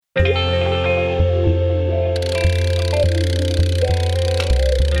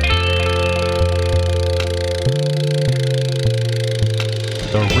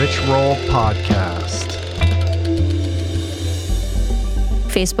podcast.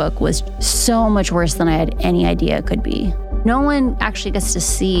 Facebook was so much worse than I had any idea it could be. No one actually gets to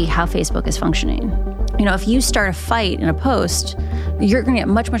see how Facebook is functioning. You know, if you start a fight in a post, you're going to get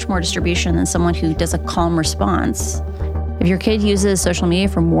much, much more distribution than someone who does a calm response. If your kid uses social media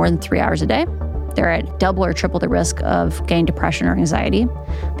for more than 3 hours a day, they're at double or triple the risk of getting depression or anxiety.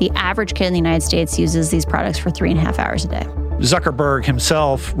 The average kid in the United States uses these products for 3.5 hours a day. Zuckerberg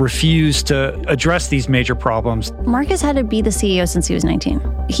himself refused to address these major problems. Mark has had to be the CEO since he was 19.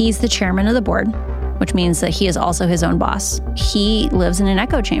 He's the chairman of the board, which means that he is also his own boss. He lives in an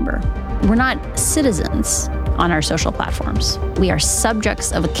echo chamber. We're not citizens on our social platforms. We are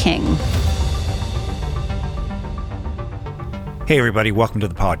subjects of a king. Hey everybody, welcome to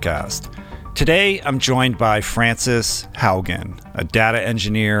the podcast. Today I'm joined by Frances Haugen, a data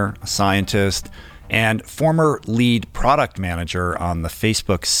engineer, a scientist, and former lead product manager on the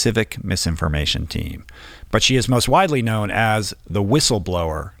Facebook civic misinformation team. But she is most widely known as the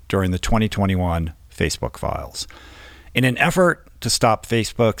Whistleblower during the 2021 Facebook files. In an effort to stop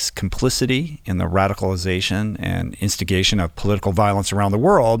Facebook's complicity in the radicalization and instigation of political violence around the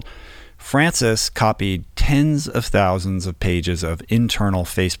world, Frances copied tens of thousands of pages of internal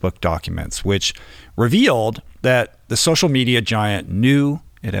Facebook documents, which revealed that the social media giant knew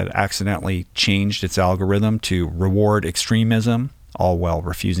it had accidentally changed its algorithm to reward extremism, all while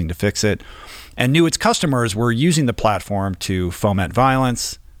refusing to fix it, and knew its customers were using the platform to foment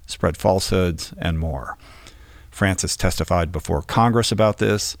violence, spread falsehoods, and more. Frances testified before Congress about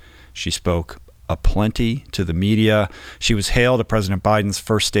this. She spoke aplenty to the media. She was hailed at President Biden's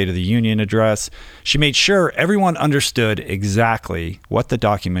first State of the Union address. She made sure everyone understood exactly what the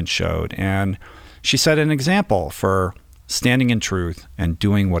document showed, and she set an example for standing in truth and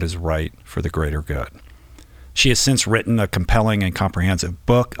doing what is right for the greater good. She has since written a compelling and comprehensive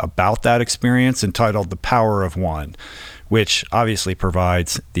book about that experience entitled The Power of One, which obviously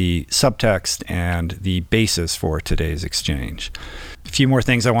provides the subtext and the basis for today's exchange. A few more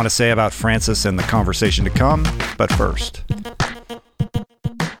things I want to say about Frances and the conversation to come, but first.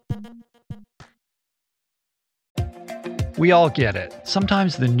 We all get it.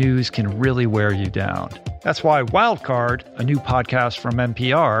 Sometimes the news can really wear you down. That's why Wildcard, a new podcast from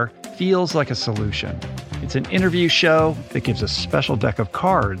NPR, feels like a solution. It's an interview show that gives a special deck of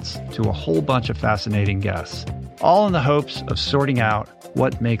cards to a whole bunch of fascinating guests, all in the hopes of sorting out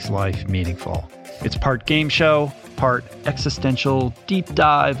what makes life meaningful. It's part game show, part existential, deep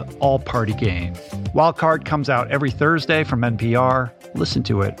dive, all party game. Wildcard comes out every Thursday from NPR. Listen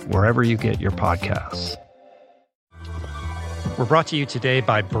to it wherever you get your podcasts. We're brought to you today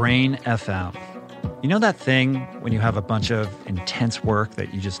by Brain FM. You know that thing when you have a bunch of intense work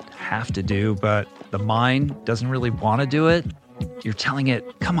that you just have to do, but the mind doesn't really want to do it? You're telling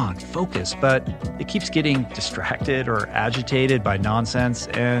it, come on, focus, but it keeps getting distracted or agitated by nonsense,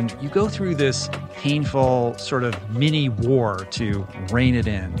 and you go through this painful sort of mini war to rein it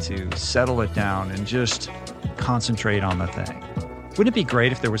in, to settle it down, and just concentrate on the thing. Wouldn't it be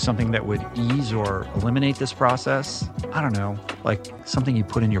great if there was something that would ease or eliminate this process? I don't know, like something you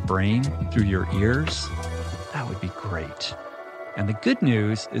put in your brain through your ears? That would be great. And the good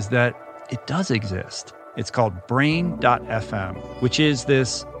news is that it does exist. It's called Brain.fm, which is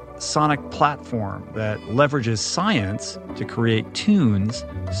this sonic platform that leverages science to create tunes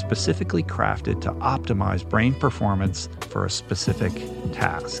specifically crafted to optimize brain performance for a specific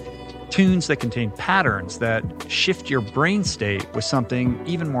task. Tunes that contain patterns that shift your brain state with something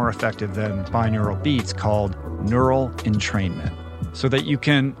even more effective than binaural beats called neural entrainment, so that you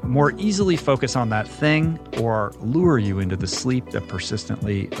can more easily focus on that thing or lure you into the sleep that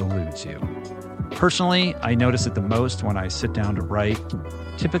persistently eludes you. Personally, I notice it the most when I sit down to write.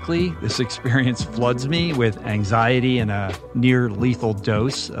 Typically, this experience floods me with anxiety and a near lethal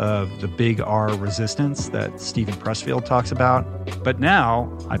dose of the big R resistance that Stephen Pressfield talks about. But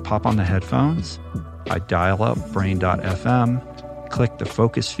now I pop on the headphones, I dial up Brain.fm, click the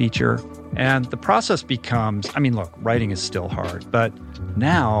focus feature, and the process becomes, look, writing is still hard, but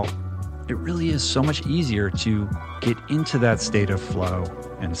now it really is so much easier to get into that state of flow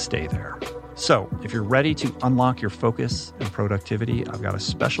and stay there. So, if you're ready to unlock your focus and productivity, I've got a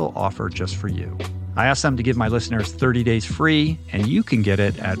special offer just for you. I asked them to give my listeners 30 days free, and you can get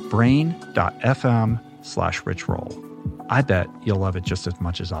it at brain.fm/richroll. I bet you'll love it just as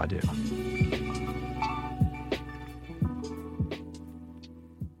much as I do.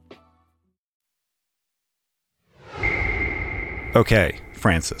 Okay,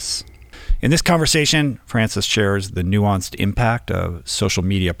 Frances. In this conversation, Francis shares the nuanced impact of social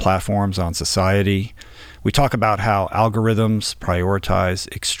media platforms on society. We talk about how algorithms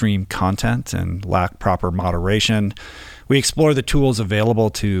prioritize extreme content and lack proper moderation. We explore the tools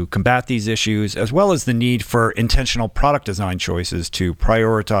available to combat these issues, as well as the need for intentional product design choices to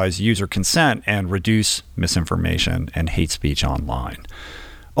prioritize user consent and reduce misinformation and hate speech online.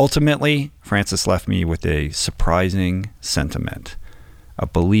 Ultimately, Francis left me with a surprising sentiment, a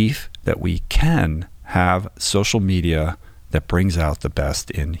belief that we can have social media that brings out the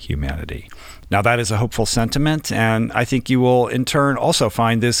best in humanity. Now, that is a hopeful sentiment, and I think you will, in turn, also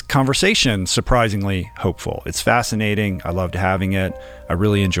find this conversation surprisingly hopeful. It's fascinating. I loved having it. I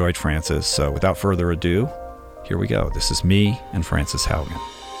really enjoyed Francis. So without further ado, here we go. This is me and Francis Haugen.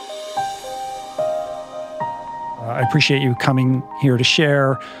 I appreciate you coming here to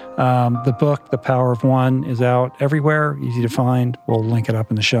share. The book, The Power of One, is out everywhere, easy to find. We'll link it up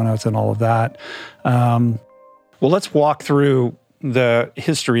in the show notes and all of that. Well, let's walk through the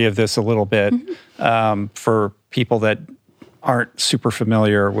history of this a little bit for people that aren't super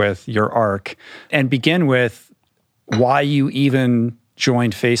familiar with your arc, and begin with why you even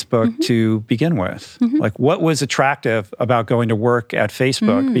joined Facebook to begin with. Like, what was attractive about going to work at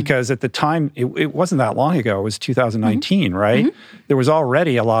Facebook? Because at the time, it wasn't that long ago. It was 2019, right? There was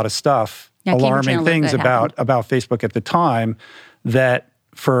already a lot of stuff, alarming things about Facebook at the time that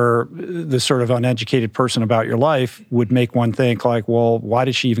for the sort of uneducated person about your life would make one think like, well, why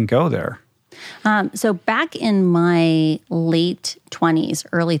did she even go there? So back in my late 20s,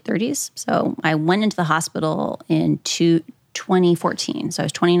 early 30s, so I went into the hospital in 2014. So I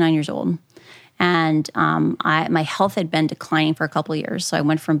was 29 years old. And my health had been declining for a couple of years. So I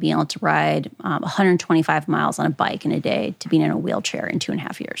went from being able to ride 125 miles on a bike in a day to being in a wheelchair in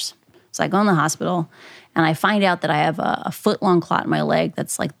 2.5 years. So I go in the hospital, and I find out that I have a foot-long clot in my leg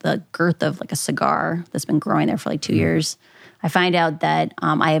that's like the girth of like a cigar that's been growing there for like 2 years. I find out that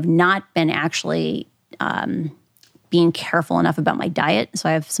I have not been actually being careful enough about my diet. So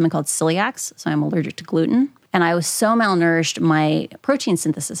I have something called celiacs, so I'm allergic to gluten. And I was so malnourished, my protein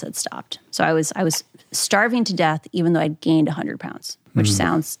synthesis had stopped. So I was starving to death, even though I'd gained 100 pounds, which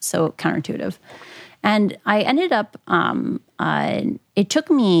sounds so counterintuitive. And I ended up, it took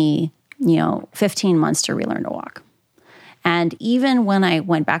me 15 months to relearn to walk. And even when I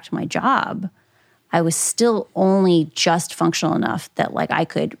went back to my job, I was still only just functional enough that like I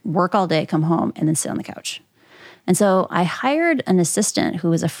could work all day, come home, and then sit on the couch. And so I hired an assistant who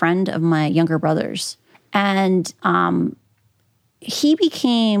was a friend of my younger brother's. And he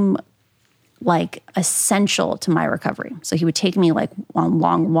became like essential to my recovery. So he would take me like on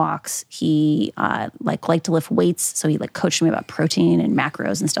long walks. He liked to lift weights. So he like coached me about protein and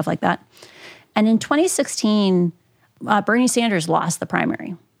macros and stuff like that. And in 2016, Bernie Sanders lost the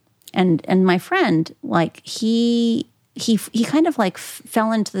primary. And my friend, like he kind of like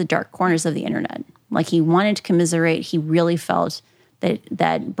fell into the dark corners of the internet. Like he wanted to commiserate. He really felt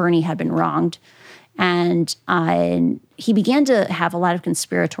that Bernie had been wronged. And he began to have a lot of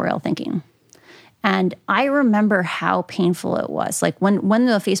conspiratorial thinking. And I remember how painful it was. Like when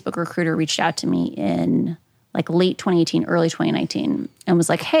the Facebook recruiter reached out to me in like late 2018, early 2019, and was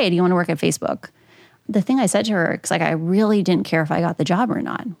like, hey, do you want to work at Facebook? The thing I said to her, because like I really didn't care if I got the job or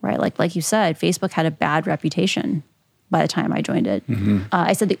not, right? Like you said, Facebook had a bad reputation by the time I joined it.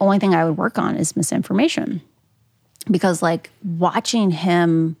 I said the only thing I would work on is misinformation. Because like watching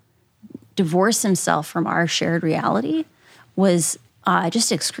him divorce himself from our shared reality was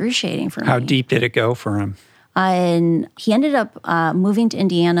just excruciating for me. How deep did it go for him? And he ended up moving to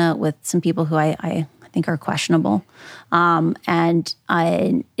Indiana with some people who I think are questionable. And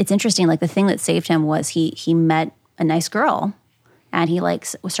it's interesting, like the thing that saved him was he met a nice girl, and he like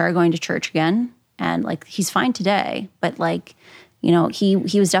started going to church again. And like he's fine today, but like, he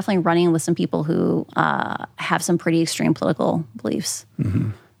was definitely running with some people who have some pretty extreme political beliefs.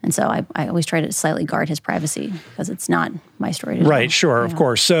 And so I always try to slightly guard his privacy because it's not my story to tell. Right, sure, of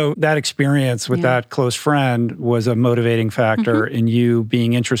course. So that experience with that close friend was a motivating factor in you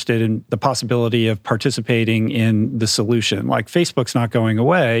being interested in the possibility of participating in the solution. Like Facebook's not going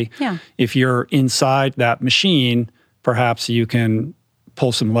away. Yeah. If you're inside that machine, perhaps you can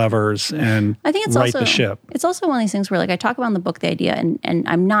pull some levers and right the ship. It's also one of these things where like I talk about in the book the idea, and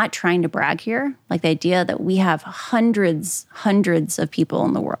I'm not trying to brag here, like the idea that we have hundreds of people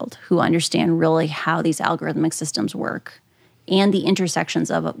in the world who understand really how these algorithmic systems work and the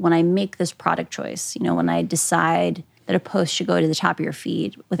intersections of it. When I make this product choice, when I decide that a post should go to the top of your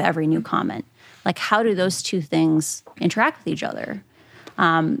feed with every new comment, like how do those two things interact with each other?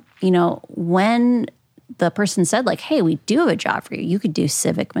 When the person said like, hey, we do have a job for you. You could do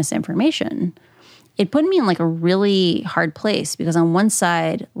civic misinformation. It put me in like a really hard place because on one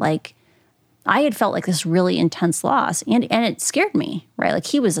side, like I had felt like this really intense loss and it scared me, right? Like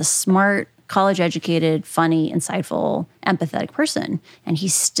he was a smart, college educated, funny, insightful, empathetic person. And he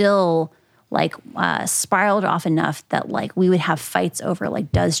still like spiraled off enough that like we would have fights over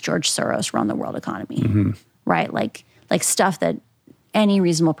like, does George Soros run the world economy, right? Like stuff that any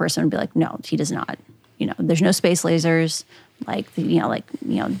reasonable person would be like, no, he does not. There's no space lasers,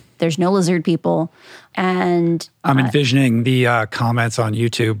 there's no lizard people. And I'm envisioning the comments on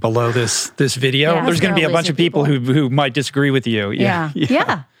YouTube below this video. Yeah, there's going to be a bunch of people who might disagree with you.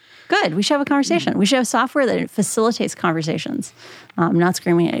 Yeah. Good. We should have a conversation. We should have software that facilitates conversations, not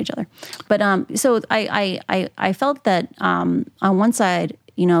screaming at each other. But so I felt that on one side,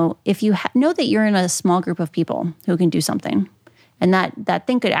 if you know that you're in a small group of people who can do something, and that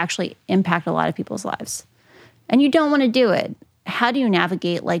thing could actually impact a lot of people's lives, and you don't want to do it, how do you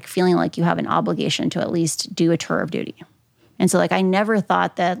navigate like feeling like you have an obligation to at least do a tour of duty? And so like I never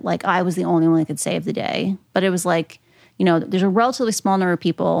thought that like I was the only one that could save the day, but it was like, there's a relatively small number of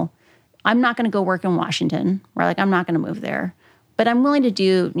people. I'm not going to go work in Washington, right? Like I'm not going to move there, but I'm willing to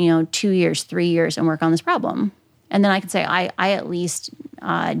do, 2 years, 3 years and work on this problem. And then I could say I at least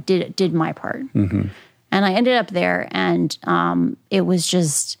did my part. And I ended up there and it was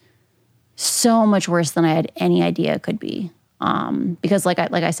just so much worse than I had any idea it could be. Because like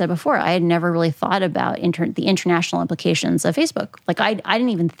I said before, I had never really thought about the international implications of Facebook. Like I didn't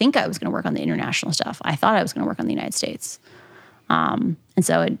even think I was going to work on the international stuff. I thought I was going to work on the United States. And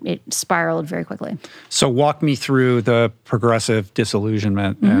so it spiraled very quickly. So walk me through the progressive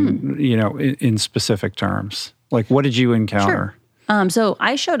disillusionment and, in specific terms. Like what did you encounter? Sure. So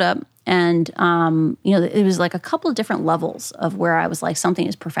I showed up and, it was like a couple of different levels of where I was like, something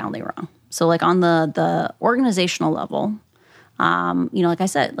is profoundly wrong. So like on the organizational level, like I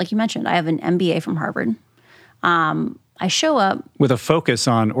said, like you mentioned, I have an MBA from Harvard. I show up with a focus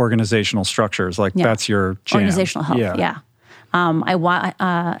on organizational structures. Like that's your jam. Organizational health. Yeah.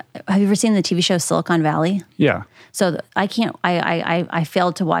 Have you ever seen the TV show Silicon Valley? Yeah. So I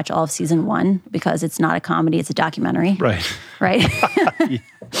failed to watch all of season 1 because it's not a comedy, it's a documentary. Right.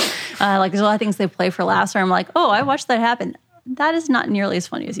 Like there's a lot of things they play for laughs where I'm like, oh, I watched that happen. That is not nearly as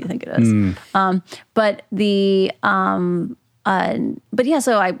funny as you think it is. But yeah,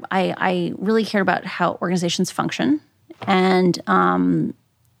 so I really cared about how organizations function. And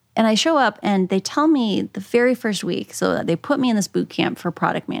I show up and they tell me the very first week, so they put me in this boot camp for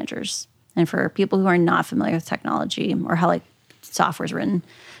product managers and for people who are not familiar with technology or how like software is written.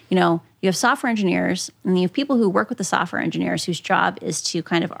 You have software engineers and you have people who work with the software engineers whose job is to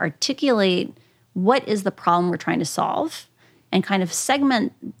kind of articulate what is the problem we're trying to solve and kind of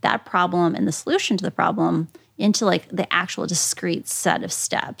segment that problem and the solution to the problem into like the actual discrete set of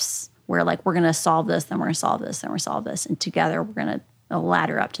steps where like we're going to solve this, then we're going to solve this, then we're going to solve this, and together we're going to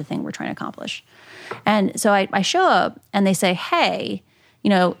ladder up to the thing we're trying to accomplish. And so I show up and they say, hey,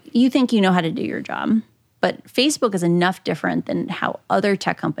 you think you know how to do your job, but Facebook is enough different than how other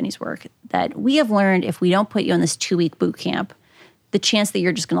tech companies work that we have learned if we don't put you in this 2-week boot camp, the chance that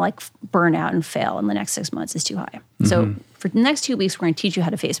you're just going to like burn out and fail in the next 6 months is too high. So for the next 2 weeks, we're going to teach you how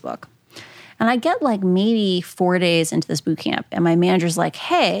to Facebook. And I get like maybe 4 days into this boot camp and my manager's like,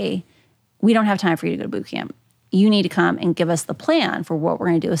 hey, we don't have time for you to go to boot camp. You need to come and give us the plan for what we're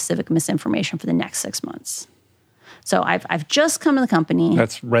going to do with civic misinformation for the next 6 months. So I've just come to the company.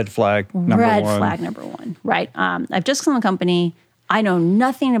 That's red flag number 1. Red flag number 1, right? I've just come to the company. I know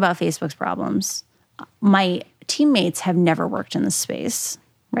nothing about Facebook's problems. My teammates have never worked in this space,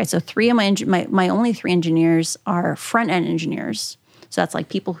 right? So 3 of my only 3 engineers are front-end engineers. So that's like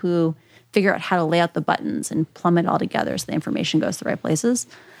people who figure out how to lay out the buttons and plumb it all together so the information goes to the right places.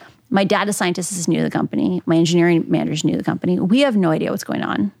 My data scientist is new to the company. My engineering manager is new to the company. We have no idea what's going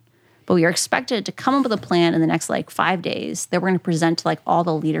on, but we are expected to come up with a plan in the next like 5 days that we're going to present to like all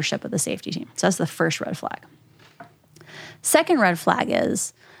the leadership of the safety team. So that's the first red flag. Second red flag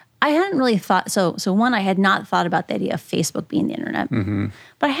is I hadn't really thought, so one, I had not thought about the idea of Facebook being the internet,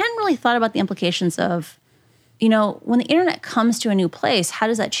 but I hadn't really thought about the implications of, when the internet comes to a new place, how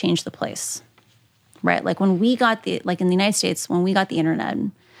does that change the place, right? Like when we got in the United States, when we got the internet,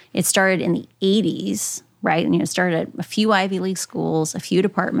 it started in the 80s, right? And it started at a few Ivy League schools, a few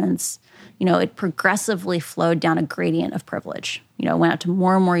departments. It progressively flowed down a gradient of privilege. It went out to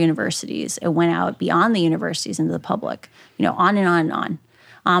more and more universities. It went out beyond the universities into the public, on and on and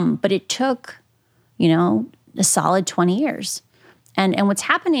on. But it took, a solid 20 years. And what's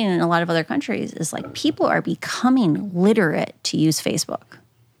happening in a lot of other countries is like people are becoming literate to use Facebook,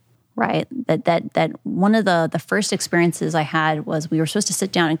 right? That one of the first experiences I had was we were supposed to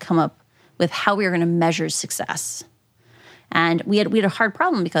sit down and come up with how we were going to measure success. And we had a hard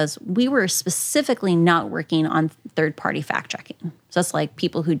problem because we were specifically not working on third-party fact-checking. So that's like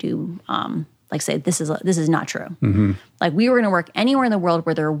people who do, like say, this is not true. Mm-hmm. Like we were going to work anywhere in the world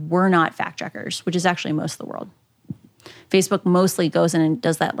where there were not fact-checkers, which is actually most of the world. Facebook mostly goes in and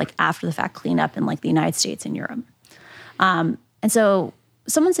does that like after-the-fact cleanup in like the United States and Europe. And so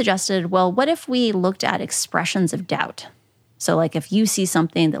someone suggested, well, what if we looked at expressions of doubt? So like if you see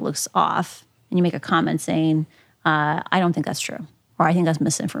something that looks off and you make a comment saying, I don't think that's true, or I think that's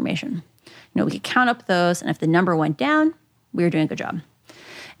misinformation. We could count up those, and if the number went down, we were doing a good job.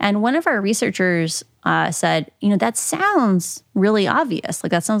 And one of our researchers said, that sounds really obvious. Like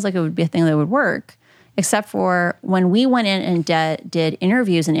that sounds like it would be a thing that would work, except for when we went in and did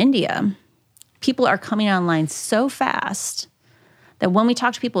interviews in India, people are coming online so fast that when we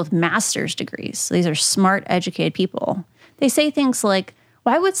talk to people with master's degrees, so these are smart, educated people, they say things like,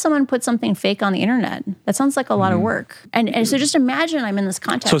 why would someone put something fake on the internet? That sounds like a lot of work. And so just imagine I'm in this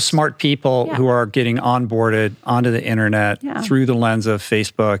context. So smart people who are getting onboarded onto the internet through the lens of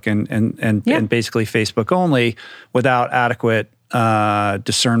Facebook and basically Facebook only without adequate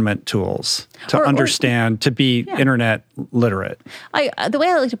discernment tools to understand, to be internet literate. The way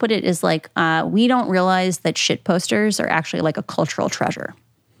I like to put it is like, we don't realize that shit posters are actually like a cultural treasure.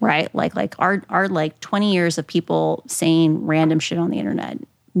 Right? Like our like 20 years of people saying random shit on the internet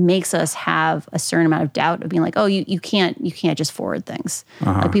makes us have a certain amount of doubt of being like, oh, you can't just forward things.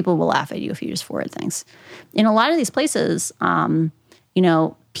 Like people will laugh at you if you just forward things. In a lot of these places,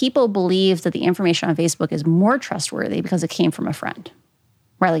 people believe that the information on Facebook is more trustworthy because it came from a friend.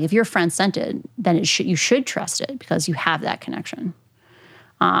 Right? Like if your friend sent it, then you should trust it because you have that connection.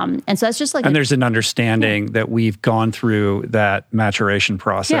 And so that's just like... And there's an understanding that we've gone through that maturation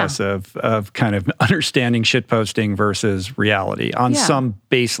process of kind of understanding shitposting versus reality on some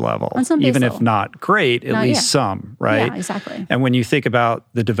base level. Even if not great, at least some, right? Yeah, exactly. And when you think about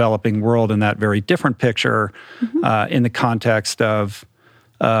the developing world in that very different picture, in the context of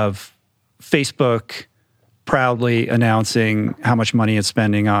Facebook proudly announcing how much money it's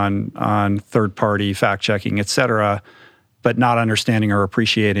spending on third-party fact-checking, et cetera, but not understanding or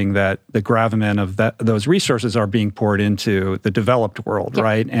appreciating that the gravamen of those resources are being poured into the developed world,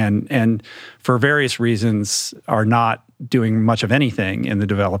 right? And for various reasons are not doing much of anything in the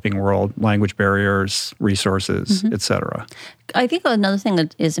developing world, language barriers, resources, et cetera. I think another thing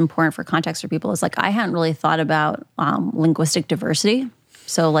that is important for context for people is like I hadn't really thought about linguistic diversity.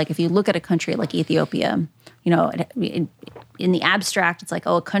 So like if you look at a country like Ethiopia, in the abstract, it's like,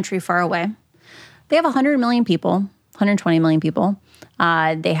 oh, a country far away. They have 100 million people. 120 million people.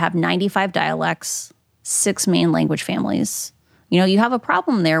 They have 95 dialects, 6 main language families. You have a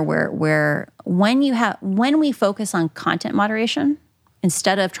problem there where when we focus on content moderation,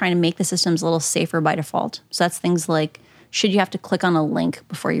 instead of trying to make the systems a little safer by default, so that's things like, should you have to click on a link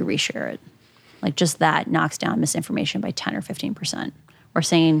before you reshare it? Like just that knocks down misinformation by 10 or 15%. Or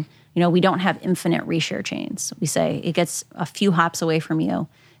saying, we don't have infinite reshare chains. We say it gets a few hops away from you,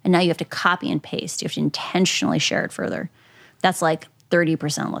 and now you have to copy and paste. You have to intentionally share it further. That's like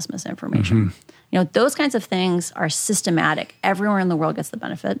 30% less misinformation. Those kinds of things are systematic. Everywhere in the world gets the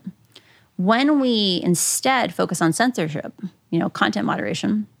benefit. When we instead focus on censorship, content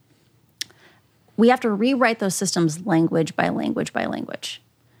moderation, we have to rewrite those systems language by language by language.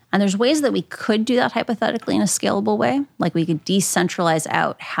 And there's ways that we could do that hypothetically in a scalable way. Like we could decentralize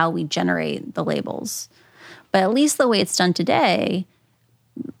out how we generate the labels. But at least the way it's done today,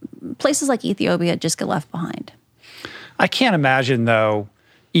 places like Ethiopia just get left behind. I can't imagine, though,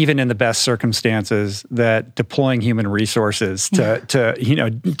 even in the best circumstances, that deploying human resources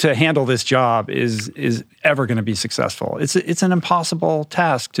to handle this job is ever going to be successful. It's an impossible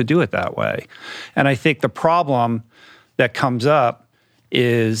task to do it that way. And I think the problem that comes up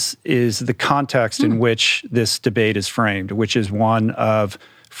is the context in which this debate is framed, which is one of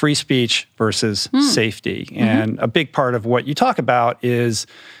free speech versus safety. And a big part of what you talk about is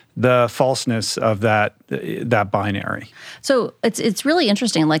the falseness of that binary. So it's really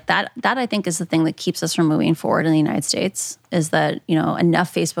interesting. Like that I think is the thing that keeps us from moving forward in the United States is that,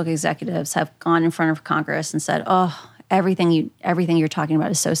 enough Facebook executives have gone in front of Congress and said, oh, everything you're talking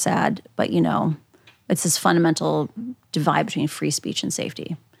about is so sad, but it's this fundamental divide between free speech and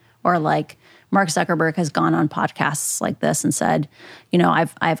safety. Or like Mark Zuckerberg has gone on podcasts like this and said,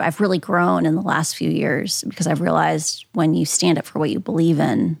 I've really grown in the last few years because I've realized when you stand up for what you believe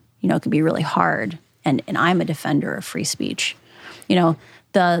in, it can be really hard. And I'm a defender of free speech.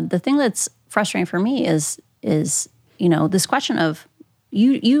 The thing that's frustrating for me is this question of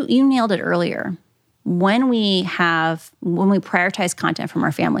you nailed it earlier. When we prioritize content from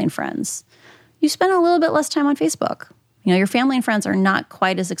our family and friends, you spend a little bit less time on Facebook. Your family and friends are not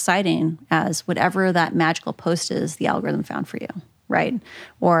quite as exciting as whatever that magical post is the algorithm found for you, right?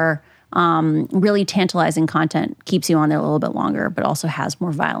 Or really tantalizing content keeps you on there a little bit longer, but also has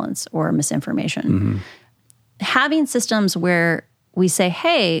more violence or misinformation. Mm-hmm. Having systems where we say,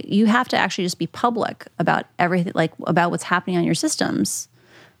 hey, you have to actually just be public about everything, like about what's happening on your systems,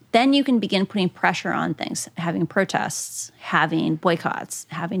 then you can begin putting pressure on things, having protests, having boycotts,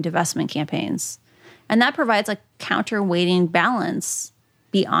 having divestment campaigns. And that provides a counterweighting balance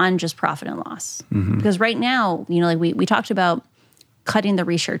beyond just profit and loss. Mm-hmm. Because right now, like we talked about cutting the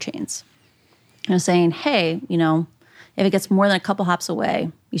reshare chains. Saying, hey, if it gets more than a couple hops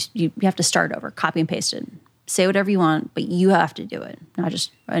away, you have to start over, copy and paste it. Say whatever you want, but you have to do it, not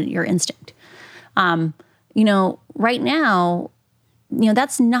just your instinct. Right now,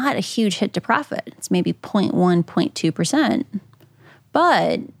 that's not a huge hit to profit. It's maybe 0.1, 0.2%.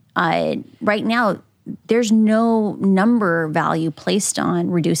 But right now, there's no number value placed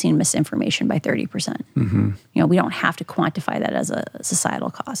on reducing misinformation by 30%. Mm-hmm. We don't have to quantify that as a societal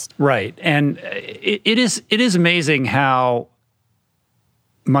cost. Right. And it is amazing how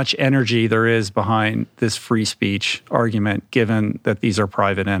much energy there is behind this free speech argument, given that these are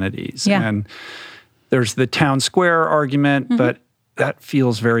private entities. Yeah. And there's the town square argument, mm-hmm. but that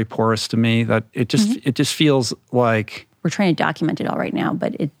feels very porous to me. That it just feels like we're trying to document it all right now,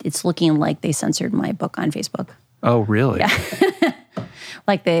 but it's looking like they censored my book on Facebook. Oh, really? Yeah.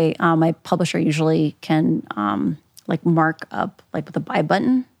 Like my publisher usually can mark up with a buy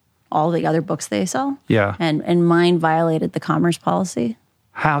button all the other books they sell. Yeah. And mine violated the commerce policy.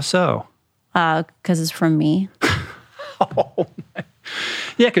 How so? Because it's from me. Oh my.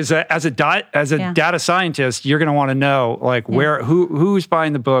 Yeah, because as a data scientist, you're going to want to know who's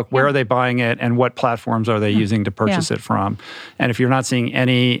buying the book, where are they buying it, and what platforms are they using to purchase it from. And if you're not seeing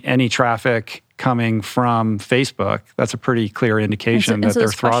any traffic coming from Facebook, that's a pretty clear indication that they're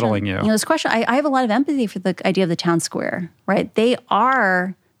throttling you. This question, I have a lot of empathy for the idea of the town square, right? They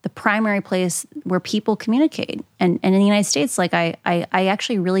are the primary place where people communicate. And in the United States, I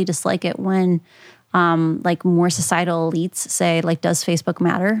actually really dislike it when more societal elites say, does Facebook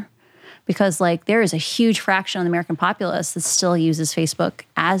matter? Because there is a huge fraction of the American populace that still uses Facebook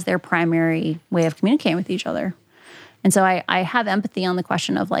as their primary way of communicating with each other. And so I have empathy on the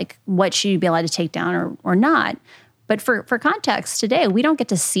question of what should you be allowed to take down or not. But for context, today, we don't get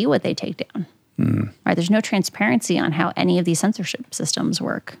to see what they take down. Right? There's no transparency on how any of these censorship systems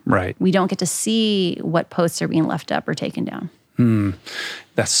work. Right. We don't get to see what posts are being left up or taken down.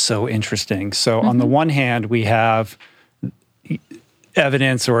 That's so interesting. So on the one hand, we have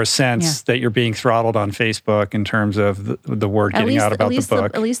evidence or a sense that you're being throttled on Facebook in terms of the word getting out about the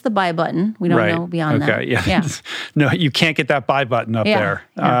book. At least the buy button. We don't know beyond that. Okay, yeah. No, you can't get that buy button up there.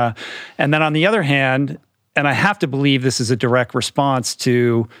 Yeah. And then on the other hand, and I have to believe this is a direct response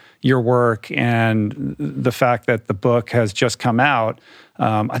to your work and the fact that the book has just come out.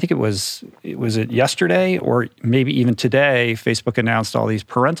 I think it was yesterday or maybe even today, Facebook announced all these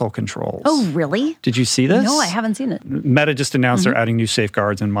parental controls. Oh, really? Did you see this? No, I haven't seen it. Meta just announced they're adding new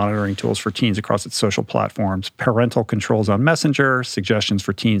safeguards and monitoring tools for teens across its social platforms. Parental controls on Messenger, suggestions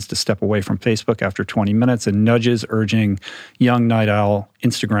for teens to step away from Facebook after 20 minutes, and nudges urging young night owl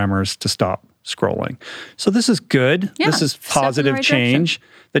Instagrammers to stop scrolling. So this is good. Yeah, this is positive change. Direction.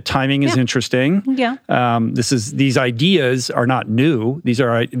 The timing is interesting. Yeah. These ideas are not new. These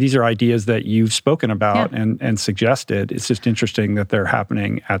are ideas that you've spoken about and suggested. It's just interesting that they're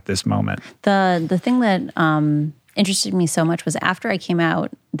happening at this moment. The thing that interested me so much was after I came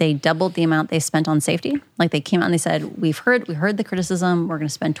out, they doubled the amount they spent on safety. They came out and they said, we heard the criticism. We're going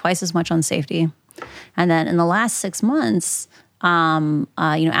to spend twice as much on safety. And then in the last 6 months,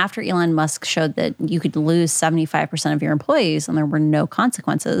 after Elon Musk showed that you could lose 75% of your employees and there were no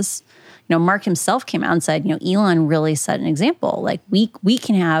consequences, Mark himself came out and said, Elon really set an example. We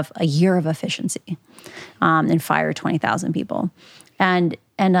can have a year of efficiency and fire 20,000 people. And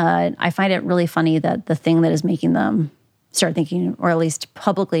I find it really funny that the thing that is making them start thinking, or at least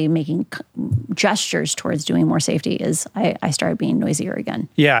publicly making gestures towards doing more safety, is I started being noisier again.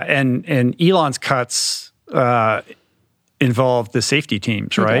 Yeah, and Elon's cuts involved the safety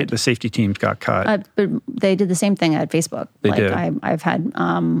teams, right? The safety teams got cut. But they did the same thing at Facebook. They did. I've had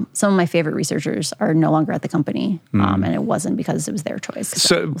some of my favorite researchers are no longer at the company, and it wasn't because it was their choice.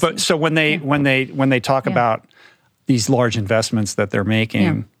 So when they talk about these large investments that they're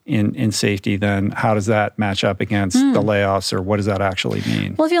making in safety, then how does that match up against the layoffs, or what does that actually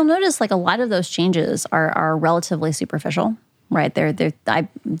mean? Well, if you'll notice, a lot of those changes are relatively superficial. right?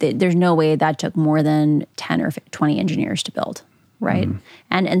 There's no way that took more than 10 or 20 engineers to build, right?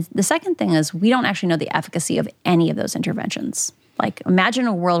 And the second thing is we don't actually know the efficacy of any of those interventions. Like imagine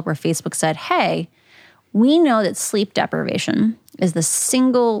a world where Facebook said, hey, we know that sleep deprivation is the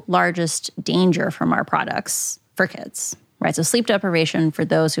single largest danger from our products for kids, right? So sleep deprivation, for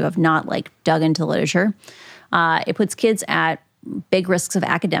those who have not like dug into literature, it puts kids at big risks of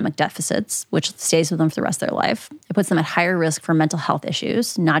academic deficits, which stays with them for the rest of their life. It puts them at higher risk for mental health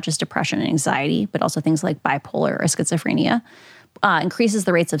issues, not just depression and anxiety, but also things like bipolar or schizophrenia. Increases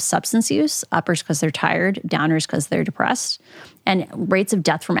the rates of substance use, uppers because they're tired, downers because they're depressed, and rates of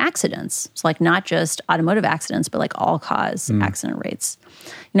death from accidents. So like not just automotive accidents, but like all-cause accident rates.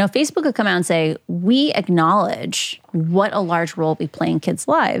 You know, Facebook could come out and say, we acknowledge what a large role we play in kids'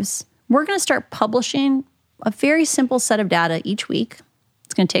 lives. We're going to start publishing a very simple set of data each week.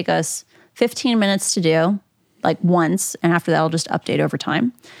 It's going to take us 15 minutes to do, like once, and after that, I'll just update over time.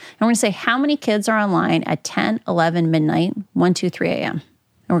 And we're going to say how many kids are online at 10, 11, midnight, 1, 2, 3 a.m. And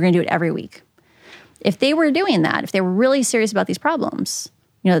we're going to do it every week. If they were doing that, if they were really serious about these problems,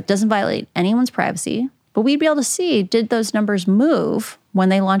 you know, it doesn't violate anyone's privacy, but we'd be able to see, did those numbers move when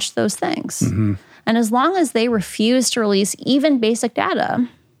they launched those things? And as long as they refuse to release even basic data,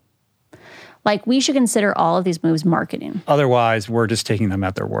 like we should consider all of these moves marketing. Otherwise, we're just taking them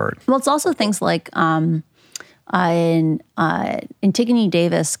at their word. Well, it's also things like Antigone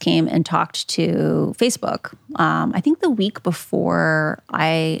Davis came and talked to Facebook. I think the week before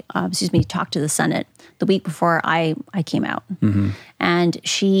talked to the Senate the week before I came out. And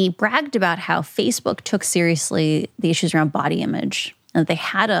she bragged about how Facebook took seriously the issues around body image. And they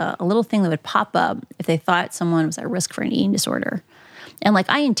had a little thing that would pop up if they thought someone was at risk for an eating disorder. And like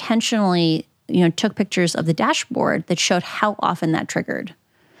I intentionally, took pictures of the dashboard that showed how often that triggered.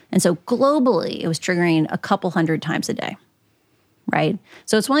 And so globally, it was triggering a couple hundred times a day, right?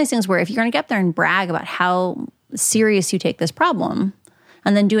 So it's one of these things where if you're going to get up there and brag about how serious you take this problem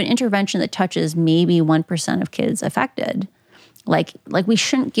and then do an intervention that touches maybe 1% of kids affected, like we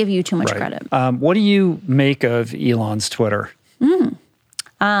shouldn't give you too much credit. What do you make of Elon's Twitter? There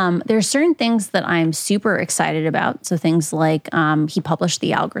are certain things that I'm super excited about. So things like he published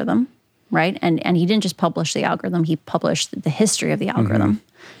the algorithm, right? And he didn't just publish the algorithm, he published the history of the algorithm.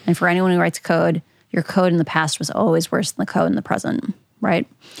 And for anyone who writes code, your code in the past was always worse than the code in the present, right?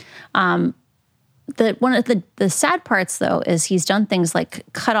 One of the sad parts, though, is he's done things like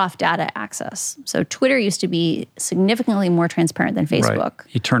cut off data access. So Twitter used to be significantly more transparent than Facebook. Right.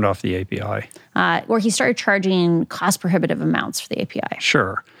 He turned off the API. Or he started charging cost-prohibitive amounts for the API.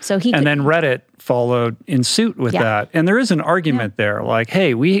 Sure. So then Reddit followed in suit with that. And there is an argument there, like,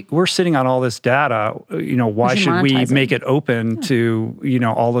 hey, we're sitting on all this data. Why should we make it open to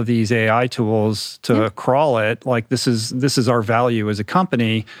all of these AI tools to crawl it? Like this is our value as a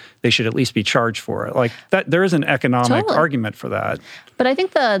company. They should at least be charged for it. Like that, there is an economic argument for that. But I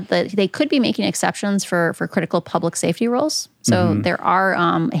think they could be making exceptions for critical public safety roles. So there are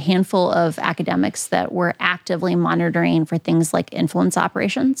a handful of academics that were actively monitoring for things like influence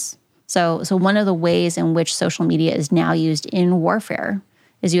operations. So one of the ways in which social media is now used in warfare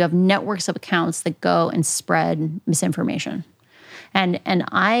is you have networks of accounts that go and spread misinformation. And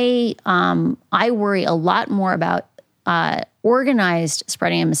I worry a lot more about organized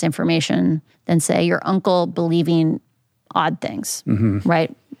spreading of misinformation than, say, your uncle believing odd things,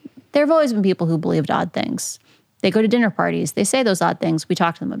 right? There have always been people who believed odd things. They go to dinner parties. They say those odd things. We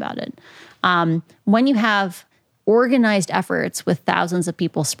talk to them about it. When you have organized efforts with thousands of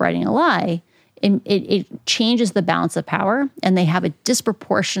people spreading a lie, it changes the balance of power, and they have a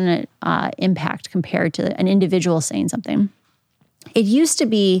disproportionate impact compared to an individual saying something. It used to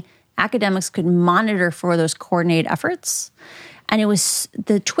be academics could monitor for those coordinated efforts, and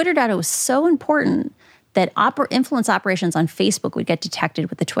the Twitter data was so important that influence operations on Facebook would get detected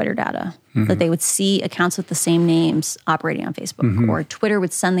with the Twitter data, that they would see accounts with the same names operating on Facebook, or Twitter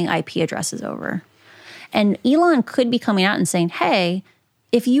would send the IP addresses over. And Elon could be coming out and saying, hey,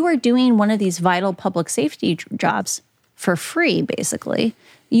 if you are doing one of these vital public safety jobs for free, basically,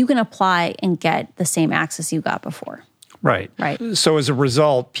 you can apply and get the same access you got before. Right. Right. So as a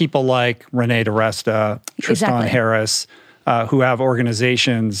result, people like Renee DiResta, Tristan Harris, who have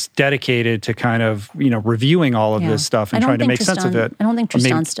organizations dedicated to kind of, reviewing all of this stuff and trying to make sense of it. I don't think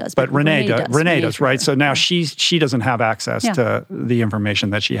Tristan's does. But Renee does, right? So now she doesn't have access to the information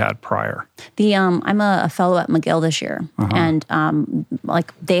that she had prior. I'm a fellow at McGill this year, and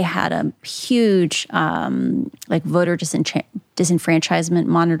they had a huge voter disenfranchisement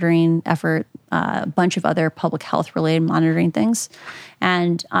monitoring effort a bunch of other public health related monitoring things.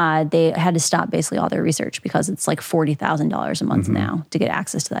 And they had to stop basically all their research because it's like $40,000 a month now to get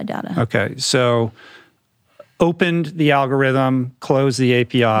access to that data. Okay. So opened the algorithm, closed the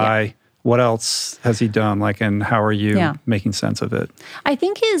API. Yeah. What else has he done? And how are you making sense of it? I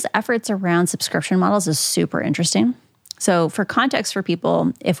think his efforts around subscription models is super interesting. So for context for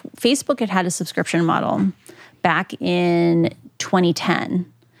people, if Facebook had a subscription model back in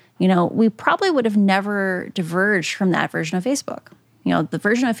 2010, we probably would have never diverged from that version of Facebook. The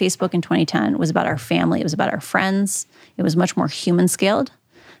version of Facebook in 2010 was about our family. It was about our friends. It was much more human scaled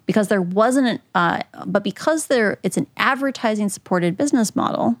because there wasn't, but because it's an advertising supported business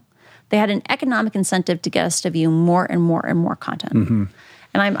model, they had an economic incentive to get us to view more and more and more content. Mm-hmm.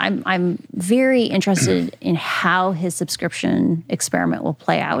 And I'm very interested in how his subscription experiment will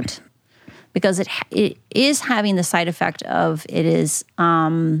play out because it is having the side effect of it is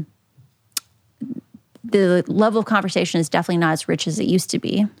the level of conversation is definitely not as rich as it used to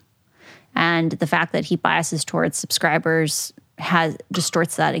be. And the fact that he biases towards subscribers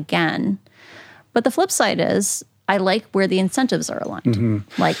distorts that again. But the flip side is I like where the incentives are aligned. Mm-hmm.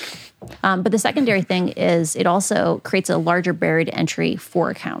 But the secondary thing is it also creates a larger barrier to entry for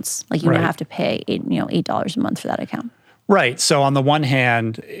accounts. You don't have to pay $8 a month for that account. Right. So on the one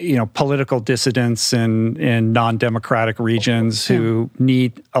hand, political dissidents in non-democratic regions who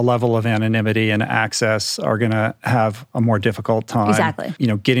need a level of anonymity and access are going to have a more difficult time,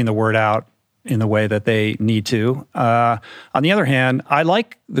 getting the word out in the way that they need to. On the other hand, I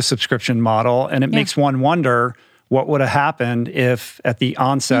like the subscription model, and it makes one wonder what would have happened if at the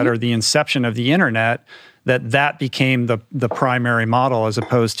onset or the inception of the internet that became the primary model as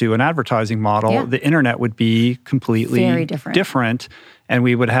opposed to an advertising model. Yeah. The internet would be completely very different, and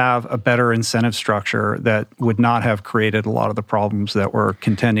we would have a better incentive structure that would not have created a lot of the problems that we're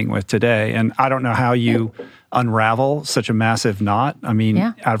contending with today. And I don't know how you unravel such a massive knot. I mean,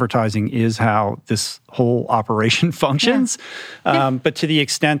 advertising is how this whole operation functions. But to the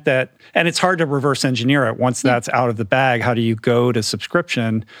extent that, and it's hard to reverse engineer it. Once that's out of the bag, how do you go to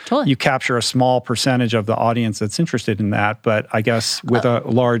subscription? Totally. You capture a small percentage of the audience that's interested in that. But I guess with a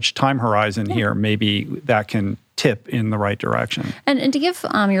large time horizon here, maybe that can tip in the right direction. And to give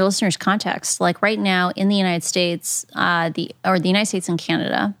your listeners context, right now in the United States, the United States and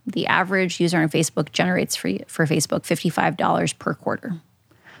Canada, the average user on Facebook generates for Facebook $55 per quarter.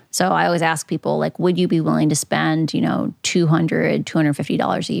 So I always ask people, would you be willing to spend, $200,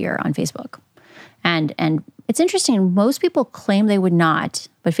 $250 a year on Facebook? And it's interesting, most people claim they would not,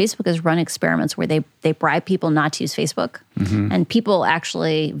 but Facebook has run experiments where they bribe people not to use Facebook. Mm-hmm. And people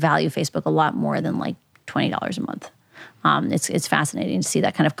actually value Facebook a lot more than $20 a month. It's fascinating to see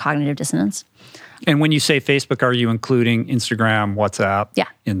that kind of cognitive dissonance. And when you say Facebook, are you including Instagram, WhatsApp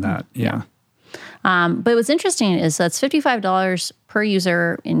in that? Yeah. But what's interesting is that's $55 per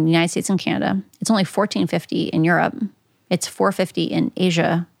user in the United States and Canada. It's only $14.50 in Europe. It's $4.50 in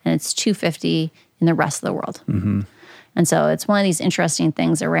Asia, and it's $2.50 in the rest of the world. Mm-hmm. And so it's one of these interesting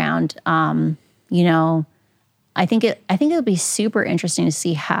things around, I think it'll be super interesting to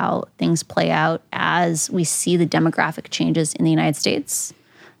see how things play out as we see the demographic changes in the United States.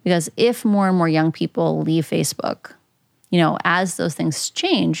 Because if more and more young people leave Facebook, as those things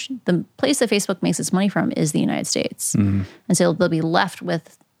change, the place that Facebook makes its money from is the United States. Mm-hmm. And so they'll be left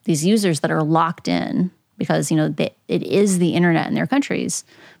with these users that are locked in because, it is the internet in their countries,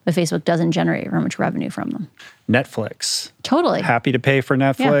 but Facebook doesn't generate very much revenue from them. Netflix. Totally. Happy to pay for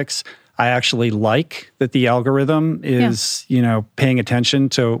Netflix. Yeah. I actually like that the algorithm is, paying attention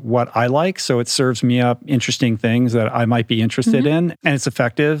to what I like. So it serves me up interesting things that I might be interested in. And it's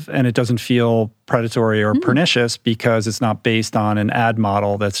effective and it doesn't feel predatory or pernicious because it's not based on an ad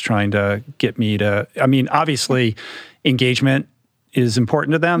model that's trying to get me to, obviously engagement is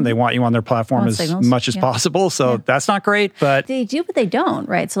important to them. They want you on their platform as much as possible. So that's not great, but they do, but they don't,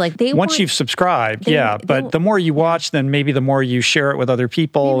 right? So once you've subscribed, but the more you watch, then maybe the more you share it with other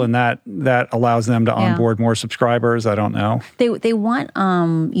people, and that allows them to onboard more subscribers. I don't know. They want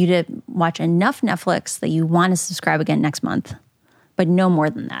you to watch enough Netflix that you want to subscribe again next month, but no more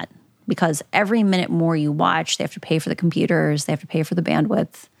than that, because every minute more you watch, they have to pay for the computers, they have to pay for the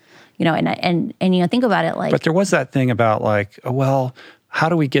bandwidth. And think about it But there was that thing about how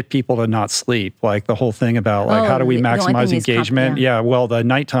do we get people to not sleep? The whole thing about how do we maximize engagement? The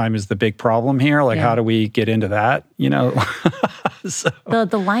nighttime is the big problem here. How do we get into that? So.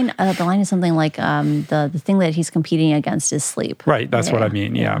 The line is something like the thing that he's competing against is sleep. Right, that's what I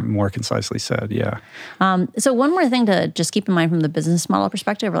mean. Yeah, more concisely said. Yeah. So one more thing to just keep in mind from the business model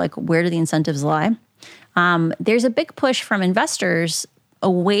perspective, or where do the incentives lie? There's a big push from investors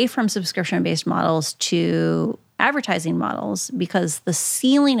away from subscription-based models to advertising models because the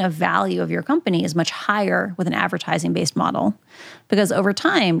ceiling of value of your company is much higher with an advertising-based model because over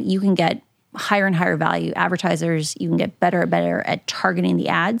time you can get higher and higher value advertisers. You can get better and better at targeting the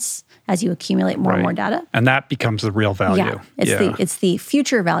ads as you accumulate more and more data. And that becomes the real value. Yeah, it's the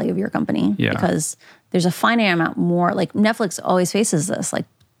future value of your company because there's a finite amount more. Like Netflix always faces this. Like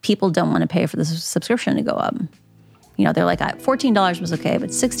people don't want to pay for the subscription to go up. You know, they're like, $14 was okay, but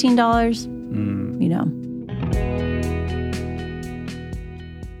 $16, you know.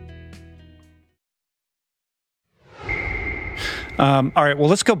 All right. Well,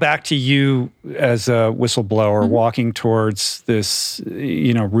 let's go back to you as a whistleblower walking towards this,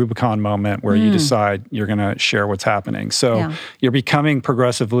 Rubicon moment where you decide you're going to share what's happening. So you're becoming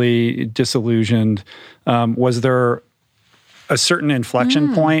progressively disillusioned. Was there a certain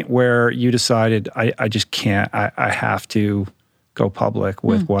inflection point where you decided, I just can't, I have to go public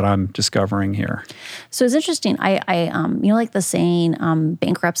with what I'm discovering here? So it's interesting. I like the saying,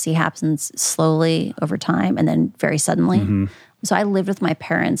 bankruptcy happens slowly over time and then very suddenly. So I lived with my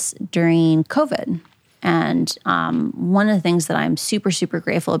parents during COVID. And one of the things that I'm super, super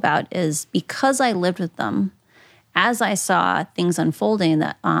grateful about is because I lived with them, as I saw things unfolding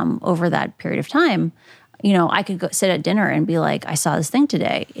that over that period of time, I could go sit at dinner and be like, I saw this thing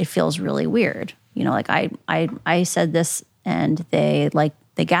today. It feels really weird. Like I said this and they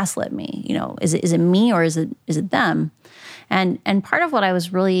gaslit me. Is it me or is it them? And part of what I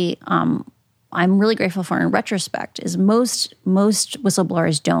was really I'm really grateful for in retrospect is most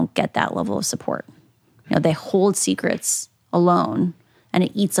whistleblowers don't get that level of support. They hold secrets alone and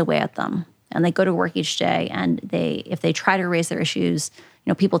it eats away at them. And they go to work each day and if they try to raise their issues,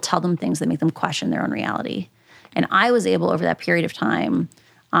 people tell them things that make them question their own reality. And I was able over that period of time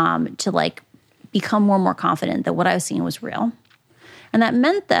to become more and more confident that what I was seeing was real. And that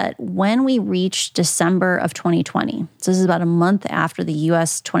meant that when we reached December of 2020, so this is about a month after the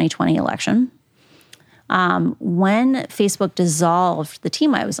US 2020 election, when Facebook dissolved the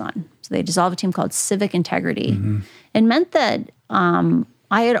team I was on, so they dissolved a team called Civic Integrity, it meant that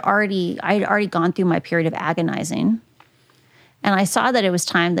I had already gone through my period of agonizing, and I saw that it was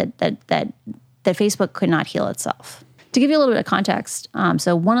time that Facebook could not heal itself. To give you a little bit of context,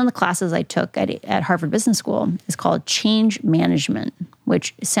 so one of the classes I took at Harvard Business School is called Change Management,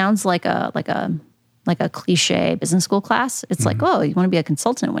 which sounds like a cliche business school class. It's like, oh, you want to be a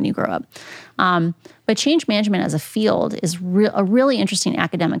consultant when you grow up. But change management as a field is a really interesting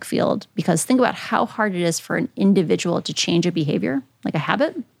academic field because think about how hard it is for an individual to change a behavior, like a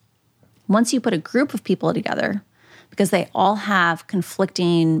habit. Once you put a group of people together, because they all have a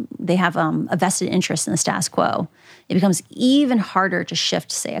vested interest in the status quo, it becomes even harder to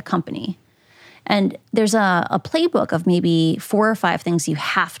shift, say, a company. And there's a playbook of maybe 4 or 5 things you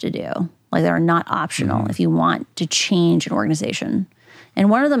have to do, like that are not optional if you want to change an organization. And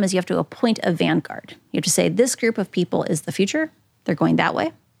one of them is you have to appoint a vanguard. You have to say, this group of people is the future. They're going that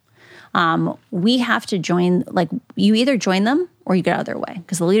way. We have to join, you either join them or you get out of their way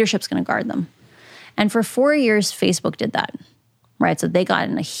because the leadership's going to guard them. And for 4 years, Facebook did that, right? So they got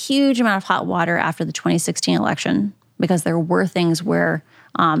in a huge amount of hot water after the 2016 election because there were things where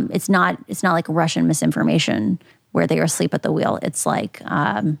it's not like Russian misinformation where they were asleep at the wheel. It's like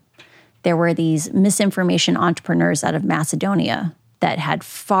there were these misinformation entrepreneurs out of Macedonia that had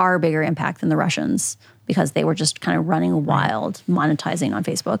far bigger impact than the Russians because they were just kind of running wild, monetizing on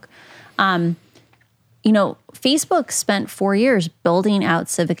Facebook. Facebook spent 4 years building out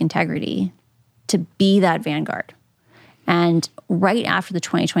Civic Integrity to be that vanguard. And right after the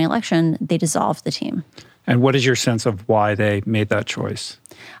 2020 election, they dissolved the team. And what is your sense of why they made that choice?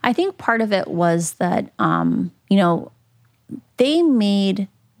 I think part of it was that, they made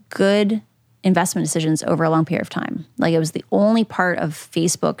good investment decisions over a long period of time. Like it was the only part of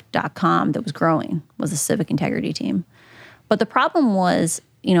Facebook.com that was growing was the Civic Integrity team. But the problem was,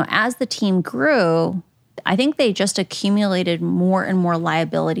 as the team grew, I think they just accumulated more and more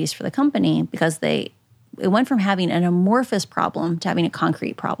liabilities for the company because it went from having an amorphous problem to having a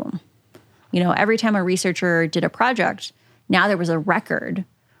concrete problem. Every time a researcher did a project, now there was a record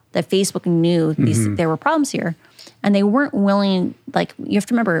that Facebook knew there were problems here. And they weren't willing, you have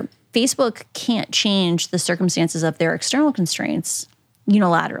to remember, Facebook can't change the circumstances of their external constraints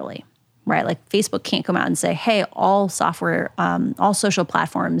unilaterally, right? Like Facebook can't come out and say, hey, all software, all social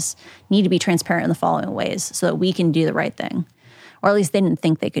platforms need to be transparent in the following ways so that we can do the right thing. Or at least they didn't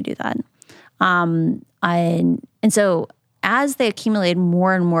think they could do that. And so as they accumulated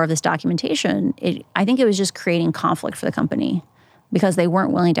more and more of this documentation, I think it was just creating conflict for the company because they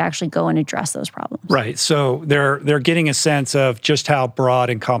weren't willing to actually go and address those problems. Right. So they're getting a sense of just how broad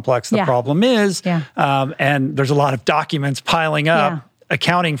and complex the problem is. Yeah. And there's a lot of documents piling up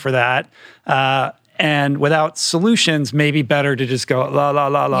accounting for that. And without solutions, maybe better to just go, la, la,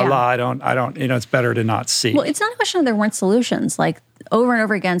 la, la, la. I don't, it's better to not see. Well, it's not a question of there weren't solutions. Like over and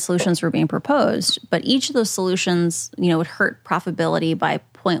over again, solutions were being proposed, but each of those solutions, would hurt profitability by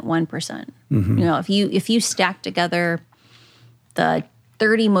 0.1%. Mm-hmm. If you stack together the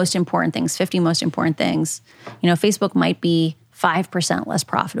 30 most important things, 50 most important things, Facebook might be 5% less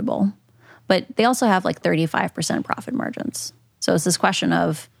profitable, but they also have like 35% profit margins. So it's this question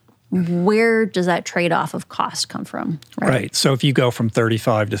of, where does that trade-off of cost come from? Right. So if you go from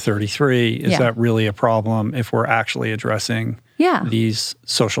 35 to 33, is that really a problem if we're actually addressing these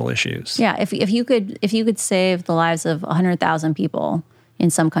social issues? Yeah. If you could save the lives of 100,000 people in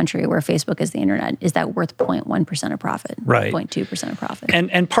some country where Facebook is the internet, is that worth 0.1% of profit? Right. 0.2% of profit.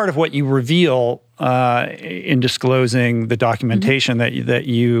 And part of what you reveal in disclosing the documentation that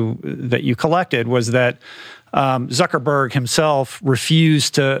you collected was that Zuckerberg himself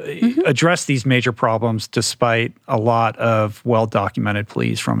refused to address these major problems despite a lot of well-documented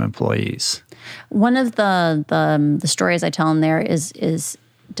pleas from employees. One of the stories I tell in there is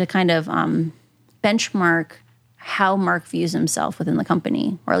to kind of benchmark how Mark views himself within the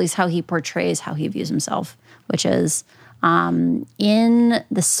company, or at least how he portrays how he views himself, which is in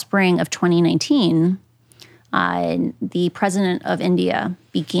the spring of 2019, the president of India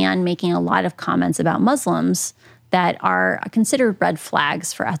began making a lot of comments about Muslims that are considered red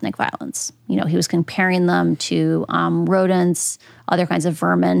flags for ethnic violence. He was comparing them to rodents, other kinds of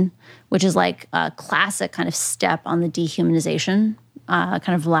vermin, which is like a classic kind of step on the dehumanization kind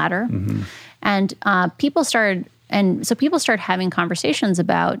of ladder. Mm-hmm. And people started having conversations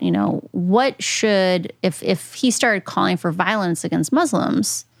about, what should, if he started calling for violence against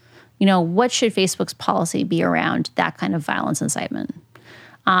Muslims, what should Facebook's policy be around that kind of violence incitement?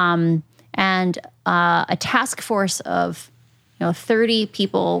 And a task force of 30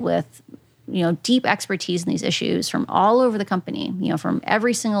 people with deep expertise in these issues from all over the company, from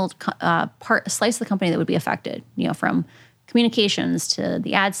every single slice of the company that would be affected, from communications to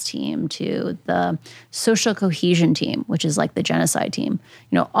the ads team to the social cohesion team, which is like the genocide team,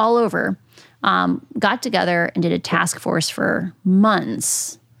 all over, got together and did a task force for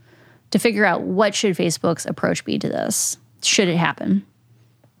months to figure out what should Facebook's approach be to this, should it happen.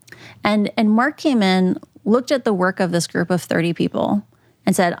 And Mark came in, looked at the work of this group of 30 people,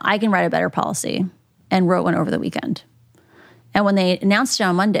 and said, I can write a better policy, and wrote one over the weekend. And when they announced it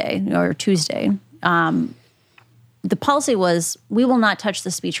on Monday or Tuesday, the policy was, we will not touch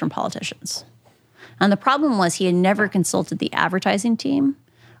the speech from politicians. And the problem was he had never consulted the advertising team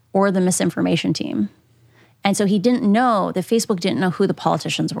or the misinformation team. And so he didn't know that Facebook didn't know who the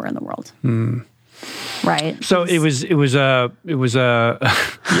politicians were in the world. Right. So it was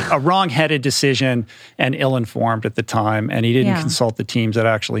a wrong-headed decision and ill-informed at the time, and he didn't consult the teams that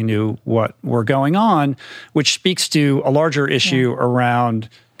actually knew what were going on, which speaks to a larger issue around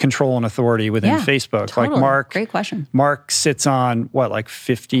control and authority within Facebook. Totally. Like Mark, great question. Mark sits on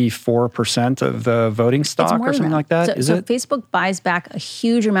 54% of the voting stock or something like that. So Facebook buys back a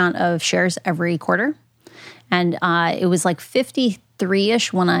huge amount of shares every quarter. And it was like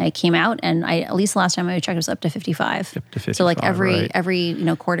 53-ish when I came out, and at least last time I checked, it was up to 55. Up to 55, so like every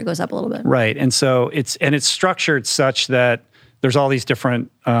quarter goes up a little bit. Right, and so it's structured such that there's all these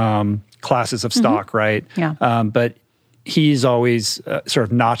different classes of stock, right? Yeah. But he's always sort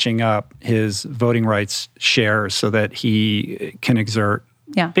of notching up his voting rights shares so that he can exert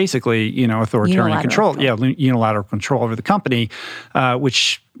basically, authoritarian control. Yeah, unilateral control over the company,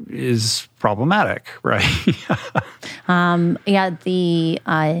 which is problematic, right? So I'm the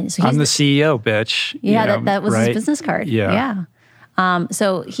CEO, bitch. Yeah, that was his business card. Yeah.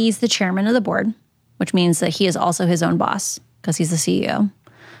 So he's the chairman of the board, which means that he is also his own boss because he's the CEO.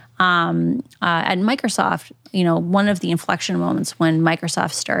 At Microsoft, one of the inflection moments when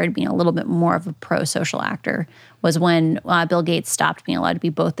Microsoft started being a little bit more of a pro-social actor was when Bill Gates stopped being allowed to be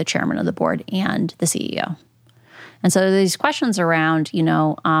both the chairman of the board and the CEO. And so these questions around,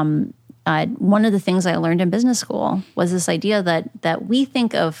 one of the things I learned in business school was this idea that we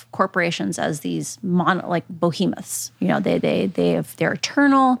think of corporations as these like behemoths. They're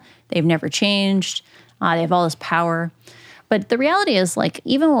eternal. They've never changed. They have all this power. But the reality is, like,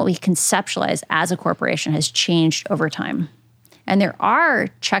 even what we conceptualize as a corporation has changed over time. And there are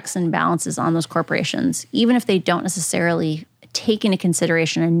checks and balances on those corporations, even if they don't necessarily take into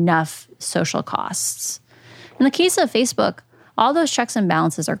consideration enough social costs. In the case of Facebook, all those checks and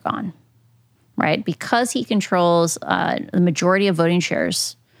balances are gone, right? Because he controls the majority of voting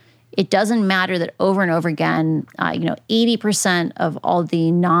shares, it doesn't matter that over and over again, 80% of all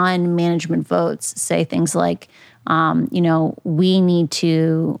the non-management votes say things like, we need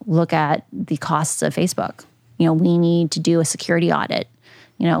to look at the costs of Facebook. We need to do a security audit.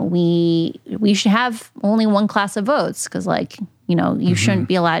 We should have only one class of votes because, you shouldn't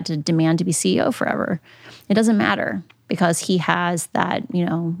be allowed to demand to be CEO forever. It doesn't matter because he has that,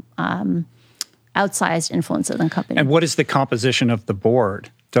 outsized influence in the company. And what is the composition of the board?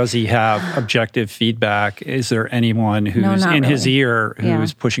 Does he have objective feedback? Is there anyone who's in his ear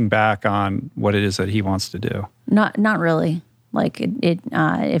who's pushing back on what it is that he wants to do? Not really.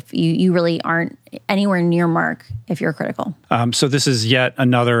 If you really aren't anywhere near mark, if you're critical. So this is yet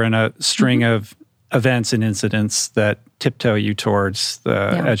another in a string of events and incidents that tiptoe you towards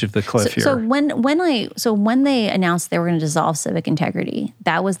the edge of the cliff here. So when they announced they were going to dissolve civic integrity,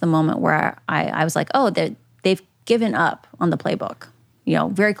 that was the moment where I was like, oh, they've given up on the playbook.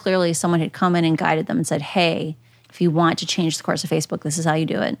 Very clearly someone had come in and guided them and said, hey, if you want to change the course of Facebook, this is how you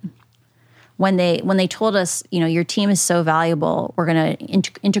do it. When they told us, your team is so valuable, we're going to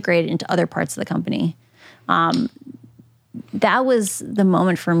integrate it into other parts of the company. That was the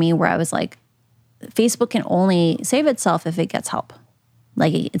moment for me where I was like, Facebook can only save itself if it gets help.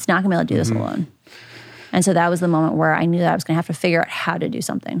 It's not going to be able to do this alone. And so that was the moment where I knew that I was going to have to figure out how to do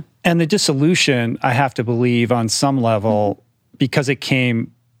something. And the dissolution, I have to believe on some level, because it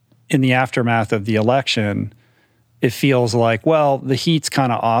came in the aftermath of the election, it feels like, well, the heat's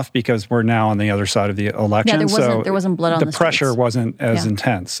kind of off because we're now on the other side of the election. Yeah, there wasn't blood on the streets. The pressure wasn't as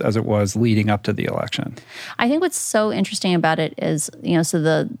intense as it was leading up to the election. I think what's so interesting about it is, so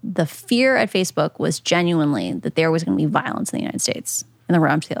the fear at Facebook was genuinely that there was going to be violence in the United States in the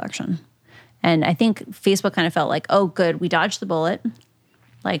run-up to the election. And I think Facebook kind of felt like, oh, good, we dodged the bullet.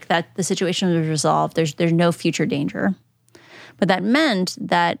 That the situation was resolved. There's no future danger. But that meant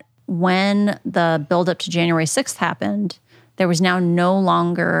that when the buildup to January 6th happened, there was now no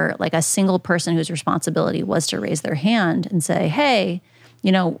longer a single person whose responsibility was to raise their hand and say, hey,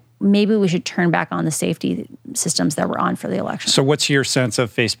 maybe we should turn back on the safety systems that were on for the election. So what's your sense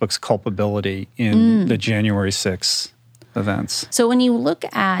of Facebook's culpability in the January 6th events? So when you look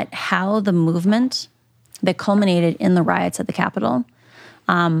at how the movement that culminated in the riots at the Capitol,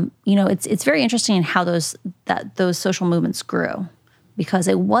 it's very interesting in how those social movements grew, because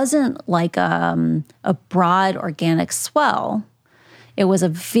it wasn't like a broad organic swell. It was a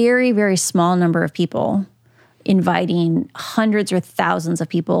very, very small number of people inviting hundreds or thousands of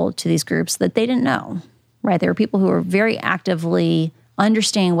people to these groups that they didn't know, right? There were people who were very actively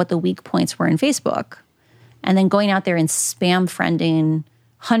understanding what the weak points were in Facebook and then going out there and spam friending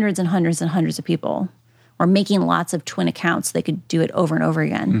hundreds and hundreds and hundreds of people, or making lots of twin accounts so they could do it over and over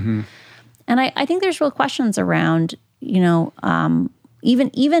again. Mm-hmm. And I think there's real questions around, even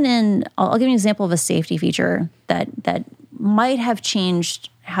in, I'll give you an example of a safety feature that might have changed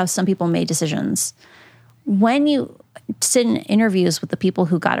how some people made decisions. When you sit in interviews with the people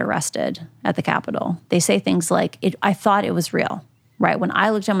who got arrested at the Capitol, they say things like, I thought it was real, right? When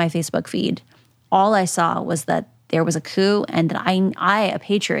I looked on my Facebook feed, all I saw was that there was a coup and that I, a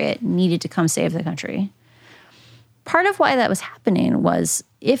patriot, needed to come save the country. Part of why that was happening was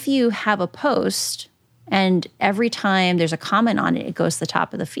if you have a post and every time there's a comment on it, it goes to the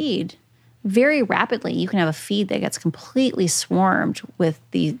top of the feed, very rapidly you can have a feed that gets completely swarmed with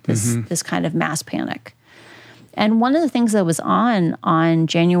this kind of mass panic. And one of the things that was on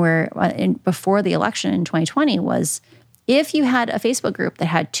January, before the election in 2020 was if you had a Facebook group that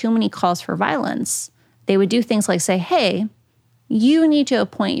had too many calls for violence, they would do things like say, hey, you need to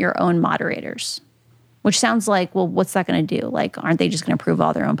appoint your own moderators, which sounds like, well, what's that going to do? Aren't they just going to approve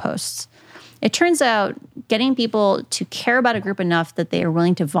all their own posts? It turns out getting people to care about a group enough that they are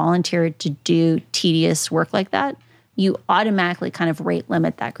willing to volunteer to do tedious work like that, you automatically kind of rate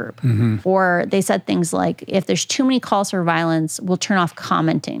limit that group. Mm-hmm. Or they said things like, if there's too many calls for violence, we'll turn off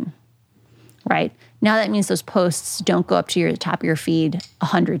commenting, right? Now that means those posts don't go up to the top of your feed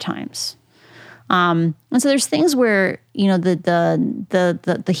 100 times. And so there's things where,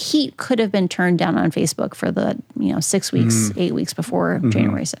 the heat could have been turned down on Facebook for the, 6 weeks, 8 weeks before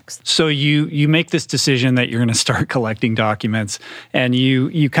January 6th. So you make this decision that you're going to start collecting documents, and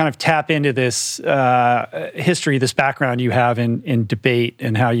you kind of tap into this history, this background you have in debate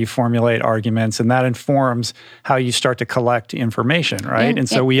and how you formulate arguments, and that informs how you start to collect information, right? And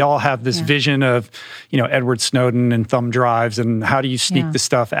so we all have this vision of, Edward Snowden and thumb drives and how do you sneak the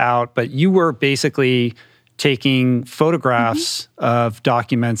stuff out, but you were basically taking photographs of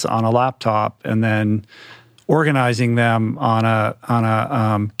documents on a laptop and then organizing them on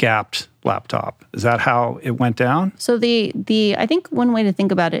a gapped laptop. Is that how it went down? So I think one way to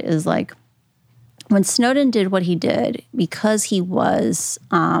think about it is like when Snowden did what he did, because he was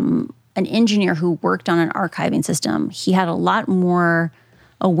an engineer who worked on an archiving system, he had a lot more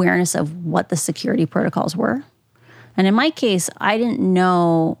awareness of what the security protocols were. And in my case, I didn't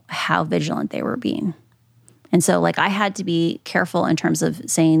know how vigilant they were being. And so like I had to be careful in terms of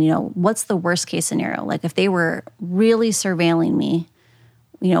saying, what's the worst case scenario? Like if they were really surveilling me,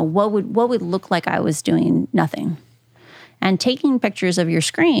 what would look like I was doing nothing? And taking pictures of your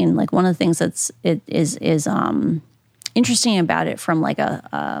screen, like one of the things that's interesting about it from like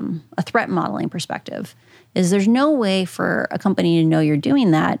a threat modeling perspective is there's no way for a company to know you're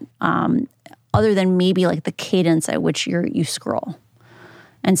doing that other than maybe like the cadence at which you scroll.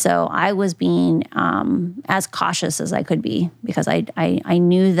 And so I was being as cautious as I could be because I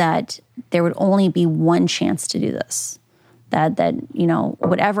knew that there would only be one chance to do this. That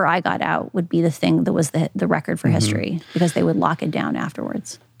whatever I got out would be the thing that was the record for history because they would lock it down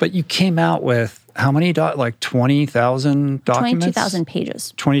afterwards. But you came out with how many, like 20,000 documents? 22,000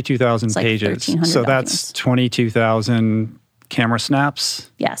 pages. 22,000 pages. 1,300 so documents. That's 22,000 camera snaps?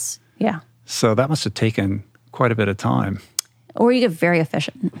 Yes, yeah. So that must have taken quite a bit of time. Or you get very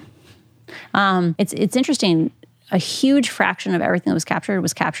efficient. It's interesting. A huge fraction of everything that was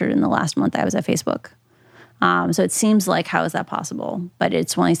captured in the last month I was at Facebook. So it seems like, how is that possible? But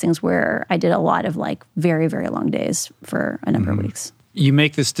it's one of these things where I did a lot of like very, very long days for a number of weeks. You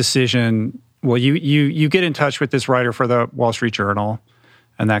make this decision. Well, you get in touch with this writer for the Wall Street Journal,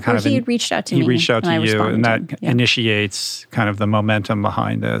 and that kind of he had reached out to me. He reached out to you, and that to him. Yeah. initiates kind of the momentum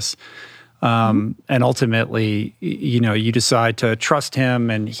behind this. And ultimately, you decide to trust him,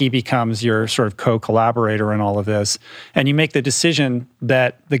 and he becomes your sort of co-collaborator in all of this. And you make the decision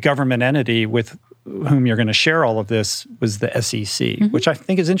that the government entity with whom you're going to share all of this was the SEC, which I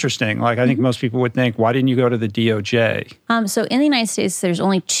think is interesting. Like, I think most people would think, why didn't you go to the DOJ? So in the United States, there's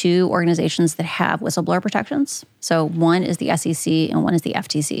only two organizations that have whistleblower protections. So one is the SEC and one is the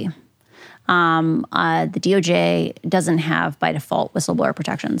FTC. The DOJ doesn't have, by default, whistleblower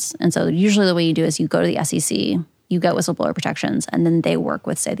protections. And so usually the way you do is you go to the SEC, you get whistleblower protections, and then they work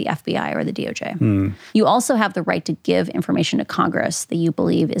with, say, the FBI or the DOJ. You also have the right to give information to Congress that you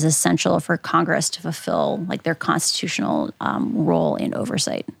believe is essential for Congress to fulfill like their constitutional role in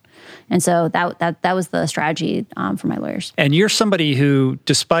oversight. And so that was the strategy for my lawyers. And you're somebody who,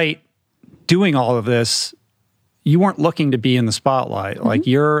 despite doing all of this, you weren't looking to be in the spotlight. Like,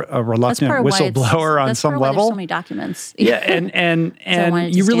 you're a reluctant whistleblower on some level. There's so many documents. Yeah, and So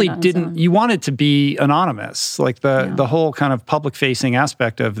you really didn't. You wanted to be anonymous. Like the whole kind of public-facing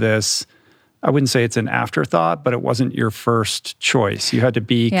aspect of this. I wouldn't say it's an afterthought, but it wasn't your first choice. You had to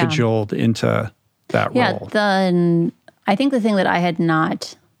be cajoled into that role. I think the thing that I had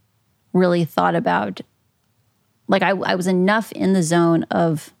not really thought about, like I was enough in the zone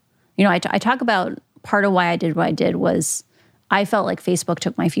of, I talk about. Part of why I did what I did was I felt like Facebook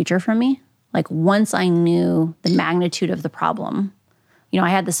took my future from me. Like once I knew the magnitude of the problem, I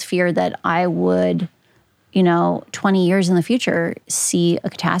had this fear that I would, 20 years in the future, see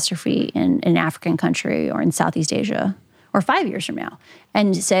a catastrophe in an African country or in Southeast Asia, or 5 years from now,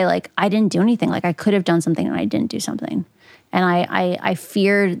 and say like, I didn't do anything. Like I could have done something and I didn't do something. And I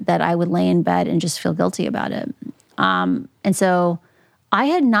feared that I would lay in bed and just feel guilty about it. And so I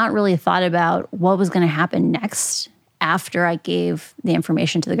had not really thought about what was going to happen next after I gave the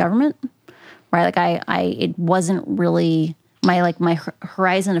information to the government, right? Like it wasn't really my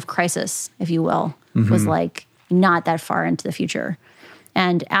horizon of crisis, if you will, was like not that far into the future.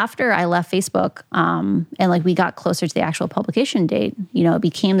 And after I left Facebook, and like we got closer to the actual publication date, it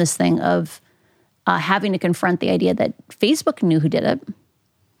became this thing of having to confront the idea that Facebook knew who did it.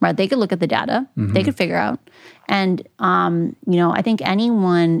 Right, they could look at the data, they could figure out. And, I think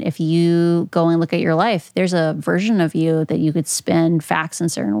anyone, if you go and look at your life, there's a version of you that you could spin facts in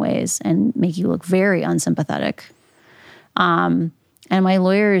certain ways and make you look very unsympathetic. And my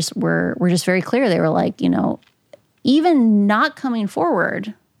lawyers were just very clear. They were like, even not coming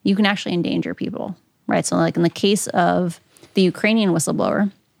forward, you can actually endanger people, right? So like in the case of the Ukrainian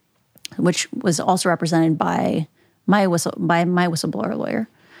whistleblower, which was also represented by my whistleblower lawyer,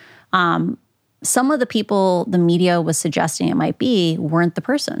 some of the people the media was suggesting it might be weren't the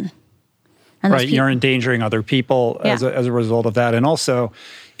person. And right, you're endangering other people as a result of that. And also,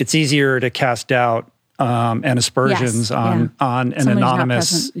 it's easier to cast doubt and aspersions on an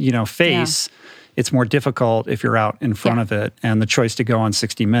anonymous face. Yeah. It's more difficult if you're out in front of it. And the choice to go on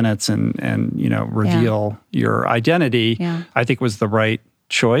 60 Minutes and reveal your identity, I think was the right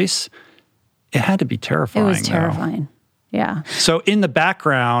choice. It had to be terrifying. It was terrifying. Yeah. So in the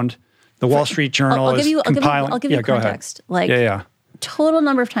background, The Wall Street Journal I'll give you go context. Ahead. Total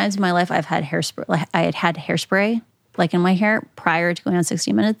number of times in my life I've had hairspray. Like, I had hairspray like in my hair prior to going on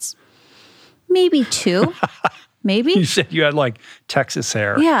 60 Minutes. Maybe 2. Maybe. You said you had like Texas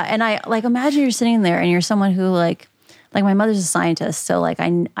hair. Yeah, and I like imagine you're sitting there and you're someone who like my mother's a scientist, so like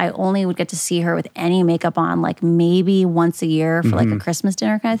I only would get to see her with any makeup on like maybe once a year for like a Christmas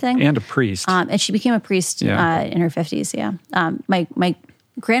dinner kind of thing. And a priest. And she became a priest in her 50s. Yeah. My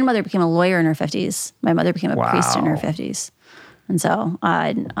grandmother became a lawyer in her 50s. My mother became a priest in her 50s. And so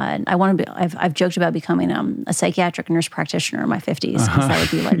I want to be. I've joked about becoming a psychiatric nurse practitioner in my 50s because that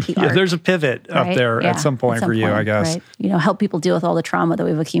would be like the arc. There's a pivot up there at some point for you, I guess. Right? You know, help people deal with all the trauma that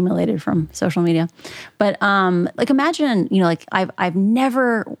we've accumulated from social media. But like imagine, you know, like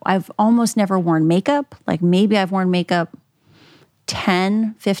I've almost never worn makeup. Like maybe I've worn makeup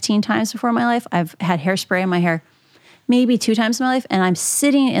 10, 15 times before in my life. I've had hairspray in my hair maybe 2 times in my life, and I'm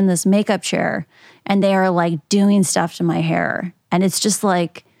sitting in this makeup chair and they are like doing stuff to my hair. And it's just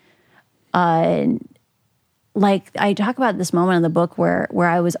like I talk about this moment in the book where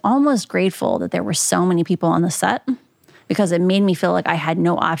I was almost grateful that there were so many people on the set because it made me feel like I had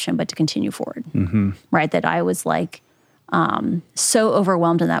no option but to continue forward. Mm-hmm. Right? That I was like so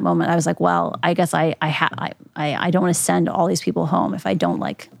overwhelmed in that moment. I was like, well, I guess I don't want to send all these people home if I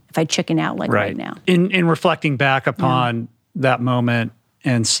chicken out right now. In reflecting back upon that moment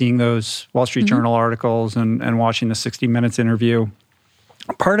and seeing those Wall Street Journal articles and watching the 60 Minutes interview,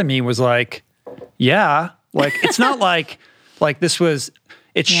 part of me was like, like it's not like this was,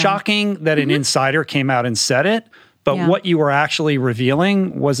 it's shocking that an insider came out and said it, but what you were actually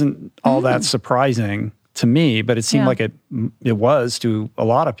revealing wasn't all that surprising to me, but it seemed like it was to a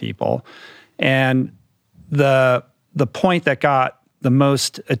lot of people. And the point that got the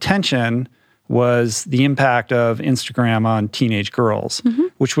most attention was the impact of Instagram on teenage girls,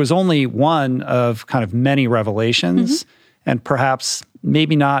 which was only one of kind of many revelations, and perhaps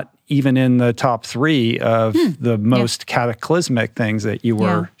maybe not even in the top 3 of the most cataclysmic things that you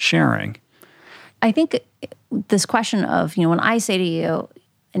were sharing. I think this question of, you know, when I say to you,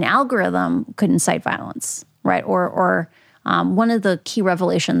 an algorithm could incite violence, right? Or one of the key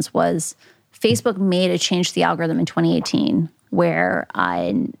revelations was Facebook made a change to the algorithm in 2018 where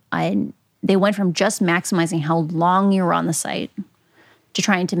they went from just maximizing how long you were on the site to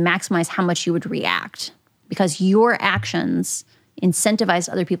trying to maximize how much you would react because your actions incentivized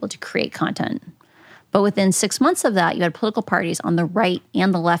other people to create content. But within 6 months of that, you had political parties on the right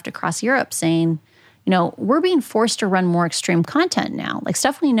and the left across Europe saying, you know, we're being forced to run more extreme content now, like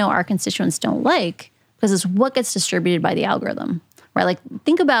stuff we know our constituents don't like because it's what gets distributed by the algorithm, right? Like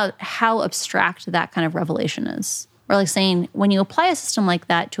think about how abstract that kind of revelation is. Or like saying, when you apply a system like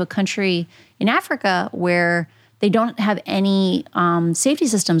that to a country in Africa where they don't have any safety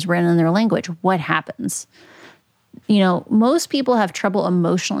systems written in their language, what happens? You know, most people have trouble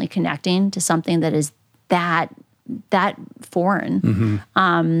emotionally connecting to something that is that foreign.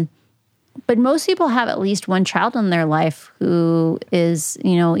 But most people have at least one child in their life who is,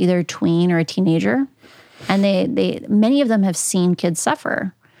 you know, either a tween or a teenager. And many of them have seen kids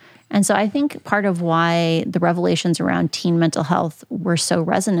suffer. And so I think part of why the revelations around teen mental health were so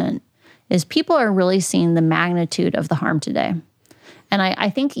resonant is people are really seeing the magnitude of the harm today. And I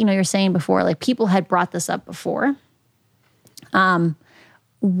think, you know, you're saying before, like people had brought this up before.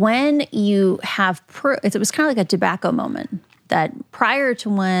 When you have, it was kind of like a tobacco moment that prior to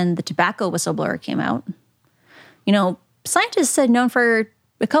when the tobacco whistleblower came out, you know, scientists had known for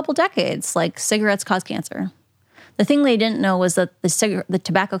a couple decades, like cigarettes cause cancer. The thing they didn't know was that the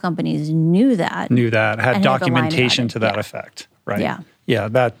tobacco companies knew that, had documentation to that effect, right? Yeah.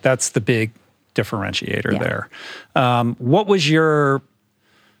 That's the big differentiator there. What was your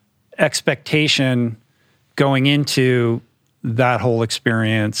expectation going into that whole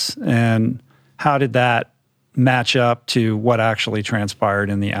experience, and how did that match up to what actually transpired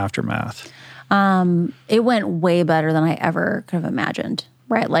in the aftermath? It went way better than I ever could have imagined.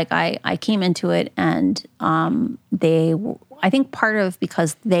 Right, like I came into it, and I think part of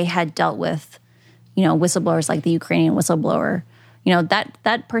because they had dealt with, you know, whistleblowers like the Ukrainian whistleblower, you know,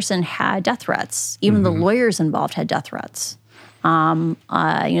 that person had death threats. Even the lawyers involved had death threats. You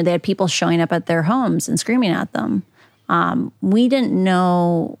know, they had people showing up at their homes and screaming at them. We didn't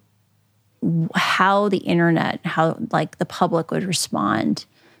know how the internet, how like the public would respond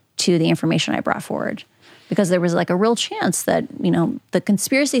to the information I brought forward. Because there was like a real chance that, you know, the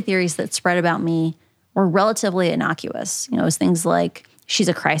conspiracy theories that spread about me were relatively innocuous. You know, it was things like she's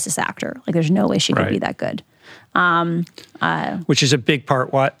a crisis actor. Like there's no way she could be that good. Which is a big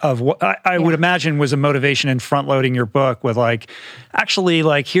part of what I would imagine was a motivation in front loading your book with like, actually,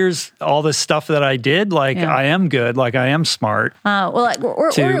 like, here's all this stuff that I did. Like, I am good. Like, I am smart.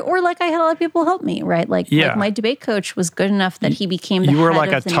 Or like I had a lot of people help me, right? Like my debate coach was good enough that he became the You were head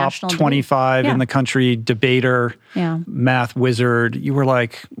like of a the top national 25 in the country debater, math wizard. You were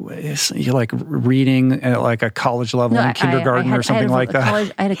like, you're like reading at like a college level in kindergarten or something like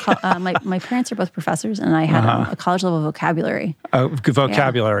that. My parents are both professors, and I had a college level vocabulary.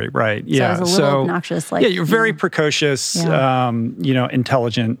 Vocabulary, right? Yeah. So I was a little obnoxious. Like, you're very precocious,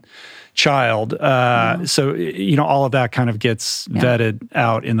 intelligent child. So all of that kind of gets vetted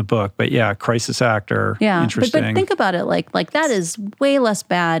out in the book. But crisis actor. Yeah. Interesting. But think about it. Like that is way less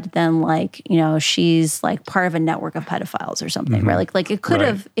bad than like she's like part of a network of pedophiles or something, right? Like it could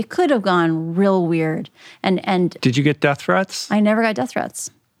have gone real weird. And did you get death threats? I never got death threats.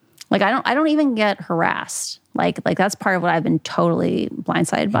 Like I don't even get harassed. Like that's part of what I've been totally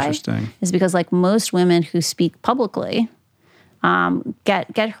blindsided by. Interesting. Is because like most women who speak publicly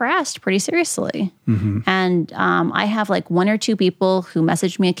get harassed pretty seriously. And I have like one or two people who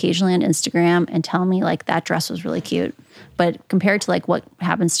message me occasionally on Instagram and tell me like that dress was really cute. But compared to like what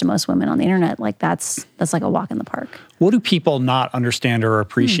happens to most women on the internet, like that's like a walk in the park. What do people not understand or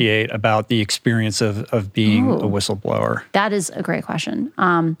appreciate about the experience of being a whistleblower? That is a great question.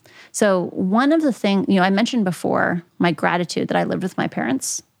 So one of the things, I mentioned before, my gratitude that I lived with my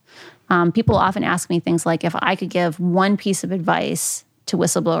parents. People often ask me things like, if I could give one piece of advice to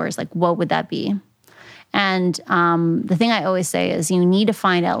whistleblowers, like what would that be? And the thing I always say is you need to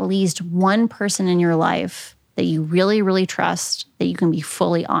find at least one person in your life that you really, really trust, that you can be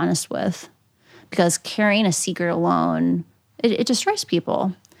fully honest with. Because carrying a secret alone, it destroys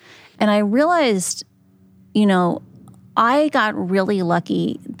people. And I realized, I got really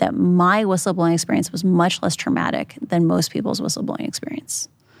lucky that my whistleblowing experience was much less traumatic than most people's whistleblowing experience.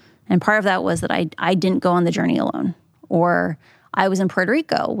 And part of that was that I didn't go on the journey alone, or I was in Puerto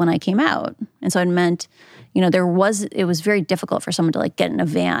Rico when I came out. And so it meant, it was very difficult for someone to like get in a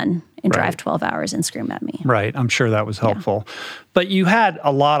van and drive 12 hours and scream at me. Right. I'm sure that was helpful. But you had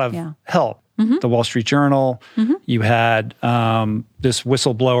a lot of help. The Wall Street Journal, you had this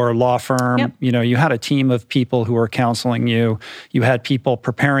whistleblower law firm, you had a team of people who were counseling you. You had people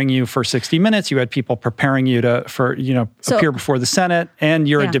preparing you for 60 Minutes. You had people preparing you to appear before the Senate, and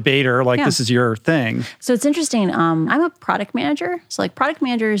you're a debater, this is your thing. So it's interesting. I'm a product manager. So like product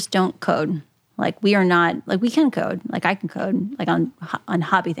managers don't code. Like we are not, like we can code. Like I can code, like on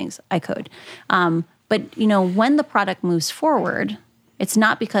hobby things, I code. But when the product moves forward, it's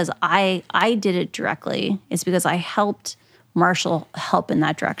not because I did it directly. It's because I helped Marshall help in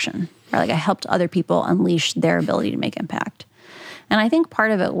that direction. Right? Like I helped other people unleash their ability to make impact. And I think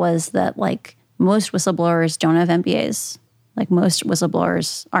part of it was that like most whistleblowers don't have MBAs. Like most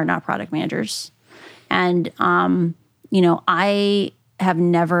whistleblowers are not product managers. And, I have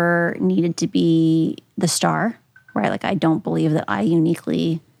never needed to be the star, right? Like I don't believe that I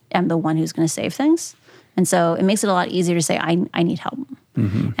uniquely am the one who's going to save things. And so it makes it a lot easier to say, I need help.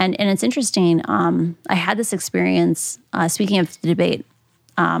 And it's interesting. I had this experience, speaking of the debate.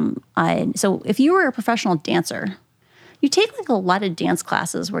 So if you were a professional dancer, you take like a lot of dance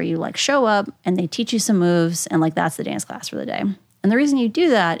classes where you like show up and they teach you some moves and like that's the dance class for the day. And the reason you do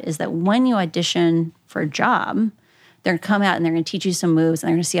that is that when you audition for a job, they're going to come out and they're going to teach you some moves and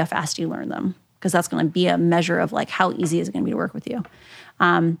they're going to see how fast you learn them, because that's going to be a measure of like how easy is it going to be to work with you.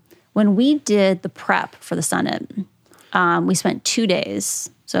 When we did the prep for the Senate, we spent 2 days.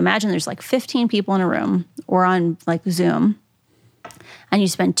 So imagine there's like 15 people in a room or on like Zoom, and you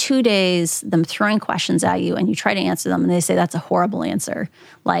spend 2 days them throwing questions at you and you try to answer them and they say, that's a horrible answer.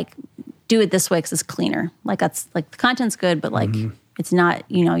 Like, do it this way because it's cleaner. Like that's like the content's good, but like it's not,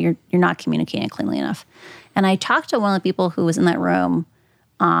 you're not communicating cleanly enough. And I talked to one of the people who was in that room,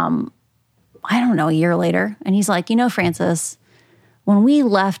 I don't know, a year later. And he's like, Francis, when we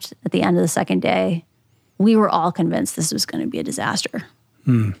left at the end of the second day, we were all convinced this was going to be a disaster.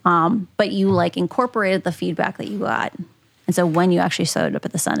 But you like incorporated the feedback that you got. And so when you actually showed up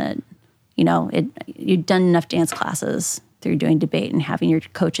at the Senate, you'd done enough dance classes through doing debate and having your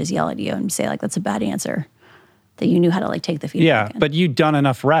coaches yell at you and say like, that's a bad answer, that you knew how to like take the feedback. Yeah, but you'd done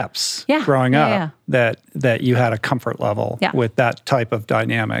enough reps growing up that you had a comfort level with that type of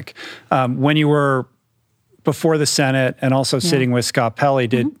dynamic. When you were before the Senate and also sitting with Scott Pelley,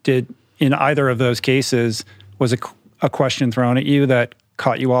 did in either of those cases, was a question thrown at you that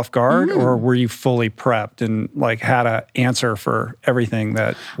caught you off guard, or were you fully prepped and like had an answer for everything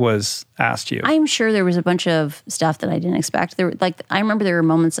that was asked you? I'm sure there was a bunch of stuff that I didn't expect. I remember there were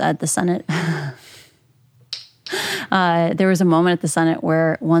moments at the Senate. There was a moment at the Senate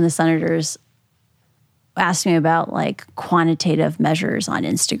where one of the senators asked me about like quantitative measures on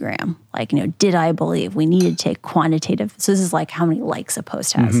Instagram. Like, did I believe we need to take quantitative? So this is like how many likes a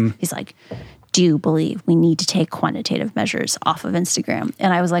post has. He's like, do you believe we need to take quantitative measures off of Instagram?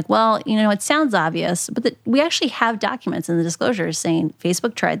 And I was like, well, it sounds obvious, but we actually have documents in the disclosures saying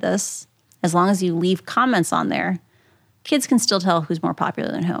Facebook tried this. As long as you leave comments on there, kids can still tell who's more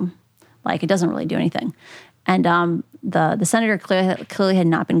popular than whom. Like, it doesn't really do anything. And the senator clearly had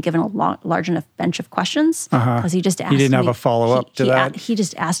not been given a large enough bench of questions because he just asked me. He didn't have a follow-up to that? He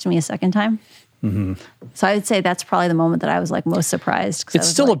just asked me a second time. So I would say that's probably the moment that I was like most surprised. It's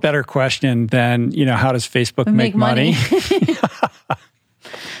still a better question than, how does Facebook make money?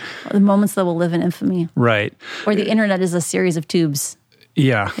 The moments that will live in infamy. Right. Or the internet is a series of tubes.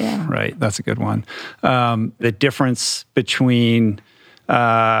 Yeah. Right. That's a good one. The difference between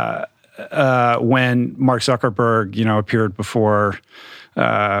when Mark Zuckerberg, appeared before,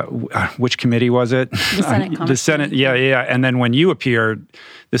 which committee was it? The Senate. The Senate. Yeah. And then when you appeared,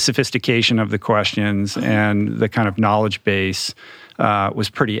 the sophistication of the questions and the kind of knowledge base was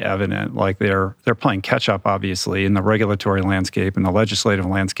pretty evident. Like they're playing catch up, obviously, in the regulatory landscape, and the legislative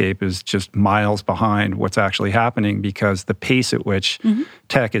landscape is just miles behind what's actually happening because the pace at which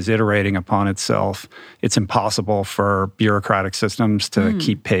tech is iterating upon itself, it's impossible for bureaucratic systems to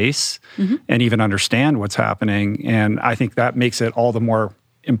keep pace and even understand what's happening. And I think that makes it all the more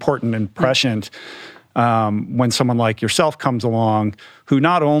important and prescient when someone like yourself comes along who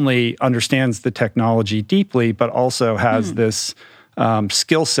not only understands the technology deeply, but also has this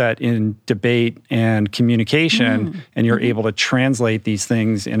skill set in debate and communication, and you're able to translate these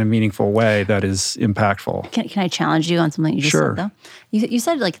things in a meaningful way that is impactful. Can I challenge you on something you just Sure. said, though? You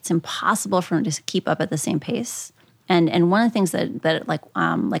said, like, it's impossible for them to keep up at the same pace. And one of the things that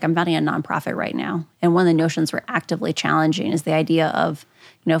I'm founding a nonprofit right now, and one of the notions we're actively challenging is the idea of,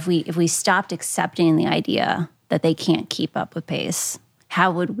 if we stopped accepting the idea that they can't keep up with pace,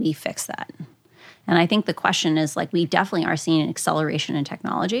 how would we fix that? And I think the question is, like, we definitely are seeing an acceleration in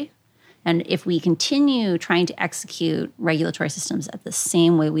technology. And if we continue trying to execute regulatory systems at the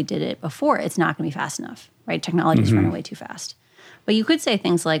same way we did it before, it's not going to be fast enough, right? Technology is running way too fast. But you could say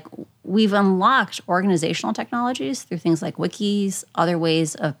things like, we've unlocked organizational technologies through things like wikis, other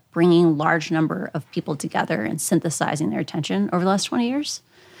ways of bringing large number of people together and synthesizing their attention over the last 20 years.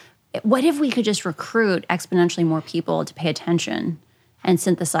 What if we could just recruit exponentially more people to pay attention and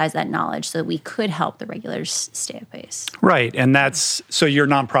synthesize that knowledge so that we could help the regulators stay at pace? Right. And that's, so your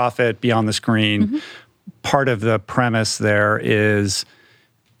nonprofit, Beyond the Screen, part of the premise there is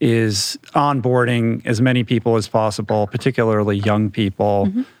onboarding as many people as possible, particularly young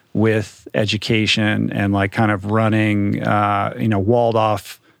people, with education and like kind of running, walled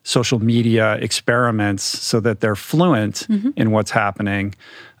off social media experiments so that they're fluent in what's happening.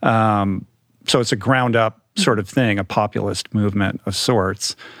 So it's a ground up sort of thing, a populist movement of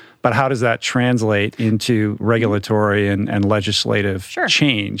sorts. But how does that translate into regulatory and legislative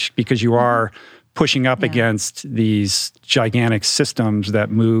change? Because you are pushing up against these gigantic systems that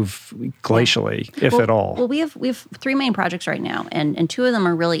move glacially, if at all. Well, we have three main projects right now, and two of them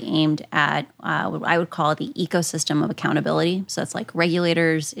are really aimed at what I would call the ecosystem of accountability. So it's like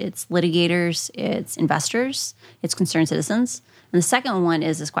regulators, it's litigators, it's investors, it's concerned citizens. And the second one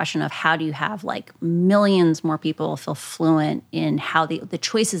is this question of how do you have like millions more people feel fluent in how the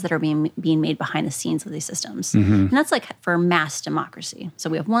choices that are being made behind the scenes of these systems. And that's like for mass democracy. So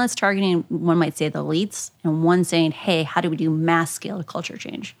we have one that's targeting, one might say, the elites, and one saying, hey, how do we do mass scale culture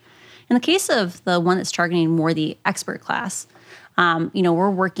change? In the case of the one that's targeting more the expert class, we're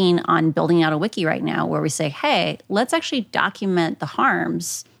working on building out a wiki right now where we say, hey, let's actually document the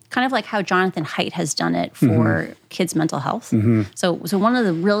harms, kind of like how Jonathan Haidt has done it for kids' mental health. So one of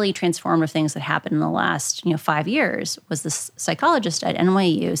the really transformative things that happened in the last 5 years was this psychologist at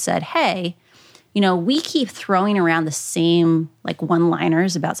NYU said, hey, we keep throwing around the same like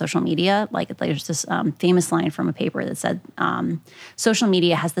one-liners about social media. Like there's this famous line from a paper that said, social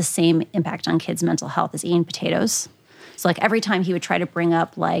media has the same impact on kids' mental health as eating potatoes. So like every time he would try to bring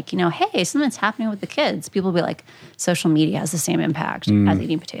up like, hey, something's happening with the kids, people would be like, social media has the same impact as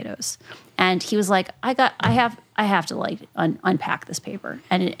eating potatoes. And he was like, I have to like unpack this paper.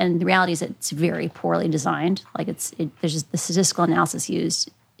 And the reality is it's very poorly designed. Like there's just the statistical analysis used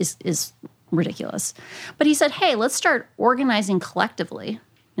is ridiculous. But he said, hey, let's start organizing collectively.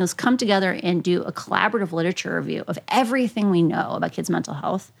 Let's come together and do a collaborative literature review of everything we know about kids' mental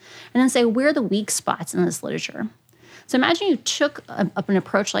health, and then say, where are the weak spots in this literature? So imagine you took up an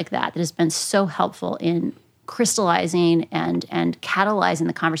approach like that has been so helpful in crystallizing and catalyzing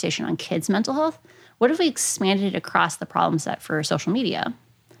the conversation on kids' mental health. What if we expanded it across the problem set for social media?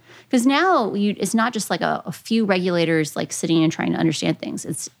 Because now it's not just like a few regulators like sitting and trying to understand things.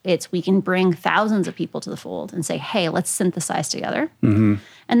 It's we can bring thousands of people to the fold and say, hey, let's synthesize together. And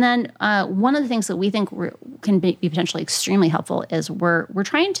then one of the things that we think can be potentially extremely helpful is we're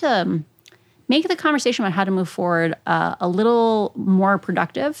trying to make the conversation about how to move forward a little more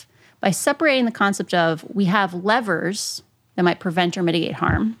productive by separating the concept of we have levers that might prevent or mitigate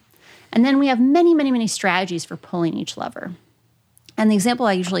harm, and then we have many, many, many strategies for pulling each lever. And the example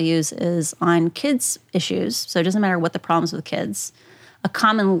I usually use is on kids' issues. So it doesn't matter what the problems with kids. A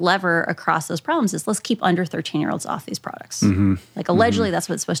common lever across those problems is let's keep under 13-year-olds off these products. Like allegedly that's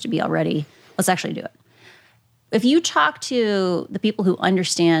what it's supposed to be already. Let's actually do it. If you talk to the people who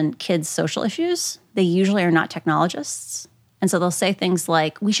understand kids' social issues, they usually are not technologists. And so they'll say things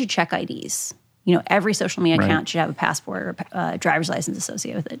like, we should check IDs. Every social media account should have a passport or a driver's license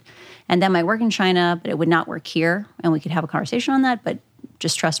associated with it. And that might work in China, but it would not work here. And we could have a conversation on that, but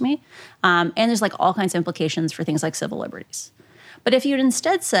just trust me. And there's like all kinds of implications for things like civil liberties. But if you'd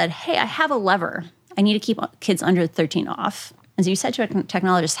instead said, hey, I have a lever. I need to keep kids under 13 off. And so you said to a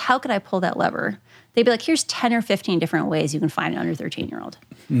technologist, how could I pull that lever? They'd be like, here's 10 or 15 different ways you can find an under 13-year-old.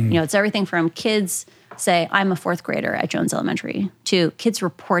 It's everything from kids say, I'm a fourth grader at Jones Elementary, to kids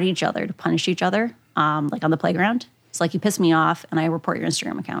report each other to punish each other, like on the playground. It's like, you piss me off, and I report your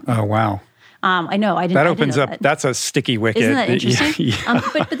Instagram account. Oh, wow. I know. I didn't. That opens know up. that. That's a sticky wicket. Isn't that interesting? Yeah.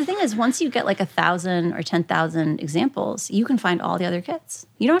 But the thing is, once you get like 1,000 or 10,000 examples, you can find all the other kids.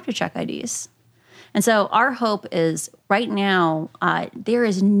 You don't have to check IDs. And so our hope is right now, there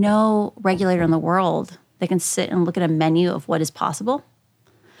is no regulator in the world that can sit and look at a menu of what is possible.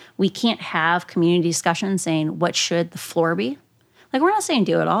 We can't have community discussions saying, what should the floor be? Like, we're not saying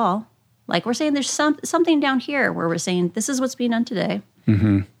do it all. Like, we're saying there's something down here where we're saying, this is what's being done today.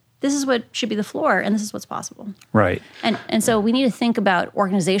 This is what should be the floor, and this is what's possible. Right. And so we need to think about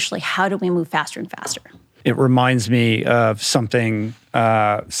organizationally, how do we move faster and faster? It reminds me of something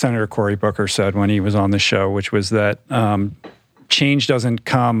Senator Cory Booker said when he was on the show, which was that change doesn't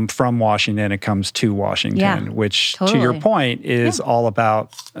come from Washington, it comes to Washington, which, totally. to your point, is all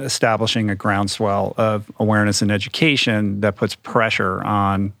about establishing a groundswell of awareness and education that puts pressure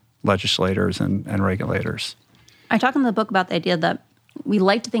on legislators and regulators. I talk in the book about the idea that we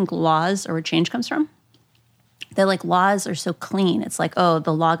like to think laws are where change comes from. That like laws are so clean. It's like, oh,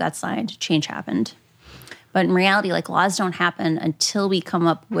 the law got signed, change happened. But in reality, like laws don't happen until we come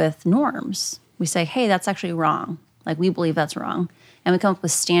up with norms. We say, hey, that's actually wrong. Like, we believe that's wrong. And we come up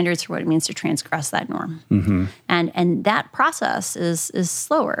with standards for what it means to transgress that norm. And that process is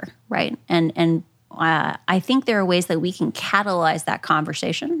slower, right? And I think there are ways that we can catalyze that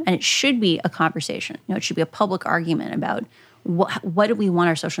conversation. And it should be a conversation. It should be a public argument about what do we want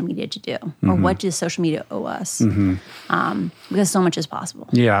our social media to do? Or what does social media owe us? Because so much is possible.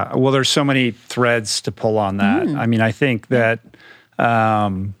 Yeah. Well, there's so many threads to pull on that. I mean, I think that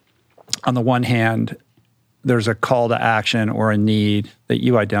on the one hand, there's a call to action or a need that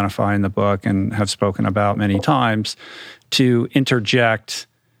you identify in the book and have spoken about many times to interject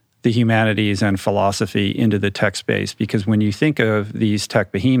the humanities and philosophy into the tech space. Because when you think of these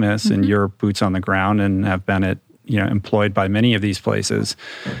tech behemoths and your boots on the ground and have been employed by many of these places,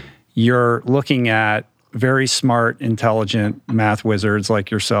 you're looking at very smart, intelligent math wizards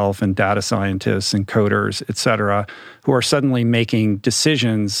like yourself and data scientists and coders, et cetera, who are suddenly making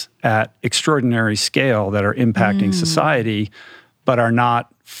decisions at extraordinary scale that are impacting society, but are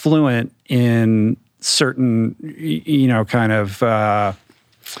not fluent in certain, kind of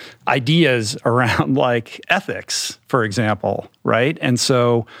ideas around like ethics, for example, right? And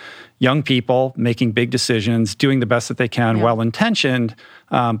so young people making big decisions, doing the best that they can, well-intentioned,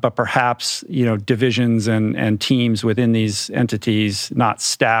 but perhaps, divisions and teams within these entities not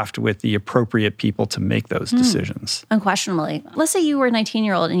staffed with the appropriate people to make those decisions. Unquestionably. Let's say you were a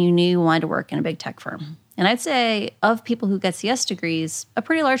 19-year-old and you knew you wanted to work in a big tech firm. And I'd say of people who get CS degrees, a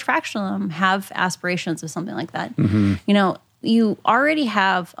pretty large fraction of them have aspirations of something like that. You already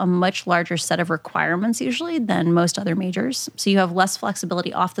have a much larger set of requirements usually than most other majors. So you have less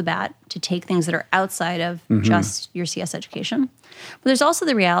flexibility off the bat to take things that are outside of just your CS education. But there's also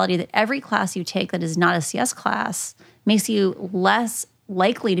the reality that every class you take that is not a CS class makes you less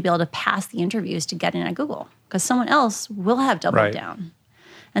likely to be able to pass the interviews to get in at Google because someone else will have doubled down.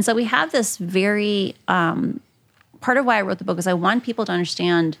 And so we have this very, part of why I wrote the book is I want people to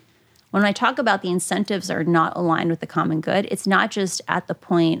understand when I talk about the incentives are not aligned with the common good, it's not just at the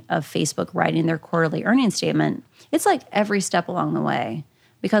point of Facebook writing their quarterly earnings statement. It's like every step along the way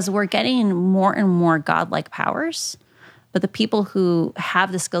because we're getting more and more godlike powers But the people who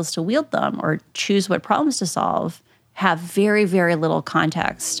have the skills to wield them or choose what problems to solve have very, very little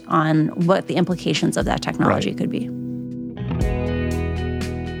context on what the implications of that technology could be.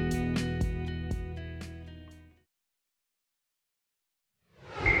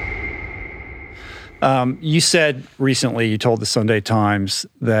 You said recently, you told the Sunday Times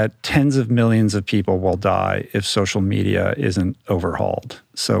that tens of millions of people will die if social media isn't overhauled.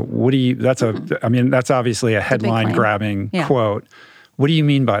 So what do you, that's obviously a headline grabbing quote. What do you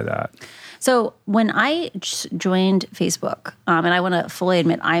mean by that? So when I joined Facebook, and I want to fully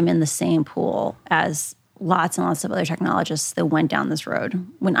admit I'm in the same pool as lots and lots of other technologists that went down this road.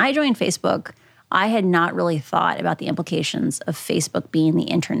 When I joined Facebook, I had not really thought about the implications of Facebook being the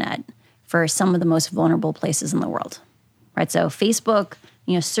internet for some of the most vulnerable places in the world, right? So Facebook,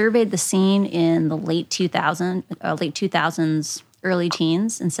 surveyed the scene in the late 2000s, early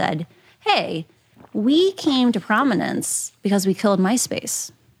teens, and said, "Hey, we came to prominence because we killed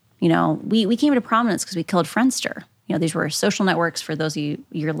MySpace. We came to prominence because we killed Friendster. These were social networks for those of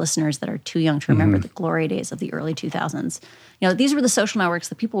your listeners that are too young to remember the glory days of the early 2000s. These were the social networks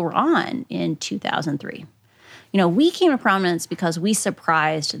that people were on in 2003. We came to prominence because we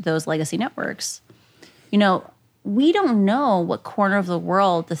surprised those legacy networks. We don't know what corner of the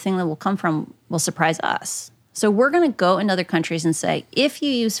world the thing that will come from will surprise us. So we're going to go into other countries and say, if you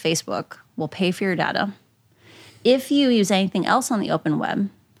use Facebook, we'll pay for your data. If you use anything else on the open web,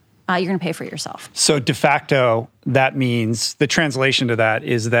 you're going to pay for it yourself." So de facto, that means the translation to that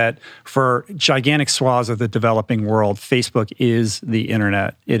is that for gigantic swaths of the developing world, Facebook is the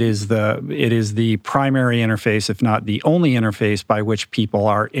internet. It is the primary interface, if not the only interface by which people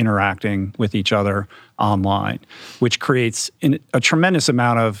are interacting with each other online, which creates a tremendous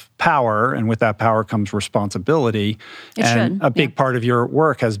amount of power, and with that power comes responsibility. A big part of your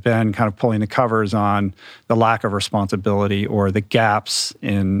work has been kind of pulling the covers on the lack of responsibility or the gaps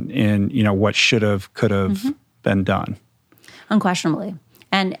in what should have, could have been done. Unquestionably.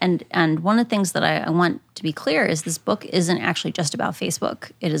 And one of the things that I want to be clear is this book isn't actually just about Facebook.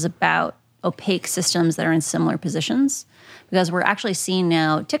 It is about opaque systems that are in similar positions, because we're actually seeing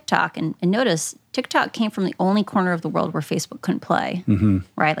now TikTok, and notice TikTok came from the only corner of the world where Facebook couldn't play,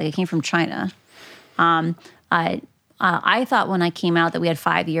 right? Like it came from China. I thought when I came out that we had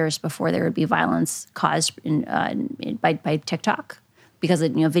 5 years before there would be violence caused by TikTok, because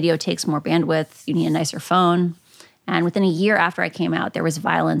video takes more bandwidth, you need a nicer phone. And within a year after I came out, there was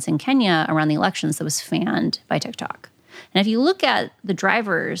violence in Kenya around the elections that was fanned by TikTok. And if you look at the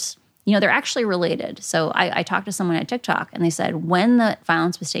drivers, they're actually related. So I talked to someone at TikTok, and they said when the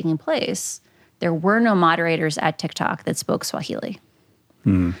violence was taking place, there were no moderators at TikTok that spoke Swahili.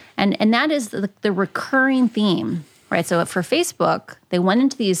 And that is the recurring theme, right? So for Facebook, they went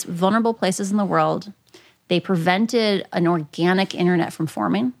into these vulnerable places in the world. They prevented an organic internet from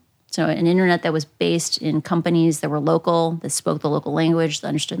forming. So an internet that was based in companies that were local, that spoke the local language, that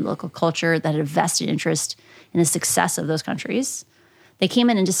understood the local culture, that had a vested interest in the success of those countries. They came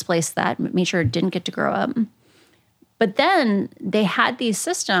in and displaced that, made sure it didn't get to grow up. But then they had these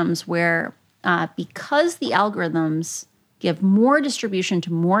systems where because the algorithms give more distribution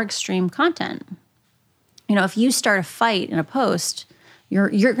to more extreme content, if you start a fight in a post, you're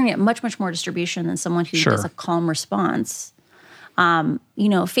going to get much, much more distribution than someone who does a calm response.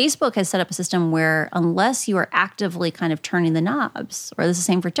 Facebook has set up a system where unless you are actively kind of turning the knobs, or this is the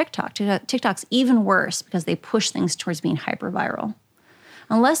same for TikTok. TikTok's even worse because they push things towards being hyper-viral.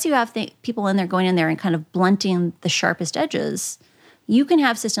 Unless you have people in there going in there and kind of blunting the sharpest edges, you can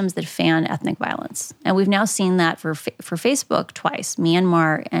have systems that fan ethnic violence. And we've now seen that for Facebook twice,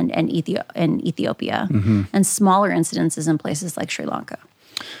 Myanmar and Ethiopia, and smaller incidences in places like Sri Lanka.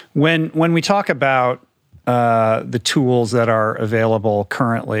 When we talk about the tools that are available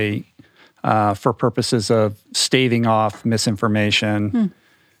currently for purposes of staving off misinformation,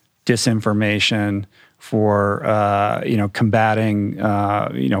 disinformation, for combating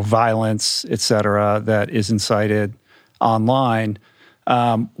violence, et cetera, that is incited online.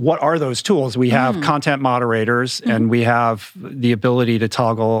 What are those tools? We have content moderators, and we have the ability to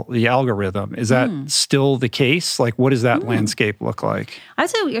toggle the algorithm. Is that still the case? Like, what does that landscape look like? I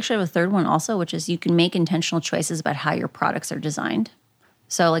would say we actually have a third one also, which is you can make intentional choices about how your products are designed.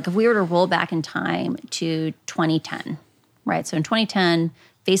 So, like, if we were to roll back in time to 2010, right? So in 2010,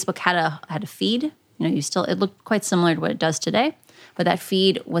 Facebook had a feed. It looked quite similar to what it does today, but that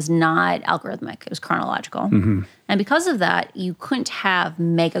feed was not algorithmic. It was chronological. And because of that, you couldn't have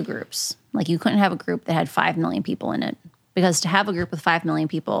mega groups. Like, you couldn't have a group that had 5 million people in it, because to have a group with 5 million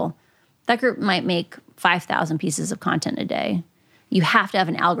people, that group might make 5,000 pieces of content a day. You have to have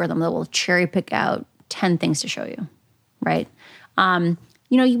an algorithm that will cherry pick out 10 things to show you. right?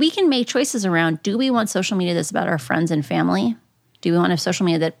 We can make choices around, do we want social media that's about our friends and family? Do we want a social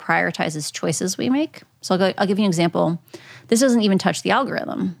media that prioritizes choices we make? So I'll give you an example. This doesn't even touch the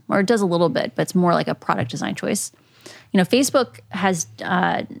algorithm, or it does a little bit, but it's more like a product design choice. Facebook has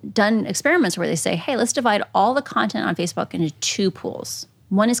done experiments where they say, hey, let's divide all the content on Facebook into 2 pools.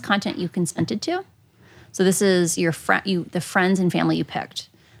 One is content you consented to. So this is the friends and family you picked,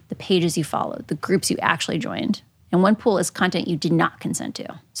 the pages you followed, the groups you actually joined. And one pool is content you did not consent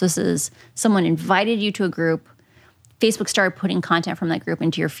to. So this is someone invited you to a group. Facebook started putting content from that group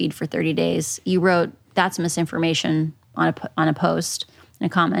into your feed for 30 days. You wrote, that's misinformation on a post and a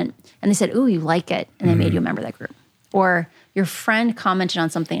comment. And they said, ooh, you like it. And they made you a member of that group. Or your friend commented on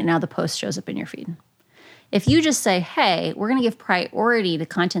something and now the post shows up in your feed. If you just say, hey, we're going to give priority to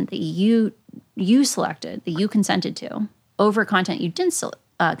content that you selected, that you consented to, over content you didn't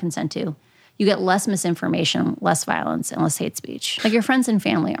consent to, you get less misinformation, less violence, and less hate speech. Like your friends and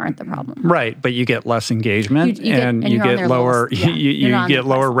family aren't the problem. Right, but you get less engagement and you get lower you get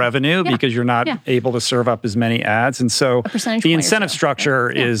lower revenue because you're not able to serve up as many ads. And so the incentive structure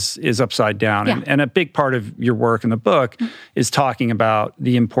is upside down. Yeah. And a big part of your work in the book is talking about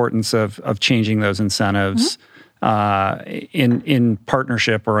the importance of changing those incentives in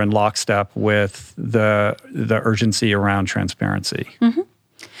partnership or in lockstep with the urgency around transparency. Mm-hmm.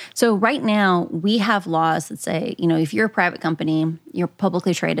 So right now, we have laws that say, if you're a private company, you're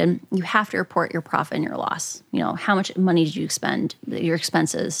publicly traded, you have to report your profit and your loss. How much money did you spend, your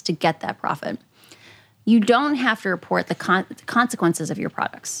expenses to get that profit? You don't have to report the consequences of your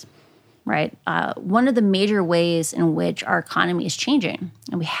products, right? One of the major ways in which our economy is changing,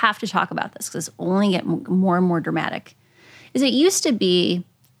 and we have to talk about this because it's only getting more and more dramatic, is it used to be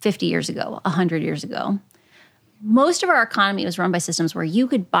 50 years ago, 100 years ago, most of our economy was run by systems where you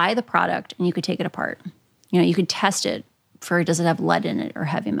could buy the product and you could take it apart. You could test it for, does it have lead in it or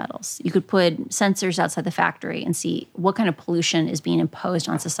heavy metals? You could put sensors outside the factory and see what kind of pollution is being imposed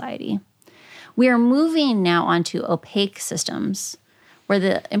on society. We are moving now onto opaque systems where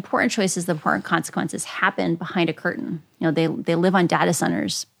the important choices, the important consequences happen behind a curtain. They live on data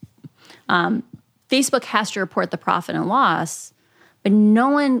centers. Facebook has to report the profit and loss, but no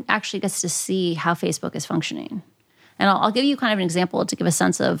one actually gets to see how Facebook is functioning. And I'll give you kind of an example to give a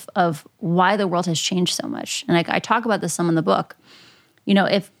sense of why the world has changed so much. And I talk about this some in the book.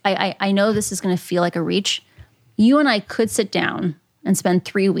 If I know this is going to feel like a reach, you and I could sit down and spend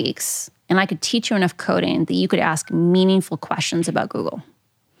 3 weeks, and I could teach you enough coding that you could ask meaningful questions about Google.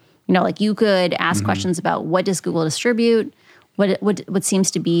 You could ask questions about what does Google distribute, what seems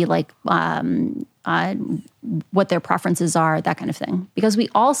to be like what their preferences are, that kind of thing. Because we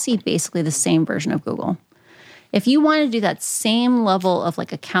all see basically the same version of Google. If you want to do that same level of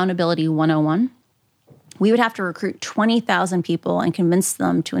like accountability 101, we would have to recruit 20,000 people and convince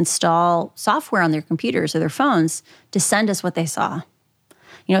them to install software on their computers or their phones to send us what they saw.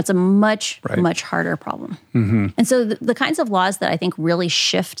 It's a much harder problem. Mm-hmm. And so the kinds of laws that I think really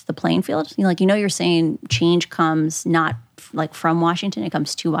shift the playing field, you're saying change comes not like from Washington, it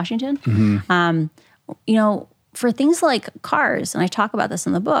comes to Washington. Mm-hmm. For things like cars, and I talk about this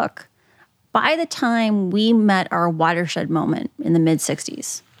in the book, by the time we met our watershed moment in the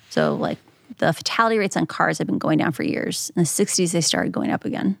mid-'60s, so like the fatality rates on cars have been going down for years. In the 60s, they started going up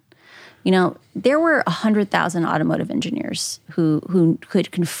again. There were 100,000 automotive engineers who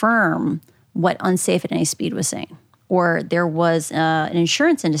could confirm what unsafe at any speed was saying. Or there was an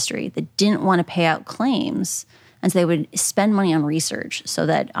insurance industry that didn't want to pay out claims, and so they would spend money on research so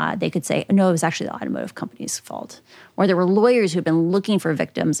that they could say, no, it was actually the automotive company's fault. Or there were lawyers who had been looking for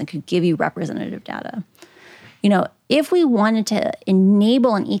victims and could give you representative data. If we wanted to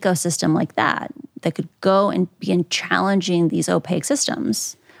enable an ecosystem like that could go and begin challenging these opaque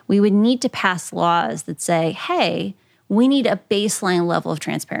systems, we would need to pass laws that say, hey, we need a baseline level of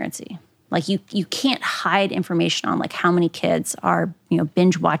transparency. Like you can't hide information on like how many kids are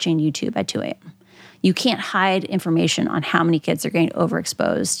binge watching YouTube at 2 a.m. You can't hide information on how many kids are getting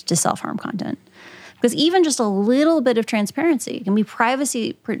overexposed to self-harm content. Because even just a little bit of transparency can be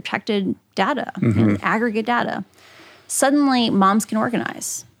privacy-protected data, aggregate data. Suddenly, moms can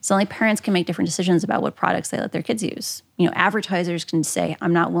organize. Suddenly, parents can make different decisions about what products they let their kids use. Advertisers can say,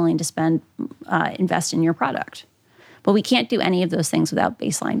 I'm not willing to invest in your product. But we can't do any of those things without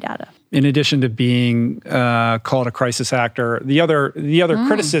baseline data. In addition to being called a crisis actor, the other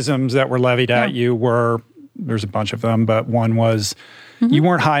criticisms that were levied at you were, there's a bunch of them, but one was you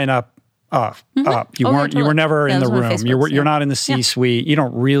weren't high enough up. You weren't. You were never in the room. You're not in the C-suite. You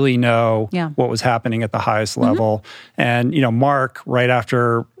don't really know what was happening at the highest level. And Mark, right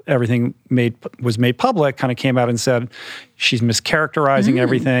after everything was made public, kind of came out and said, she's mischaracterizing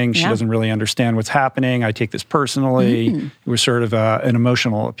everything. She doesn't really understand what's happening. I take this personally. It was sort of an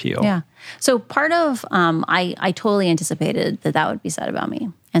emotional appeal. Yeah. So part of, I totally anticipated that would be said about me.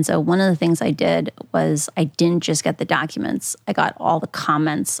 And so one of the things I did was I didn't just get the documents. I got all the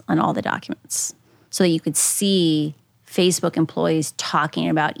comments on all the documents so that you could see Facebook employees talking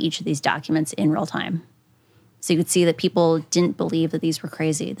about each of these documents in real time. So you could see that people didn't believe that these were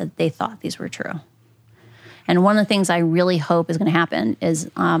crazy, that they thought these were true. And one of the things I really hope is going to happen is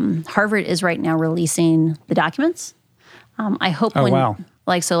Harvard is right now releasing the documents. I hope there's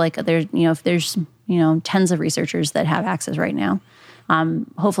if there's tens of researchers that have access right now.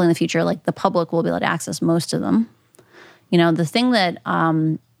 Hopefully in the future, like the public will be able to access most of them. The thing that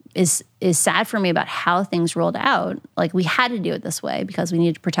is sad for me about how things rolled out, like we had to do it this way because we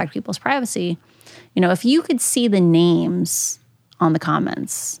needed to protect people's privacy. If you could see the names on the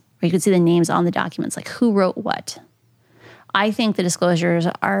comments, or you could see the names on the documents, like who wrote what, I think the disclosures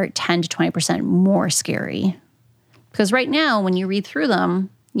are 10 to 20% more scary. Because right now, when you read through them,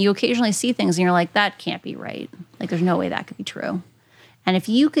 you occasionally see things and you're like, that can't be right. Like, there's no way that could be true. And if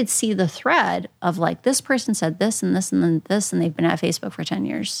you could see the thread of like, this person said this and this and then this, and they've been at Facebook for 10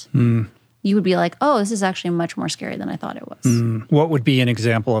 years, you would be like, oh, this is actually much more scary than I thought it was. What would be an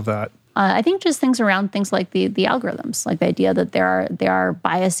example of that? I think just things around things like the algorithms, like the idea that there are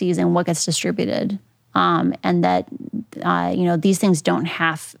biases in what gets distributed, and that these things don't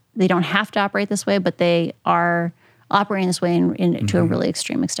have to operate this way, but they are operating this way to a really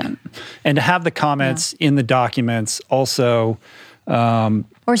extreme extent. And to have the comments in the documents also,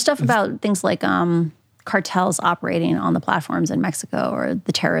 or stuff about things like cartels operating on the platforms in Mexico, or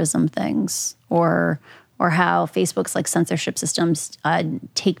the terrorism things, or how Facebook's like censorship systems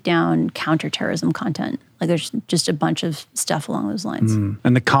take down counterterrorism content. Like there's just a bunch of stuff along those lines.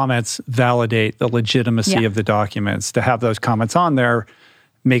 And the comments validate the legitimacy of the documents. To have those comments on there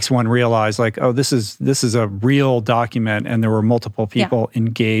makes one realize like, oh, this is a real document, and there were multiple people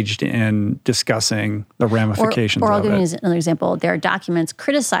engaged in discussing the ramifications of it. Or I'll give you another example. There are documents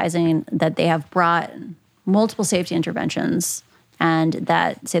criticizing that they have brought multiple safety interventions, and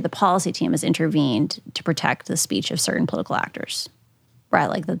that, say, the policy team has intervened to protect the speech of certain political actors, right?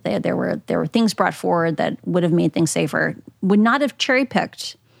 Like that there were things brought forward that would have made things safer, would not have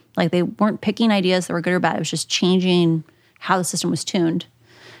cherry-picked. Like they weren't picking ideas that were good or bad. It was just changing how the system was tuned.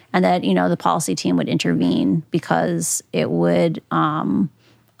 And that, the policy team would intervene because it would have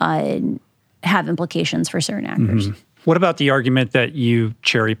implications for certain actors. What about the argument that you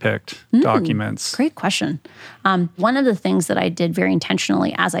cherry-picked documents? Great question. One of the things that I did very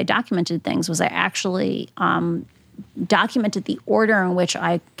intentionally as I documented things was I actually documented the order in which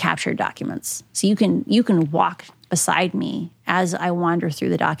I captured documents. So you can walk beside me as I wander through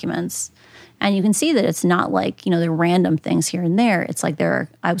the documents, and you can see that it's not like, the random things here and there. It's like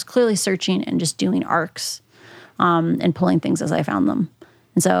I was clearly searching and just doing arcs and pulling things as I found them.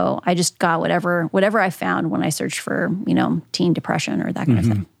 And so I just got whatever I found when I searched for, teen depression or that kind of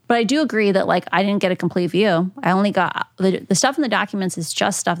thing. But I do agree that like I didn't get a complete view. I only got the stuff in the documents is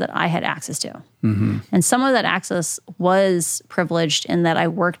just stuff that I had access to. And some of that access was privileged in that I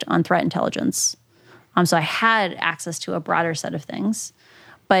worked on threat intelligence. So I had access to a broader set of things.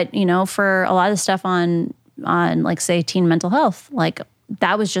 But, for a lot of the stuff on like, say, teen mental health, like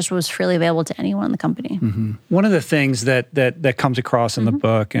that was freely available to anyone in the company. One of the things that comes across in the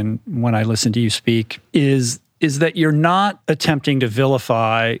book, and when I listen to you speak, is that you're not attempting to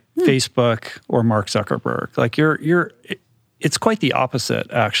vilify Facebook or Mark Zuckerberg. Like it's quite the opposite,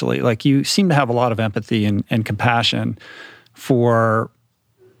 actually. Like you seem to have a lot of empathy and compassion for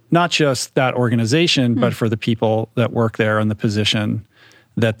not just that organization, but for the people that work there and the position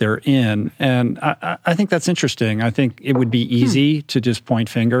that they're in. And I think that's interesting. I think it would be easy to just point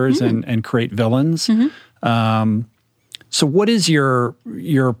fingers and create villains. So what is your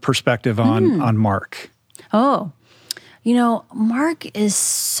perspective on Mark? Oh, Mark is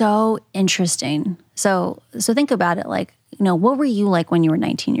so interesting. So think about it. Like, what were you like when you were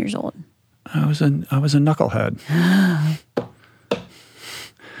 19 years old? I was a knucklehead.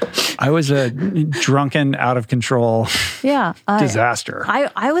 I was a drunken, out of control disaster.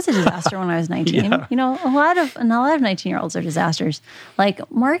 I was a disaster when I was 19. A lot of 19-year-olds are disasters. Like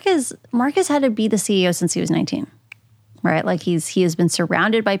Mark has had to be the CEO since he was 19, right? Like he has been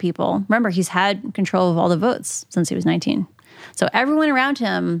surrounded by people. Remember, he's had control of all the votes since he was 19. So everyone around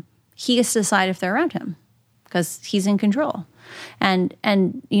him, he gets to decide if they're around him because he's in control. And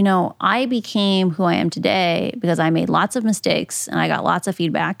I became who I am today because I made lots of mistakes and I got lots of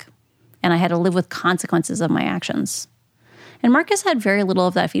feedback and I had to live with consequences of my actions. And Mark has had very little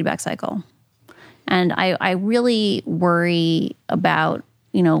of that feedback cycle. And I really worry about,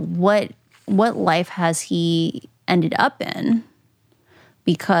 what life has he ended up in,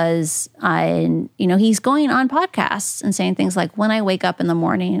 because he's going on podcasts and saying things like, when I wake up in the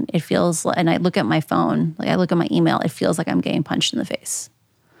morning, it feels like, and I look at my phone, like I look at my email, it feels like I'm getting punched in the face.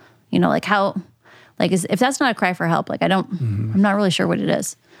 If that's not a cry for help, I'm not really sure what it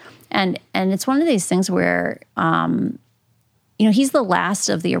is. And it's one of these things where, he's the last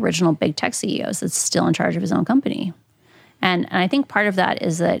of the original big tech CEOs that's still in charge of his own company. And I think part of that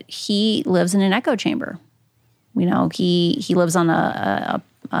is that he lives in an echo chamber. He lives on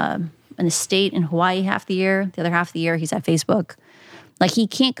an estate in Hawaii half the year. The other half of the year, he's at Facebook. Like, he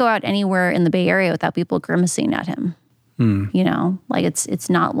can't go out anywhere in the Bay Area without people grimacing at him. It's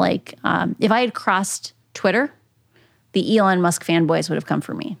not like if I had crossed Twitter, the Elon Musk fanboys would have come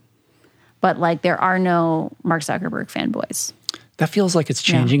for me. But there are no Mark Zuckerberg fanboys. That feels like it's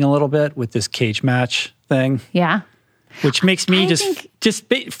changing a little bit with this cage match thing. Yeah. Which makes me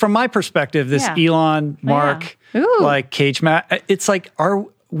from my perspective, this Elon, Mark, cage match, it's like,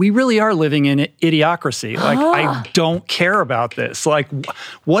 we really are living in idiocracy. Like, I don't care about this. Like,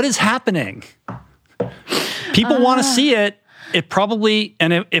 what is happening? People want to see it. It probably,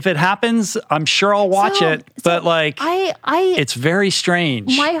 and if it happens, I'm sure I'll watch it. But it's very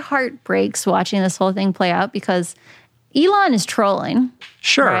strange. My heart breaks watching this whole thing play out, because Elon is trolling.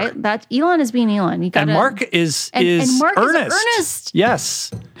 Sure. Right? That Elon is being Elon. And Mark is Mark earnest. Is earnest.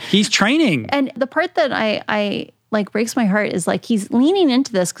 Yes. He's training. And the part that I breaks my heart is he's leaning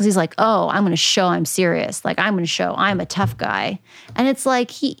into this because he's like, oh, I'm going to show I'm serious. I'm going to show I'm a tough guy. And it's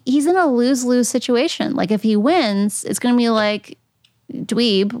like he's in a lose-lose situation. If he wins, it's going to be like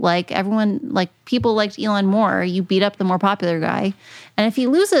dweeb, everyone, people liked Elon more. You beat up the more popular guy. And if he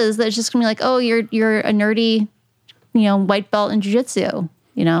loses, that's just going to be like, oh, you're a nerdy, white belt in jiu-jitsu.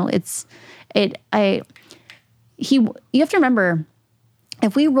 You have to remember,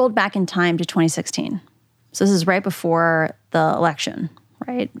 if we rolled back in time to 2016, so this is right before the election,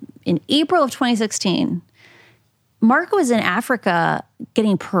 right? In April of 2016, Mark was in Africa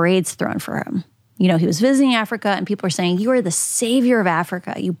getting parades thrown for him. He was visiting Africa, and people are saying, you are the savior of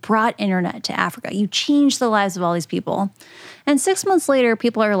Africa. You brought internet to Africa. You changed the lives of all these people. And 6 months later,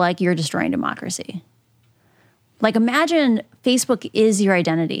 people are like, you're destroying democracy. Imagine Facebook is your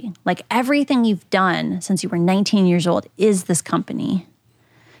identity. Everything you've done since you were 19 years old is this company.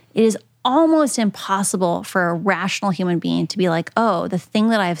 It is almost impossible for a rational human being to be like, oh, the thing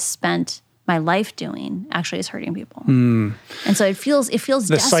that I've spent my life doing actually is hurting people. And so it feels the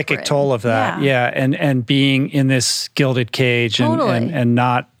desperate. Psychic toll of that. Yeah. And being in this gilded cage and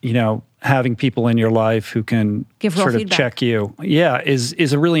not, having people in your life who can give sort of feedback. Check you. Yeah,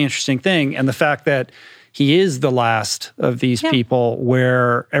 is a really interesting thing. And the fact that he is the last of these people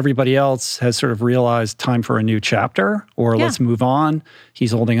where everybody else has sort of realized time for a new chapter, or let's move on.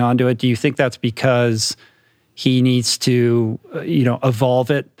 He's holding on to it. Do you think that's because he needs to,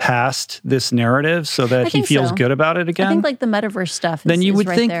 evolve it past this narrative so that he feels good about it again? I think the metaverse stuff then you would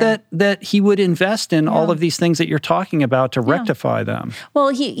right think there. that he would invest in all of these things that you're talking about to rectify them. Well,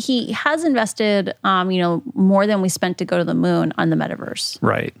 he has invested, more than we spent to go to the moon on the metaverse.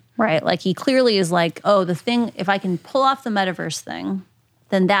 Right. Right? He clearly is the thing, if I can pull off the metaverse thing,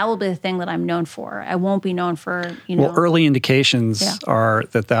 then that will be the thing that I'm known for. I won't be known for, Well, early indications are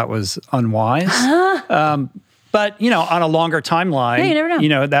that was unwise. But, on a longer timeline, you never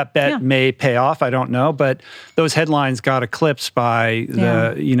know. That bet may pay off. I don't know. But those headlines got eclipsed by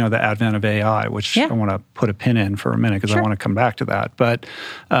the advent of AI, which I want to put a pin in for a minute because I want to come back to that. But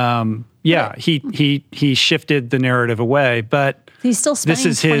he shifted the narrative away. But he's still spending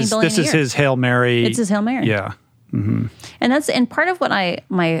 $20 billion This is his Hail Mary. It's his Hail Mary. Yeah. Mm-hmm. And part of what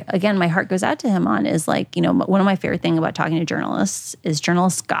my heart goes out to him on is one of my favorite things about talking to journalists is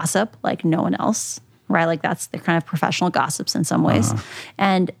journalists gossip like no one else. Right? They're kind of professional gossips in some ways.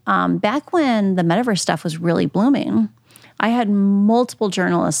 And back when the metaverse stuff was really blooming, I had multiple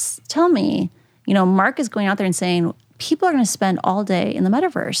journalists tell me, Mark is going out there and saying, people are going to spend all day in the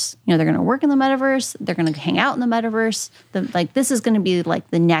metaverse. They're going to work in the metaverse. They're going to hang out in the metaverse. This is going to be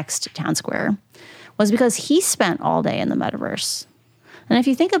the next town square. Was because he spent all day in the metaverse. And if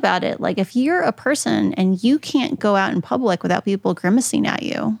you think about it, if you're a person and you can't go out in public without people grimacing at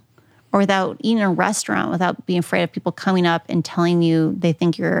you, or without eating in a restaurant, without being afraid of people coming up and telling you they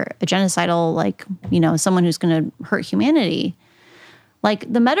think you're a genocidal, someone who's going to hurt humanity,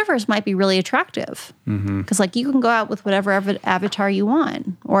 the metaverse might be really attractive. Because, you can go out with whatever avatar you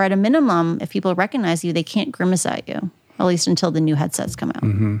want. Or at a minimum, if people recognize you, they can't grimace at you, at least until the new headsets come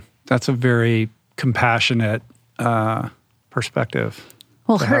out. That's a very compassionate perspective.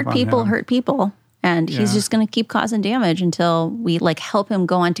 Well, hurt people. And he's just going to keep causing damage until we help him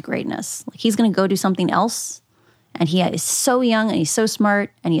go on to greatness. He's going to go do something else. And he is so young and he's so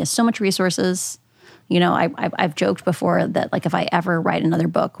smart and he has so much resources. I've joked before that if I ever write another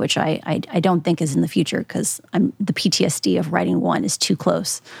book, which I don't think is in the future because the PTSD of writing one is too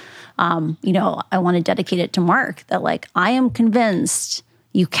close. I want to dedicate it to Mark that I am convinced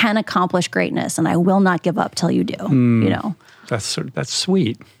you can accomplish greatness and I will not give up till you do, That's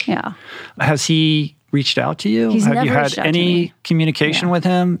sweet. Yeah. Has he reached out to you? Have you had any communication with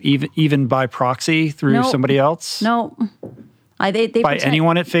him, even by proxy through somebody else? No. They by pretend,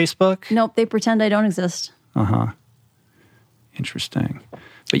 anyone at Facebook? Nope, they pretend I don't exist. Interesting.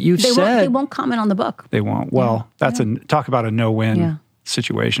 But you've they won't comment on the book. They won't. Well, that's talk about a no-win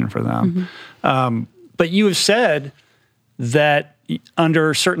situation for them. Mm-hmm. But you have said that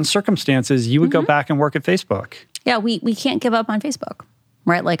under certain circumstances, you would go back and work at Facebook. Yeah, we can't give up on Facebook,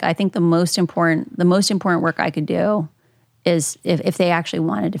 right? I think the most important work I could do is if they actually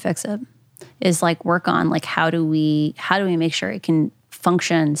wanted to fix it, is work on how do we make sure it can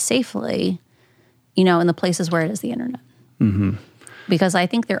function safely, in the places where it is the internet. Mm-hmm. Because I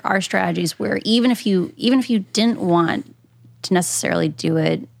think there are strategies where even if you didn't want to necessarily do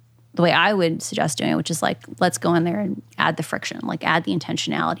it the way I would suggest doing it, which is let's go in there and add the friction, add the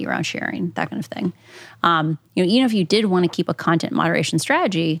intentionality around sharing, that kind of thing. Even if you did want to keep a content moderation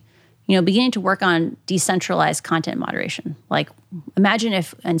strategy, beginning to work on decentralized content moderation. Imagine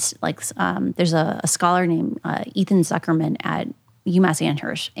if, there's a scholar named Ethan Zuckerman at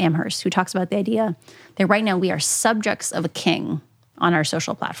UMass Amherst who talks about the idea that right now we are subjects of a king on our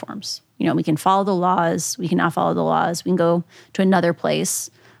social platforms. We can follow the laws, we cannot follow the laws, we can go to another place,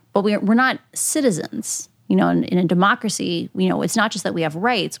 but we're not citizens. In a democracy, it's not just that we have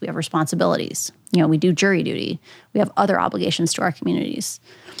rights, we have responsibilities. We do jury duty. We have other obligations to our communities.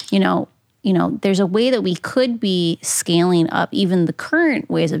 There's a way that we could be scaling up even the current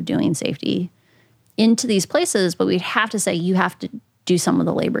ways of doing safety into these places, but we'd have to say you have to do some of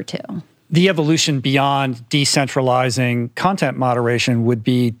the labor too. The evolution beyond decentralizing content moderation would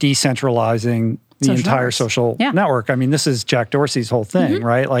be decentralizing the entire social network. I mean, this is Jack Dorsey's whole thing,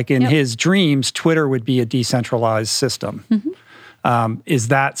 right? In his dreams, Twitter would be a decentralized system. Mm-hmm. Is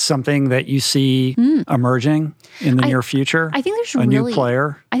that something that you see emerging in the near future? I think there's new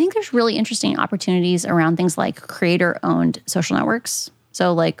player. I think there's really interesting opportunities around things like creator-owned social networks.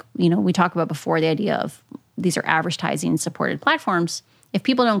 So, we talked about before, the idea of these are advertising-supported platforms. If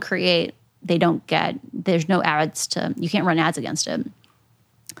people don't create, there's no ads you can't run ads against it.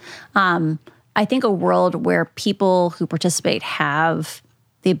 I think a world where people who participate have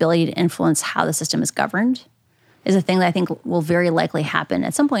the ability to influence how the system is governed is a thing that I think will very likely happen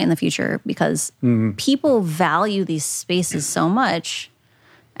at some point in the future because people value these spaces so much.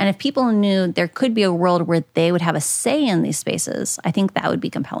 And if people knew there could be a world where they would have a say in these spaces, I think that would be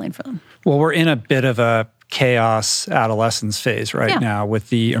compelling for them. Well, we're in a bit of a chaos adolescence phase now with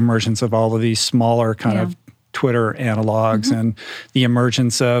the emergence of all of these smaller kind of Twitter analogs and the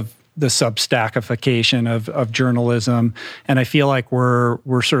emergence of the Substackification of journalism. And I feel like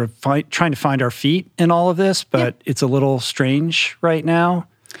we're sort of trying to find our feet in all of this, but it's a little strange right now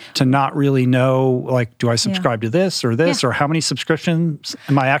to not really know, do I subscribe to this or this, or how many subscriptions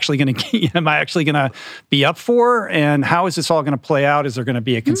am I actually going to be up for? And how is this all going to play out? Is there going to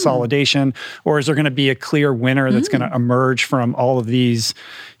be a consolidation or is there going to be a clear winner that's going to emerge from all of these,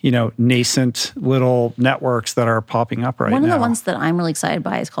 nascent little networks that are popping up right now? One of the ones that I'm really excited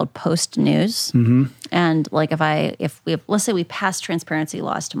by is called Post News. Mm-hmm. And let's say we pass transparency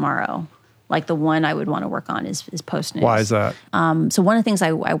laws tomorrow, the one I would want to work on is Post News. Why is that? So one of the things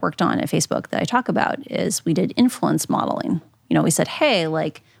I worked on at Facebook that I talk about is we did influence modeling. We said, hey,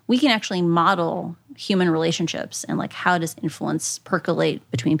 we can actually model human relationships and how does influence percolate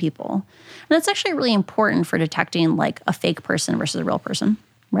between people. And that's actually really important for detecting a fake person versus a real person,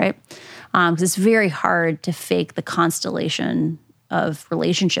 right? Because it's very hard to fake the constellation of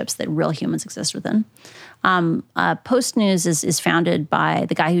relationships that real humans exist within. Post News is founded by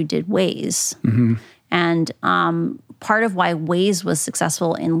the guy who did Waze. Mm-hmm. And part of why Waze was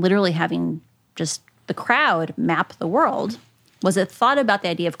successful in literally having just the crowd map the world was it thought about the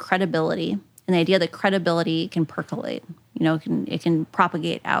idea of credibility and the idea that credibility can percolate. It can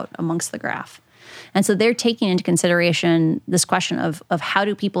propagate out amongst the graph. And so they're taking into consideration this question of how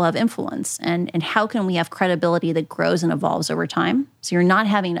do people have influence and how can we have credibility that grows and evolves over time? So you're not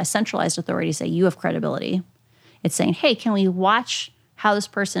having a centralized authority say you have credibility. It's saying, hey, can we watch how this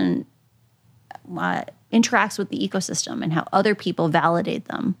person interacts with the ecosystem and how other people validate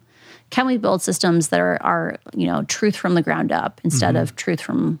them? Can we build systems that are truth from the ground up instead of truth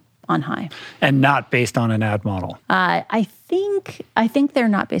from on high? And not based on an ad model. I think they're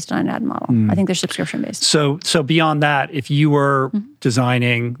not based on an ad model. I think they're subscription based. So beyond that, if you were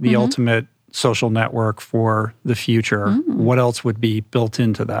designing the ultimate social network for the future, what else would be built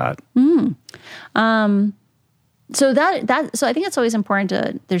into that? So I think it's always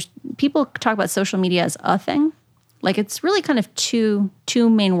important there's people talk about social media as a thing. Like it's really kind of two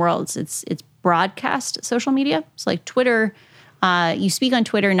main worlds. It's broadcast social media. It's like Twitter. You speak on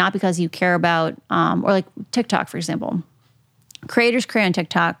Twitter not because you care about, or like TikTok, for example. Creators create on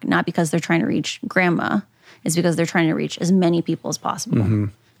TikTok not because they're trying to reach grandma. It's because they're trying to reach as many people as possible.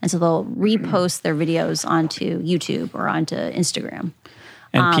 And so they'll repost their videos onto YouTube or onto Instagram.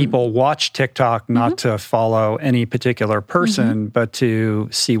 And people watch TikTok not to follow any particular person, but to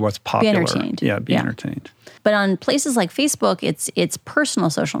see what's popular. Be entertained. Yeah, be entertained. But on places like Facebook, it's personal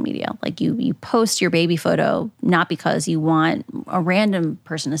social media. Like you post your baby photo not because you want a random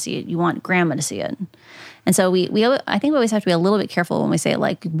person to see it. You want grandma to see it. And so I think we always have to be a little bit careful when we say,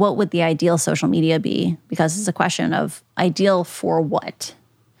 like, what would the ideal social media be? Because it's a question of ideal for what?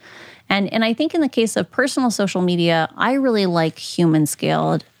 And I think in the case of personal social media, I really like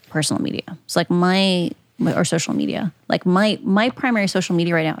human-scaled personal media. It's like or social media. Like my primary social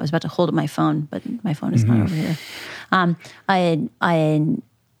media right now, I was about to hold up my phone, but my phone is not over here.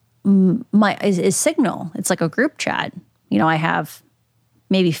 Is Signal. It's like a group chat. I have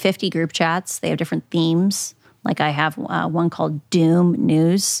maybe 50 group chats. They have different themes. Like I have one called Doom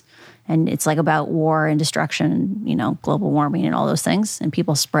News, and it's like about war and destruction, global warming and all those things. And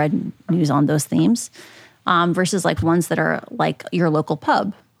people spread news on those themes versus like ones that are like your local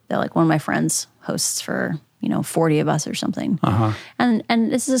pub. They're like one of my friends hosts for, 40 of us or something. And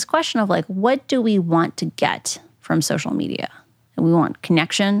this is this question of like, what do we want to get from social media? And we want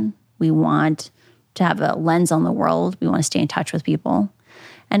connection. We want to have a lens on the world. We want to stay in touch with people.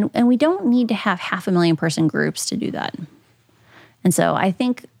 And we don't need to have 500,000 person groups to do that. And so I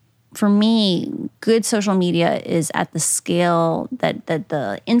think for me, good social media is at the scale that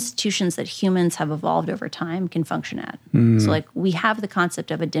the institutions that humans have evolved over time can function at. So like we have the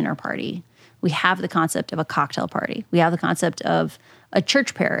concept of a dinner party. We have the concept of a cocktail party. We have the concept of a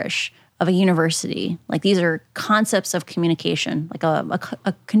church parish, of a university. Like these are concepts of communication, like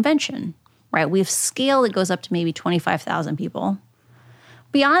a convention, right? We have scale that goes up to maybe 25,000 people.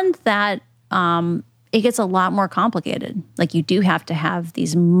 Beyond that, it gets a lot more complicated. Like you do have to have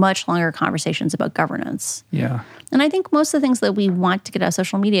these much longer conversations about governance. Yeah. And I think most of the things that we want to get out of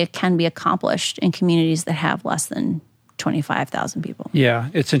social media can be accomplished in communities that have less than 25,000 people. Yeah,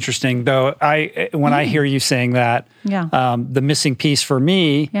 it's interesting though. When I hear you saying that, the missing piece for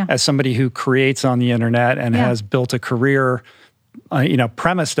me as somebody who creates on the internet and has built a career,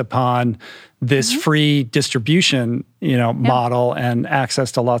 premised upon this free distribution, model and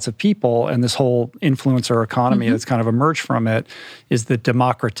access to lots of people, and this whole influencer economy that's kind of emerged from it, is the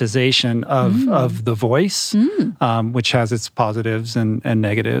democratization of the voice, which has its positives and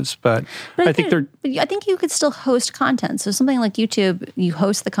negatives. But I think you could still host content. So something like YouTube, you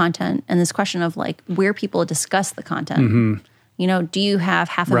host the content, and this question of like where people discuss the content. Do you have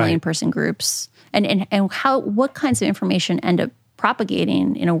 500,000 person groups, and what kinds of information end up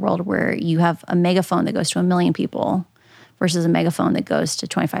propagating in a world where you have a megaphone that goes to 1 million people versus a megaphone that goes to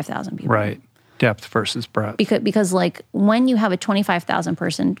 25,000 people. Right. Depth versus breadth. Because like when you have a 25,000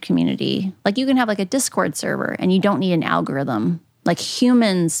 person community, like you can have like a Discord server and you don't need an algorithm. Like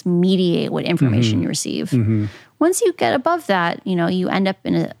humans mediate what information you receive. Once you get above that, you end up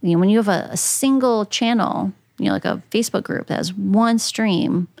in when you have a single channel, like a Facebook group that has one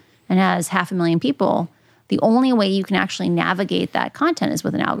stream and has 500,000 people, the only way you can actually navigate that content is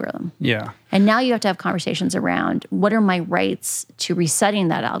with an algorithm. Yeah. And now you have to have conversations around what are my rights to resetting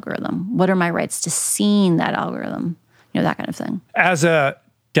that algorithm? What are my rights to seeing that algorithm? That kind of thing. As a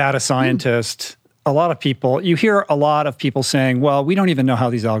data scientist, you hear a lot of people saying, well, we don't even know how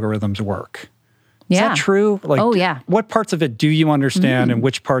these algorithms work. Is that true? What parts of it do you understand and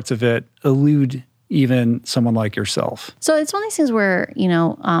which parts of it elude even someone like yourself? So it's one of these things where,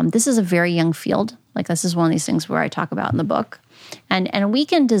 this is a very young field. Like this is one of these things where I talk about in the book. And we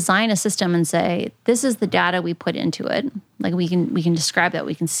can design a system and say, this is the data we put into it. Like we can describe that,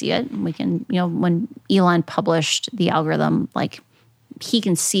 we can see it. We can, when Elon published the algorithm, like he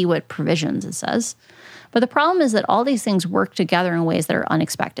can see what provisions it says. But the problem is that all these things work together in ways that are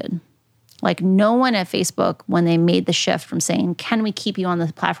unexpected. Like no one at Facebook, when they made the shift from saying, can we keep you on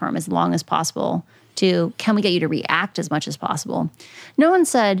the platform as long as possible, to can we get you to react as much as possible? No one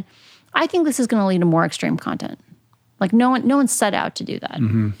said, I think this is going to lead to more extreme content. Like no one set out to do that.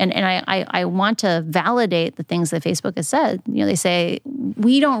 And I want to validate the things that Facebook has said. They say,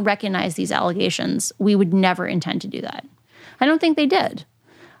 we don't recognize these allegations. We would never intend to do that. I don't think they did.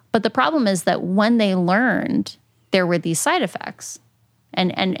 But the problem is that when they learned there were these side effects,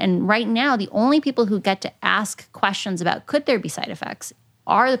 and right now the only people who get to ask questions about could there be side effects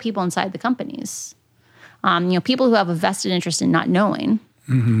are the people inside the companies. People who have a vested interest in not knowing.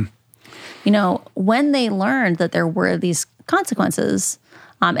 When they learned that there were these consequences,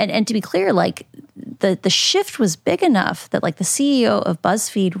 and to be clear, like the shift was big enough that like the CEO of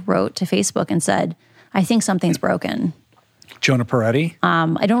BuzzFeed wrote to Facebook and said, "I think something's broken." Jonah Peretti?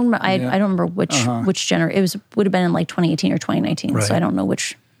 I don't remember. I don't remember which generation. Would have been in like 2018 or 2019. Right. So I don't know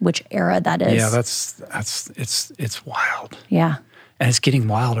which era that is. Yeah, it's wild. Yeah, and it's getting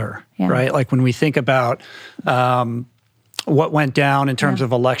wilder. Yeah. Right. Like when we think about what went down in terms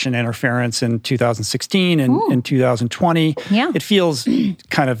of election interference in 2016 and in 2020, it feels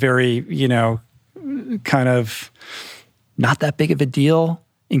kind of very, kind of not that big of a deal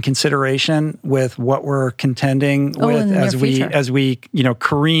in consideration with what we're contending with as we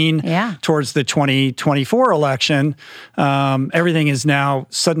careen towards the 2024 election. Everything is now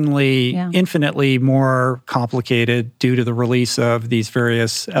suddenly infinitely more complicated due to the release of these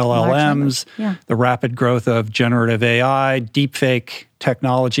various LLMs, the rapid growth of generative AI, deepfake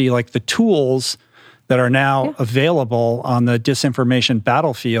technology, like the tools that are now available on the disinformation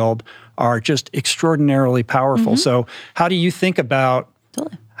battlefield are just extraordinarily powerful. So how do you think about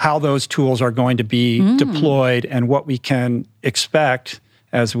how those tools are going to be deployed and what we can expect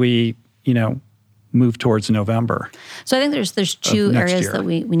as we, move towards November? So I think there's two areas that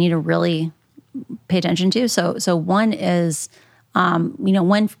we need to really pay attention to. So one is, when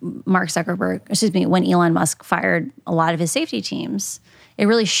when Elon Musk fired a lot of his safety teams, it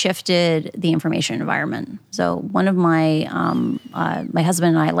really shifted the information environment. So one of my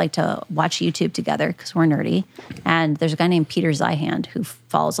husband and I like to watch YouTube together because we're nerdy. And there's a guy named Peter Zeihan who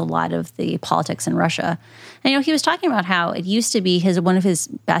follows a lot of the politics in Russia. And he was talking about how it used to be one of his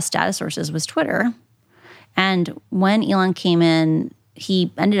best data sources was Twitter. And when Elon came in,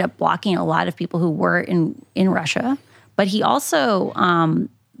 he ended up blocking a lot of people who were in Russia. But he also,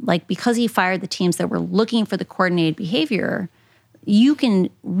 because he fired the teams that were looking for the coordinated behavior, you can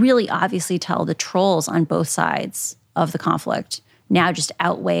really obviously tell the trolls on both sides of the conflict now just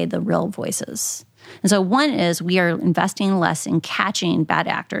outweigh the real voices. And so one is we are investing less in catching bad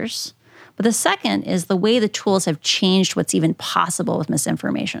actors. But the second is the way the tools have changed what's even possible with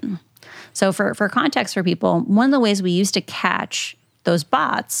misinformation. So for context for people, one of the ways we used to catch those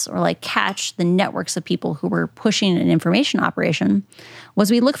bots or catch the networks of people who were pushing an information operation was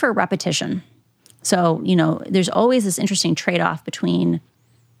we look for repetition. So, there's always this interesting trade-off between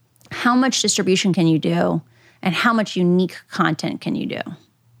how much distribution can you do and how much unique content can you do,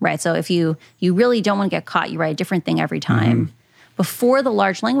 right? So if you really don't want to get caught, you write a different thing every time. Before the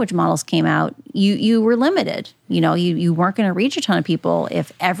large language models came out, you were limited. You weren't going to reach a ton of people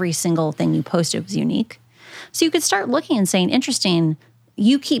if every single thing you posted was unique. So you could start looking and saying, interesting,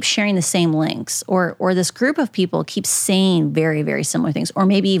 you keep sharing the same links, or this group of people keeps saying very, very similar things, or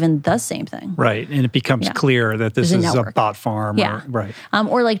maybe even the same thing. Right, and it becomes clear that this is a bot farm. Yeah.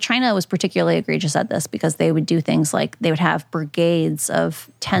 Or China was particularly egregious at this because they would do things like they would have brigades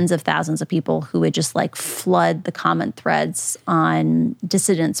of tens of thousands of people who would just flood the comment threads on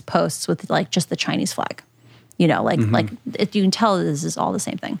dissidents' posts with just the Chinese flag. You can tell this is all the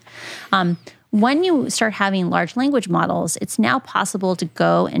same thing. When you start having large language models, it's now possible to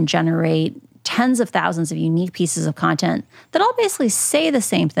go and generate tens of thousands of unique pieces of content that all basically say the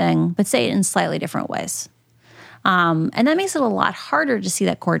same thing, but say it in slightly different ways. And that makes it a lot harder to see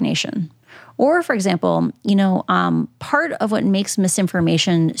that coordination. Or, for example, part of what makes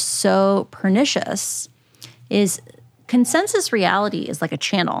misinformation so pernicious is consensus reality is like a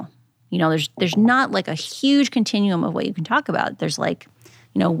channel. There's not a huge continuum of what you can talk about. There's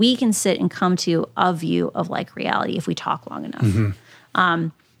we can sit and come to a view of reality if we talk long enough.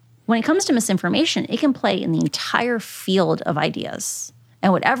 When it comes to misinformation, it can play in the entire field of ideas.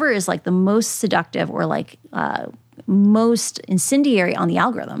 And whatever is the most seductive or most incendiary on the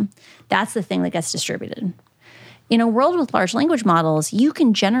algorithm, that's the thing that gets distributed. In a world with large language models, you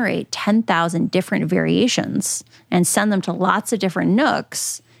can generate 10,000 different variations and send them to lots of different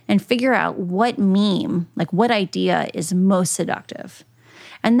nooks and figure out what meme, what idea is most seductive.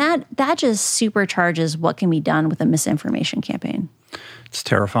 And that just supercharges what can be done with a misinformation campaign. It's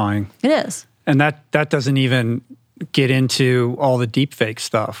terrifying. It is. And that doesn't even get into all the deepfake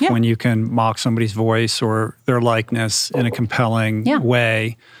stuff when you can mock somebody's voice or their likeness in a compelling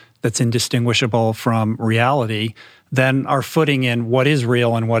way that's indistinguishable from reality. then our footing in what is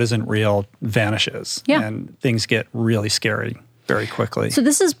real and what isn't real vanishes. Yeah. And things get really scary very quickly. So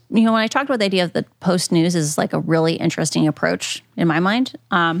this is, when I talked about the idea of the post news is like a really interesting approach in my mind.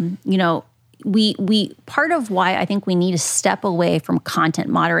 We part of why I think we need to step away from content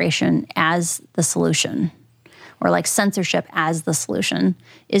moderation as the solution, or like censorship as the solution,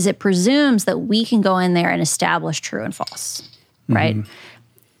 is it presumes that we can go in there and establish true and false, right?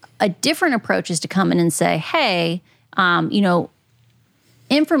 A different approach is to come in and say, hey,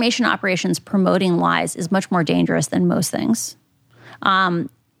 information operations promoting lies is much more dangerous than most things.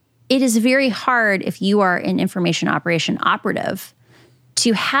 It is very hard if you are an information operation operative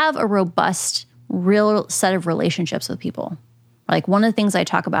to have a robust, real set of relationships with people. Like one of the things I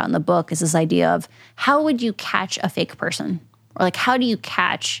talk about in the book is this idea of how would you catch a fake person? Or like how do you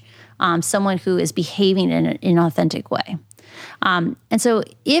catch someone who is behaving in an inauthentic way? And so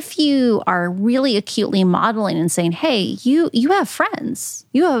if you are really acutely modeling and saying, hey, you have friends,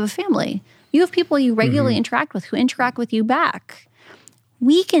 you have a family, you have people you regularly interact with who interact with you back,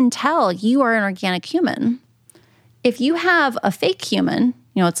 we can tell you are an organic human. If you have a fake human,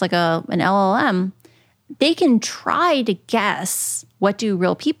 it's like an LLM, they can try to guess what do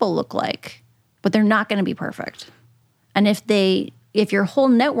real people look like, but they're not going to be perfect. And if your whole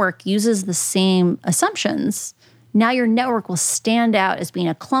network uses the same assumptions, now your network will stand out as being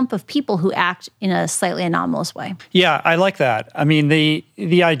a clump of people who act in a slightly anomalous way. Yeah, I like that. I mean, the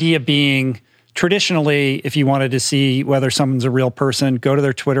idea being traditionally, if you wanted to see whether someone's a real person, go to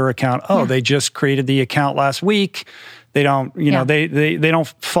their Twitter account. Oh, they just created the account last week. They don't, they don't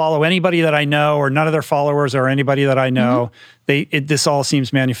follow anybody that I know, or none of their followers are anybody that I know. This all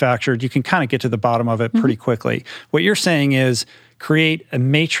seems manufactured. You can kind of get to the bottom of it pretty quickly. What you're saying is create a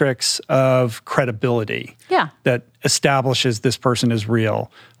matrix of credibility that establishes this person is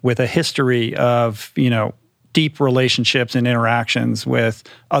real, with a history of, deep relationships and interactions with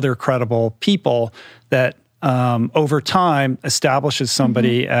other credible people that over time establishes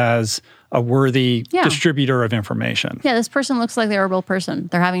somebody as a worthy distributor of information. Yeah, this person looks like they're a real person.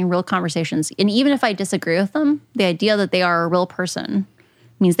 They're having real conversations. And even if I disagree with them, the idea that they are a real person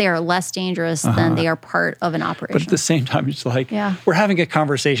means they are less dangerous than they are part of an operation. But at the same time, it's like, we're having a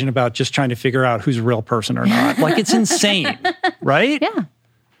conversation about just trying to figure out who's a real person or not. Like, it's insane, right? Yeah.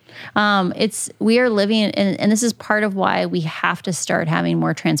 We are living, and this is part of why we have to start having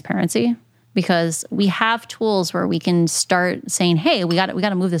more transparency, because we have tools where we can start saying, hey, we got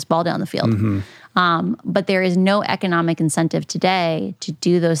to move this ball down the field. But there is no economic incentive today to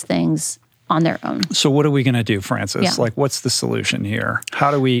do those things on their own. So what are we going to do, Francis? Yeah. Like, what's the solution here?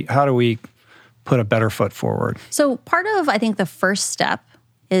 How do we put a better foot forward? So part of, I think, the first step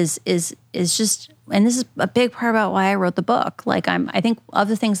is just, and this is a big part about why I wrote the book. Like, I think of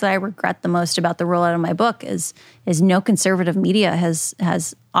the things that I regret the most about the rollout of my book is no conservative media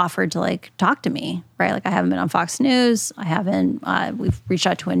has offered to like talk to me, right? Like, I haven't been on Fox News. I haven't. We've reached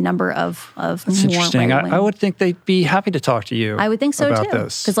out to a number of That's more interesting. I would think they'd be happy to talk to you. I would think so about too,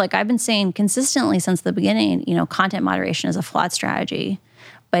 this. because like I've been saying consistently since the beginning, content moderation is a flawed strategy.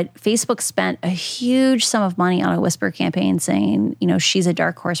 But Facebook spent a huge sum of money on a whisper campaign saying, she's a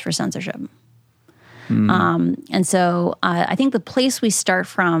dark horse for censorship. And so I think the place we start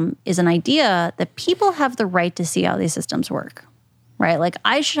from is an idea that people have the right to see how these systems work, right? Like,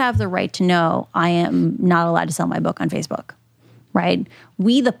 I should have the right to know I am not allowed to sell my book on Facebook, right?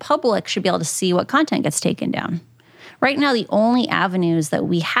 We, the public, should be able to see what content gets taken down. Right now, the only avenues that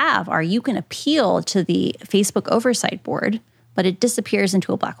we have are you can appeal to the Facebook Oversight Board, but it disappears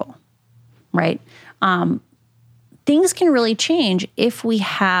into a black hole, right? Things can really change if we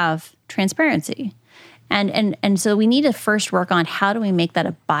have transparency. And so we need to first work on how do we make that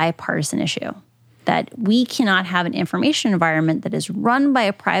a bipartisan issue, that we cannot have an information environment that is run by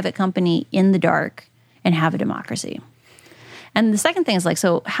a private company in the dark and have a democracy. And the second thing is like,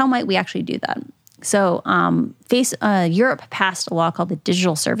 so how might we actually do that? So Europe passed a law called the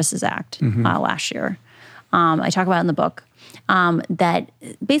Digital Services Act last year. I talk about it in the book. That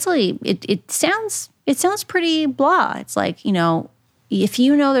basically it sounds pretty blah. It's like, if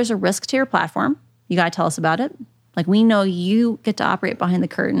there's a risk to your platform, you got to tell us about it. Like, we know you get to operate behind the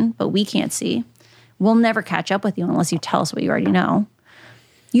curtain, but we can't see. We'll never catch up with you unless you tell us what you already know.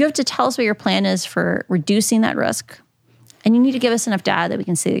 You have to tell us what your plan is for reducing that risk. And you need to give us enough data that we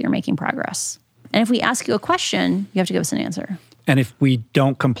can see that you're making progress. And if we ask you a question, you have to give us an answer. And if we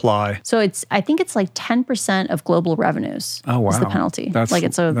don't comply? So I think it's like 10% of global revenues is the penalty. That's like,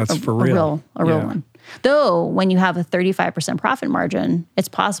 it's for real. A real one. Though when you have a 35% profit margin, it's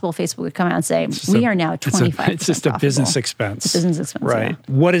possible Facebook would come out and say, we are now 25%. It's just a business expense. It's a business expense, right?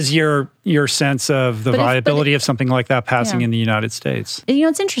 Yeah. What is your sense of the viability of something like that passing in the United States?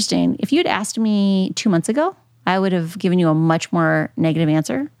 It's interesting. If you had asked me 2 months ago, I would have given you a much more negative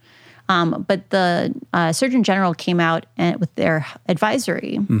answer. But the Surgeon General came out with their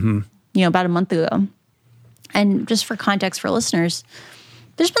advisory, about a month ago. And just for context for listeners,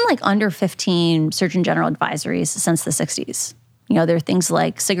 there's been like under 15 Surgeon General advisories since the 60s. There are things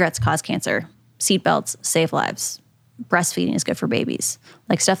like cigarettes cause cancer, seatbelts save lives, breastfeeding is good for babies,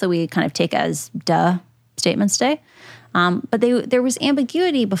 like stuff that we kind of take as duh statements today. But there was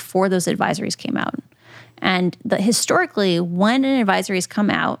ambiguity before those advisories came out. And historically, when an advisory has come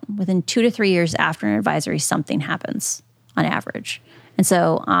out, within 2 to 3 years after an advisory, something happens on average. And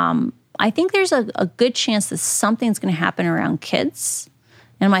so I think there's a good chance that something's going to happen around kids.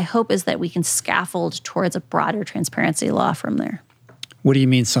 And my hope is that we can scaffold towards a broader transparency law from there. What do you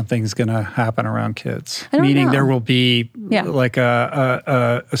mean something's going to happen around kids? I don't Meaning know. there will be like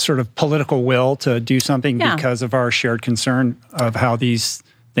a sort of political will to do something because of our shared concern of how these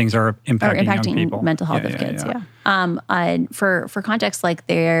things are impacting young people. Mental health of kids. For context, like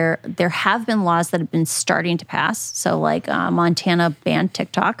there have been laws that have been starting to pass. So like Montana banned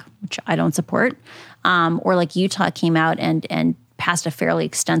TikTok, which I don't support, or like Utah came out and passed a fairly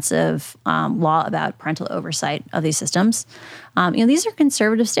extensive law about parental oversight of these systems. These are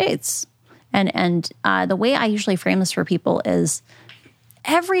conservative states, and the way I usually frame this for people is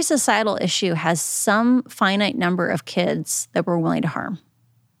every societal issue has some finite number of kids that we're willing to harm.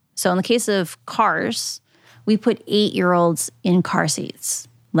 So in the case of cars, we put 8-year-olds in car seats.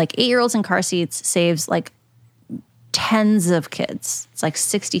 Like 8-year-olds in car seats saves like tens of kids. It's like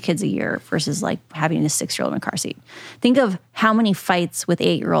 60 kids a year versus like having a 6-year-old in a car seat. Think of how many fights with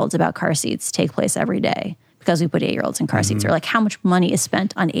 8-year-olds about car seats take place every day because we put 8-year-olds in car seats, or like how much money is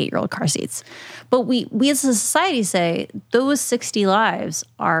spent on 8-year-old car seats. But we as a society say those 60 lives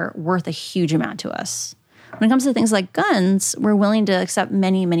are worth a huge amount to us. When it comes to things like guns, we're willing to accept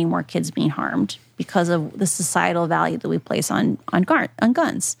many, many more kids being harmed because of the societal value that we place on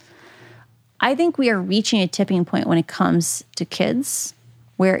guns. I think we are reaching a tipping point when it comes to kids,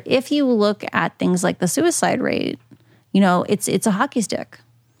 where if you look at things like the suicide rate, it's a hockey stick.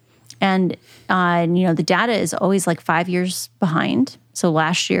 And, the data is always like 5 years behind. So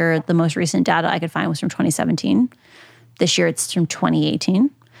last year, the most recent data I could find was from 2017. This year, it's from 2018.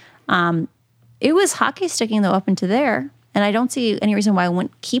 It was hockey sticking, though, up into there. And I don't see any reason why I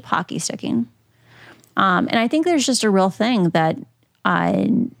wouldn't keep hockey sticking. And I think there's just a real thing that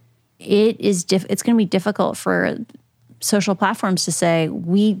it's going to be difficult for social platforms to say,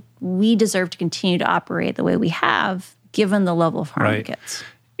 we deserve to continue to operate the way we have, given the level of harm to kids.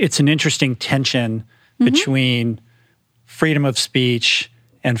 It's an interesting tension between freedom of speech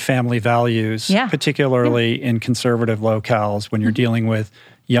and family values, particularly in conservative locales when you're dealing with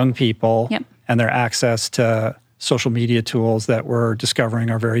young people and their access to social media tools that we're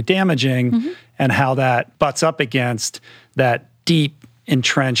discovering are very damaging, and how that butts up against that deep,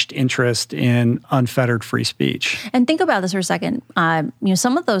 entrenched interest in unfettered free speech. And think about this for a second.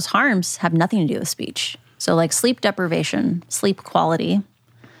 Some of those harms have nothing to do with speech. So like sleep deprivation, sleep quality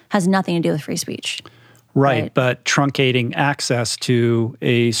has nothing to do with free speech. Right, but truncating access to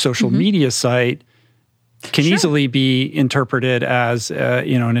a social media site can easily be interpreted as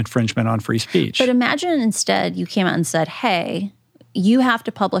an infringement on free speech. But imagine instead you came out and said, hey, you have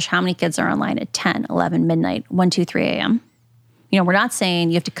to publish how many kids are online at 10, 11, midnight, 1, 2, 3 a.m. We're not saying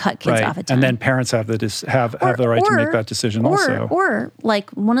you have to cut kids off at 10. And then parents have the right to make that decision also. Or like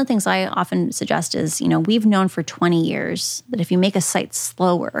one of the things I often suggest is, we've known for 20 years that if you make a site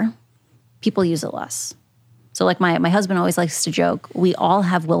slower, people use it less. So like my husband always likes to joke, we all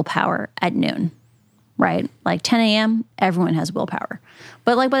have willpower at noon, right? Like 10 a.m., everyone has willpower.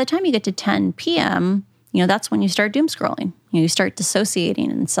 But like by the time you get to 10 p.m., that's when you start doom scrolling. You start dissociating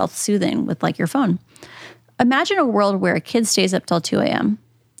and self-soothing with like your phone. Imagine a world where a kid stays up till 2 a.m.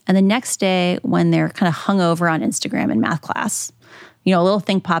 and the next day when they're kind of hungover on Instagram in math class, a little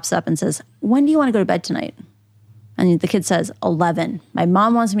thing pops up and says, when do you want to go to bed tonight? And the kid says, 11. My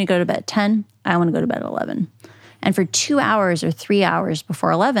mom wants me to go to bed at 10. I want to go to bed at 11. And for 2 hours or 3 hours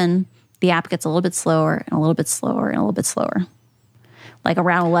before 11, the app gets a little bit slower and a little bit slower and a little bit slower. Like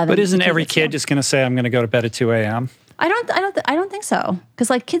around 11. But isn't every kid just going to say, I'm going to go to bed at 2 a.m.? I don't think so.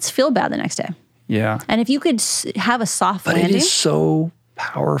 Because like kids feel bad the next day. Yeah. And if you could have a soft landing. But it is so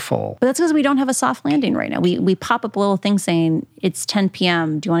powerful. But that's because we don't have a soft landing right now. We pop up a little thing saying, it's 10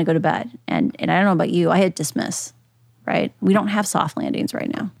 p.m. Do you want to go to bed? And I don't know about you. I hit dismiss, right? We don't have soft landings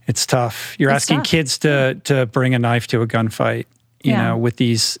right now. It's tough. You're asking kids to bring a knife to a gunfight, you know, with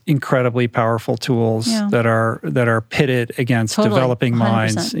these incredibly powerful tools that are pitted against developing 100%.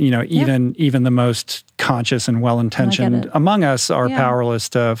 Minds. You know, even the most conscious and well-intentioned among us are powerless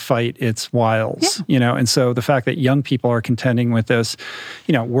to fight its wiles. You know, and so the fact that young people are contending with this,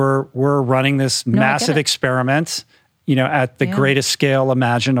 you know, we're running this massive experiment, you know, at the greatest scale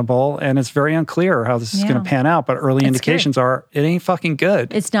imaginable, and it's very unclear how this is going to pan out. But early indications are it ain't fucking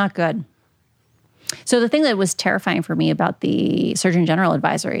good. It's not good. So the thing that was terrifying for me about the Surgeon General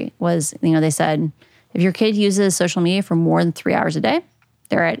advisory was, you know, they said, if your kid uses social media for more than 3 hours a day,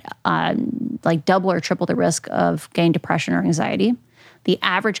 they're at like double or triple the risk of getting depression or anxiety. The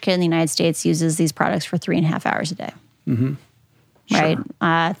average kid in the United States uses these products for 3.5 hours a day. Mm-hmm. Right?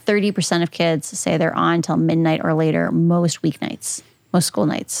 30% of kids say they're on until midnight or later most weeknights, most school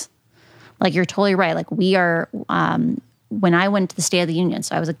nights. Like, you're totally right. Like, we are... when I went to the State of the Union,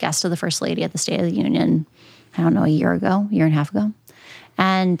 so I was a guest of the First Lady at the State of the Union, I don't know, a year and a half ago.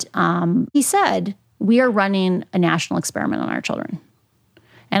 And he said, we are running a national experiment on our children.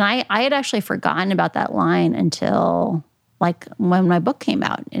 And I had actually forgotten about that line until, like, when my book came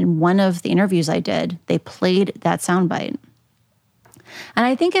out. In one of the interviews I did, they played that soundbite. And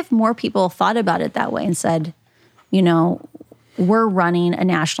I think if more people thought about it that way and said, you know, we're running a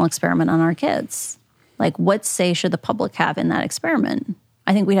national experiment on our kids, like, what say should the public have in that experiment?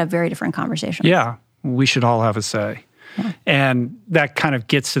 I think we'd have very different conversations. Yeah, we should all have a say. Yeah. And that kind of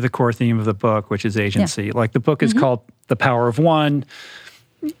gets to the core theme of the book, which is agency. Yeah. Like, the book is called The Power of One.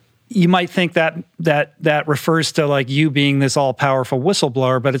 You might think that refers to, like, you being this all-powerful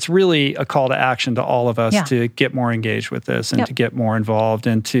whistleblower, but it's really a call to action to all of us to get more engaged with this and to get more involved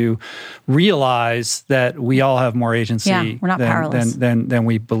and to realize that we all have more agency we're not powerless. than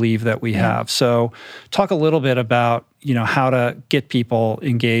we believe that we have. So talk a little bit about, you know, how to get people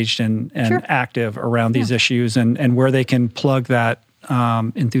engaged and active around these issues and where they can plug that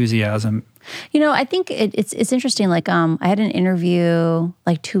enthusiasm. You know, I think it's interesting. Like, I had an interview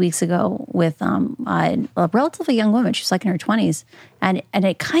like 2 weeks ago with a relatively young woman. She's like in her 20s, and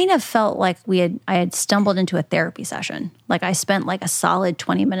it kind of felt like I had stumbled into a therapy session. Like, I spent like a solid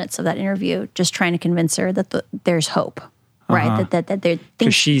 20 minutes of that interview just trying to convince her that there's hope, right? That there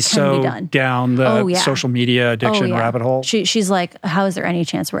things she's can be so done. Down the social media addiction rabbit hole. She's like, how is there any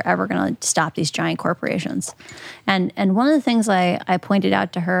chance we're ever going to stop these giant corporations? And one of the things I pointed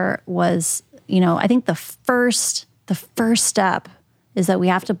out to her was, you know, I think the first step is that we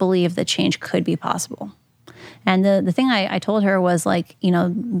have to believe that change could be possible. And the thing I told her was, like, you know,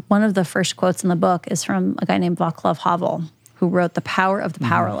 one of the first quotes in the book is from a guy named Václav Havel, who wrote The Power of the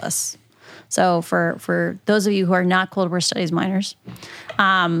Powerless. So for those of you who are not Cold War Studies minors,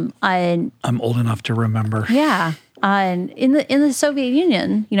 I'm old enough to remember. Yeah. In the Soviet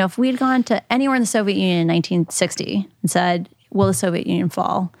Union, you know, if we had gone to anywhere in the Soviet Union in 1960 and said, will the Soviet Union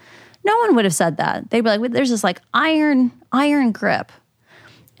fall? No one would have said that. They'd be like, there's this like iron grip.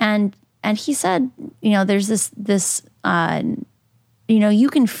 And he said, you know, there's this you know, you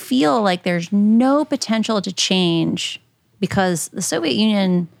can feel like there's no potential to change because the Soviet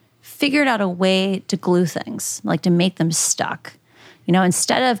Union figured out a way to glue things, like to make them stuck. You know,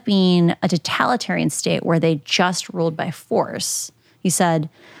 instead of being a totalitarian state where they just ruled by force, he said,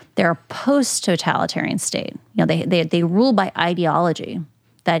 they're a post-totalitarian state. You know, they rule by ideology.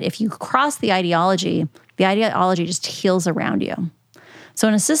 That if you cross the ideology just heals around you. So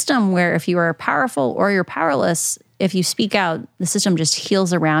in a system where if you are powerful or you're powerless, if you speak out, the system just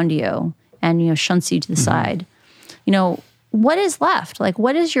heals around you and, you know, shunts you to the side. You know, what is left? Like,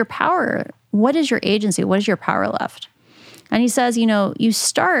 what is your power? What is your agency? What is your power left? And he says, you know, you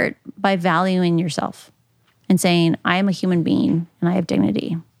start by valuing yourself and saying, I am a human being and I have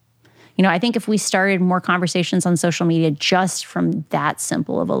dignity. You know, I think if we started more conversations on social media just from that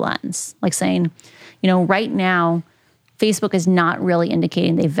simple of a lens, like saying, you know, right now, Facebook is not really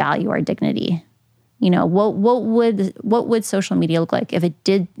indicating they value our dignity. You know, what would social media look like if it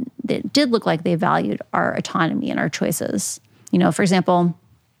did look like they valued our autonomy and our choices? You know, for example,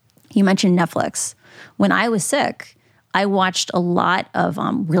 you mentioned Netflix. When I was sick, I watched a lot of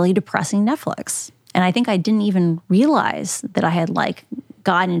really depressing Netflix. And I think I didn't even realize that I had like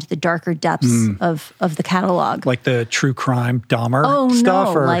gotten into the darker depths of the catalog. Like the true crime Dahmer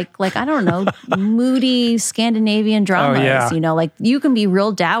stuff? No, or? like I don't know, moody Scandinavian dramas. You know, like you can be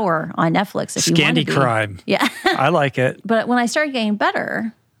real dour on Netflix if you want to be. Scandi crime. Yeah. I like it. But when I started getting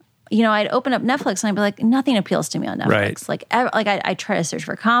better, I'd open up Netflix and I'd be like, nothing appeals to me on Netflix. Right. I try to search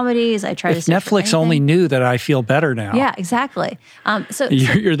for comedies. I try to If search for Netflix only knew that I feel better now. Yeah, exactly. So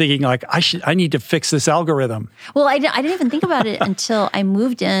You're thinking like, I need to fix this algorithm. well, I didn't even think about it until I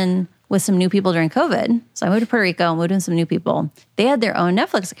moved in with some new people during COVID. So I moved to Puerto Rico, moved in with some new people. They had their own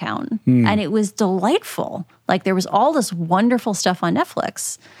Netflix account, and it was delightful. Like there was all this wonderful stuff on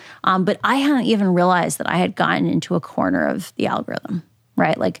Netflix, but I hadn't even realized that I had gotten into a corner of the algorithm,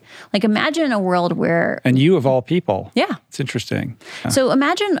 right? Like imagine a world where... And you of all people. Yeah. It's interesting. Yeah. So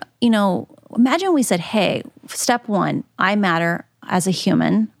imagine we said, hey, step one, I matter as a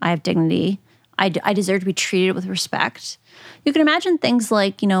human. I have dignity. I deserve to be treated with respect. You can imagine things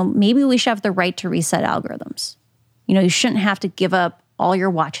like, maybe we should have the right to reset algorithms. You shouldn't have to give up all your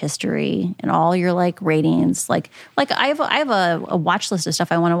watch history and all your ratings. Like I have a watch list of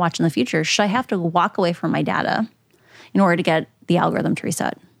stuff I want to watch in the future. Should I have to walk away from my data in order to get the algorithm to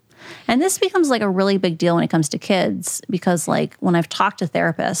reset? And this becomes a really big deal when it comes to kids, because when I've talked to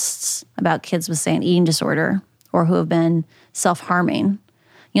therapists about kids with, say, an eating disorder or who have been self-harming,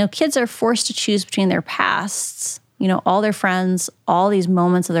 kids are forced to choose between their pasts, all their friends, all these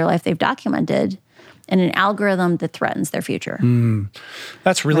moments of their life they've documented, and an algorithm that threatens their future.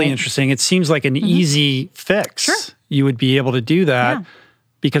 That's really interesting. It seems like an easy fix. Sure. You would be able to do that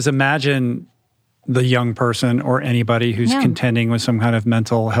because imagine the young person or anybody who's contending with some kind of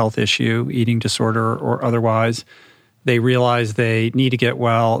mental health issue, eating disorder or otherwise. They realize they need to get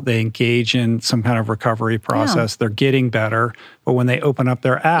well. They engage in some kind of recovery process. They're getting better. But when they open up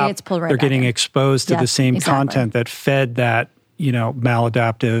their app, they're getting exposed to the same content that fed that,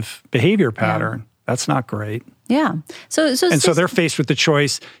 maladaptive behavior pattern. That's not great. Yeah. So they're faced with the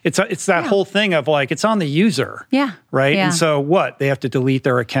choice. It's that whole thing of it's on the user. Yeah. Right? Yeah. And so what? They have to delete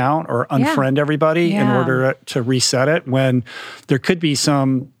their account or unfriend everybody in order to reset it when there could be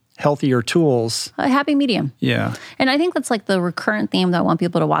some healthier tools. A happy medium. Yeah. And I think that's the recurrent theme that I want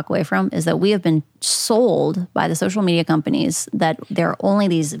people to walk away from is that we have been sold by the social media companies that there are only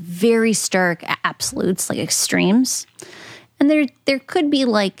these very stark absolutes, extremes. And there could be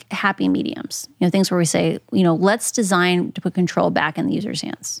happy mediums, things where we say, let's design to put control back in the user's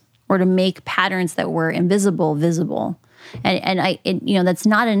hands or to make patterns that were invisible visible. And that's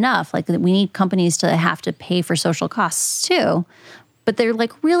not enough. We need companies to have to pay for social costs too. But they're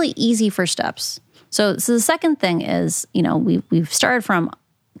really easy first steps. So the second thing is, we've started from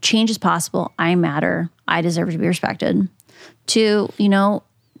change is possible, I matter, I deserve to be respected, to,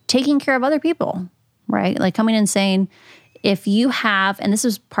 taking care of other people, right? Coming in and saying, if you have, and this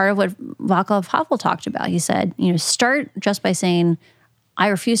is part of what Václav Havel talked about, he said, start just by saying, I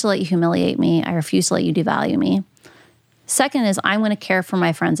refuse to let you humiliate me, I refuse to let you devalue me. Second is, I'm going to care for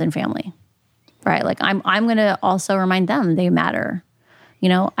my friends and family, right? I'm going to also remind them they matter.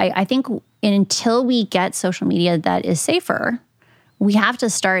 I think until we get social media that is safer, we have to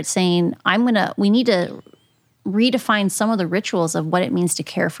start saying, we need to redefine some of the rituals of what it means to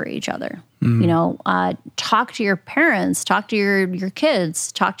care for each other. Talk to your parents, talk to your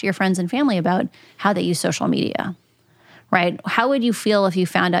kids, talk to your friends and family about how they use social media, right? How would you feel if you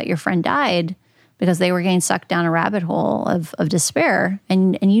found out your friend died because they were getting sucked down a rabbit hole of despair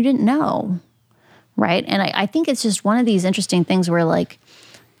and you didn't know, right? And I think it's just one of these interesting things where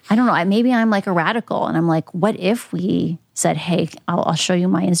I don't know, maybe I'm a radical and I'm what if we said, hey, I'll show you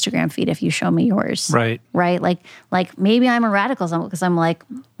my Instagram feed if you show me yours. Right. Right? Maybe I'm a radical because I'm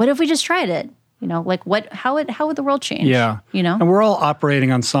what if we just tried it? How would the world change? Yeah. And we're all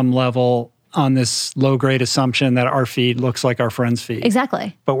operating on some level on this low-grade assumption that our feed looks like our friend's feed.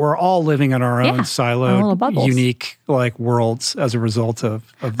 Exactly. But we're all living in our own siloed, unique worlds as a result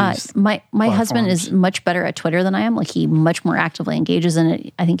of these my platforms. husband is much better at Twitter than I am. He much more actively engages in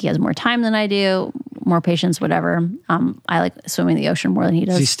it. I think he has more time than I do, more patience, whatever. I like swimming in the ocean more than he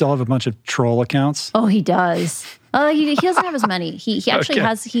does. Does he still have a bunch of troll accounts? Oh, he does. He doesn't have as many. He actually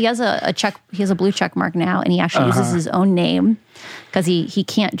has a check. He has a blue check mark now, and he actually uses his own name because he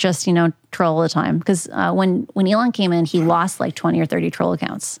can't just troll all the time. Because when Elon came in, he lost 20 or 30 troll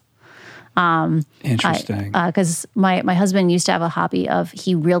accounts. Interesting. Because my husband used to have a hobby of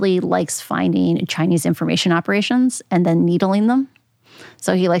he really likes finding Chinese information operations and then needling them.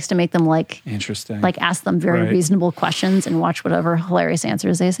 So he likes to make them interesting. Ask them very reasonable questions and watch whatever hilarious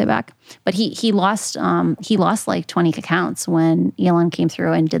answers they say back. But he lost 20 accounts when Elon came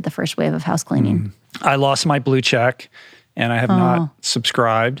through and did the first wave of house cleaning. I lost my blue check and I have not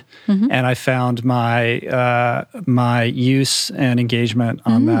subscribed. Mm-hmm. And I found my use and engagement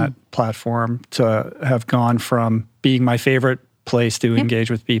on that platform to have gone from being my favorite place to engage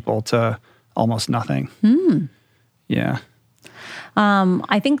with people to almost nothing. Yeah.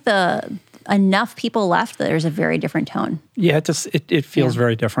 I think enough people left that there's a very different tone. Yeah, it feels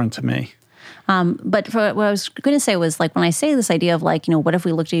very different to me. But what I was going to say was, like, when I say this idea of, like, what if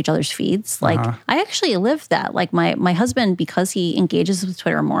we looked at each other's feeds? Like, I actually lived that. Like, my husband, because he engages with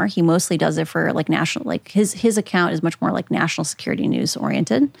Twitter more, he mostly does it for, like, national, like, his account is much more, like, national security news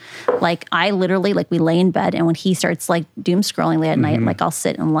oriented. Like, I literally, like, we lay in bed, and when he starts, like, doom scrolling late at night, like, I'll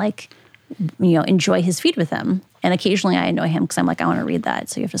sit and, like, enjoy his feed with him. And occasionally I annoy him because I'm like, I want to read that,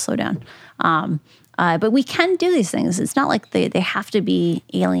 so you have to slow down. But we can do these things. It's not like they have to be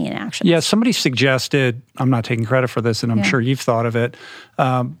alien actions. Yeah, somebody suggested, I'm not taking credit for this, and I'm sure you've thought of it,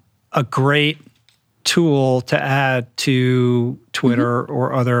 a great tool to add to Twitter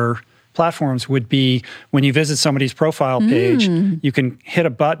or other platforms would be when you visit somebody's profile page, you can hit a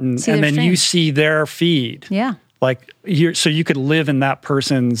button and then you see their feed. Yeah. Like, so you could live in that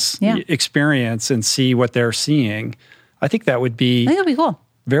person's experience and see what they're seeing. I think that would be... I think it would be cool.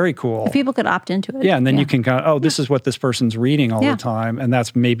 Very cool. If people could opt into it. Yeah, and then you can kind of, this is what this person's reading all the time, and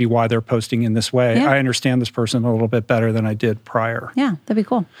that's maybe why they're posting in this way. I understand this person a little bit better than I did prior. Yeah, that'd be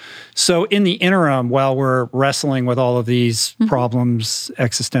cool. So in the interim, while we're wrestling with all of these problems,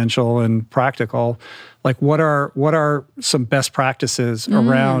 existential and practical, like what are some best practices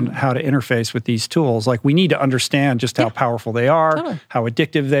around how to interface with these tools? Like, we need to understand just how powerful they are, how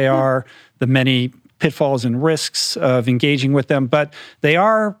addictive they are, the many pitfalls and risks of engaging with them, but they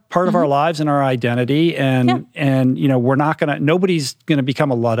are part of our lives and our identity. And we're not going to, nobody's going to become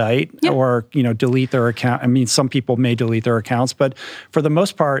a Luddite or, delete their account. I mean, some people may delete their accounts, but for the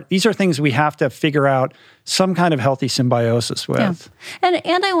most part, these are things we have to figure out some kind of healthy symbiosis with. Yeah.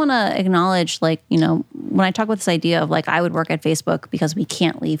 And I want to acknowledge, like, when I talk about this idea of, like, I would work at Facebook because we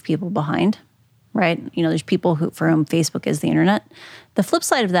can't leave people behind, right? There's people for whom Facebook is the internet. The flip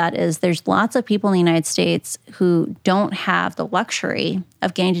side of that is there's lots of people in the United States who don't have the luxury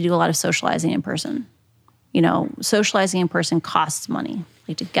of getting to do a lot of socializing in person. Socializing in person costs money.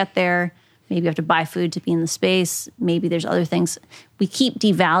 Like, to get there, maybe you have to buy food to be in the space. Maybe there's other things. We keep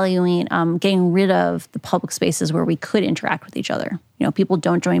devaluing, getting rid of the public spaces where we could interact with each other. People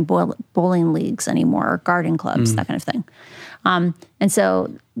don't join bowling leagues anymore, or garden clubs, that kind of thing. And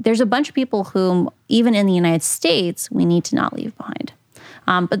so there's a bunch of people whom, even in the United States, we need to not leave behind.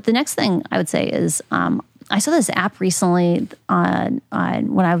 But the next thing I would say is I saw this app recently when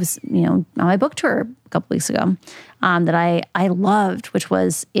I was on my book tour a couple weeks ago that I loved, which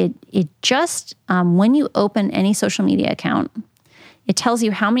was it just when you open any social media account, it tells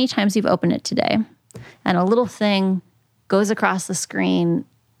you how many times you've opened it today, and a little thing goes across the screen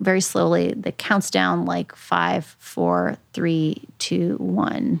very slowly that counts down like 5, 4, 3, 2,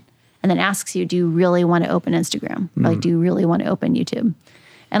 1, and then asks you, do you really want to open Instagram? Or, like, do you really want to open YouTube?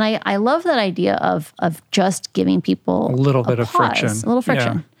 And I love that idea of just giving people a little bit of friction. A little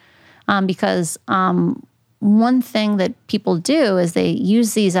friction. Because one thing that people do is they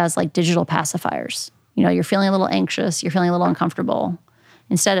use these as, like, digital pacifiers. You're feeling a little anxious, you're feeling a little uncomfortable.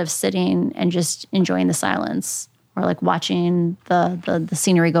 Instead of sitting and just enjoying the silence or, like, watching the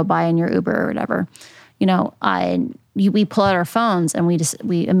scenery go by in your Uber or whatever, we pull out our phones and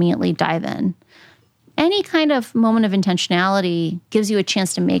we immediately dive in. Any kind of moment of intentionality gives you a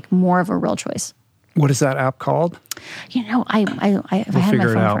chance to make more of a real choice. What is that app called? If we'll I had figure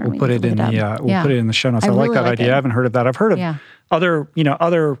my it phone out. We'll put it in the show notes. I really like that idea. I haven't heard of that. I've heard of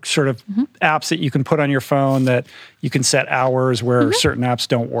other sort of apps that you can put on your phone that you can set hours where certain apps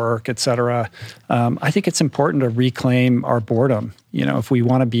don't work, et cetera. I think it's important to reclaim our boredom. If we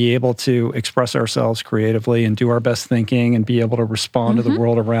want to be able to express ourselves creatively and do our best thinking and be able to respond to the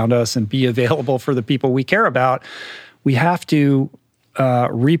world around us and be available for the people we care about, we have to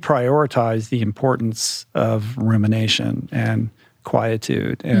reprioritize the importance of rumination and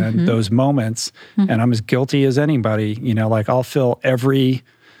quietude and those moments. And I'm as guilty as anybody, like, I'll fill every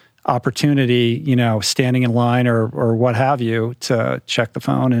opportunity, standing in line or what have you, to check the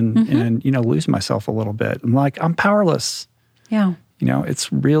phone and lose myself a little bit. I'm like, I'm powerless. Yeah.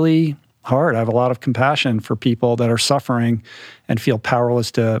 It's really hard. I have a lot of compassion for people that are suffering and feel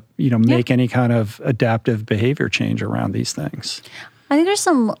powerless to, make any kind of adaptive behavior change around these things. I think there's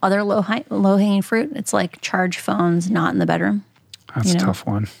some other low-hanging fruit. It's like charge phones not in the bedroom. That's a tough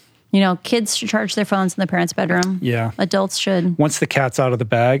one. Kids should charge their phones in the parents' bedroom. Yeah. Adults should. Once the cat's out of the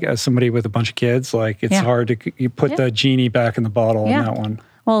bag, as somebody with a bunch of kids, like, it's hard to put the genie back in the bottle on that one.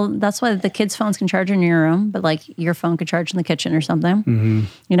 Well, that's why the kids' phones can charge in your room, but, like, your phone could charge in the kitchen or something.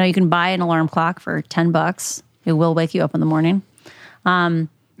 You can buy an alarm clock for $10. It will wake you up in the morning.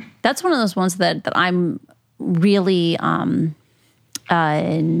 That's one of those ones that I'm really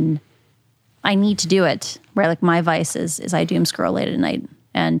I need to do it, right? Like my vice is I doom scroll late at night,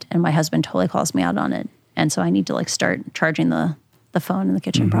 and my husband totally calls me out on it. And so I need to like start charging the phone in the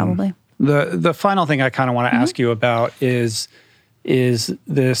kitchen probably. The final thing I kind of want to ask you about is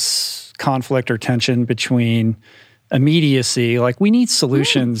this conflict or tension between immediacy. Like we need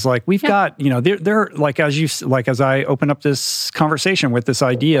solutions. Like we've got, they're like as I open up this conversation with this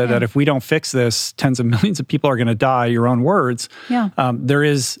idea that if we don't fix this, tens of millions of people are going to die, your own words. There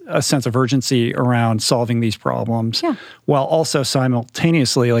is a sense of urgency around solving these problems while also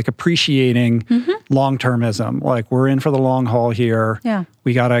simultaneously like appreciating long-termism. Like we're in for the long haul here.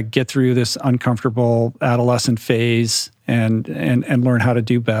 We got to get through this uncomfortable adolescent phase and learn how to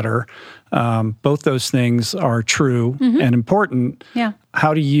do better. Both those things are true and important.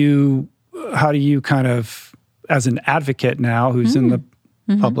 How do you kind of, as an advocate now who's in the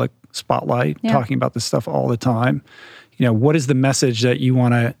public spotlight, talking about this stuff all the time, what is the message that you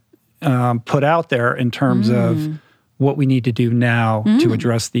want to put out there in terms of what we need to do now to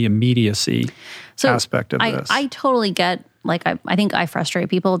address the immediacy aspect of this? I totally get, like, I think I frustrate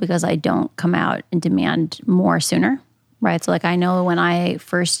people because I don't come out and demand more sooner. Right. So like I know when I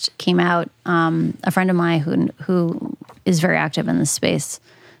first came out, a friend of mine who is very active in this space,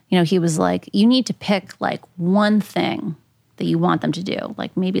 he was like, you need to pick like one thing that you want them to do.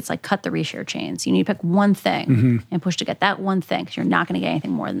 Like maybe it's like cut the reshare chains. You need to pick one thing and push to get that one thing because you're not going to get anything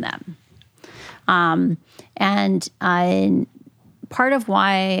more than that. And part of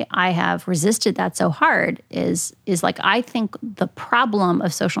why I have resisted that so hard is like I think the problem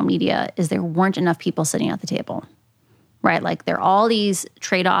of social media is there weren't enough people sitting at the table. Right? Like there are all these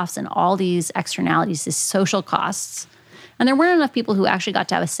trade-offs and all these externalities, these social costs. And there weren't enough people who actually got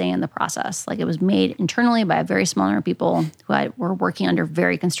to have a say in the process. Like it was made internally by a very small number of people who were working under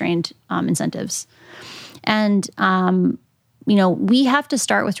very constrained incentives. And, we have to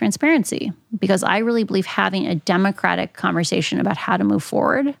start with transparency because I really believe having a democratic conversation about how to move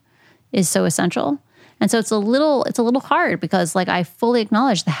forward is so essential. And so it's a little hard because like I fully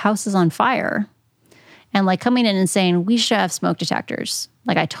acknowledge the house is on fire. And like coming in and saying, we should have smoke detectors.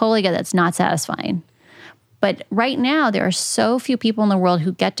 Like I totally get that's not satisfying. But right now, there are so few people in the world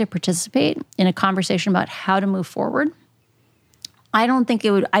who get to participate in a conversation about how to move forward. I don't think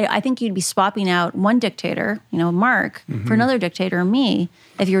it would, I think you'd be swapping out one dictator, Mark, for another dictator, me,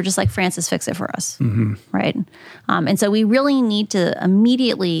 if you were just like, Francis, fix it for us, right? And so we really need to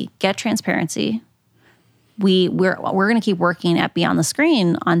immediately get transparency. We're going to keep working at Beyond the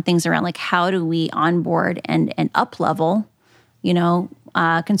Screen on things around like how do we onboard and up-level,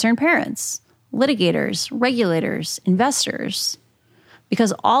 concerned parents, litigators, regulators, investors,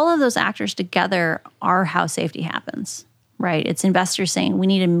 because all of those actors together are how safety happens, right? It's investors saying we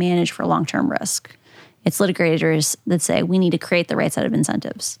need to manage for long-term risk. It's litigators that say we need to create the right set of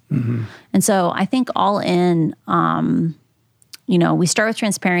incentives. And so I think all in, we start with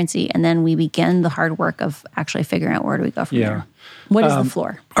transparency and then we begin the hard work of actually figuring out where do we go from there. What is the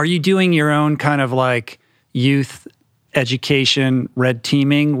floor? Are you doing your own kind of like youth education, red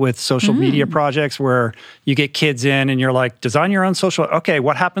teaming with social media projects where you get kids in and you're like, design your own social, okay,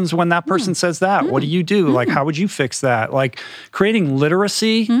 what happens when that person says that? What do you do? Like, how would you fix that? Like creating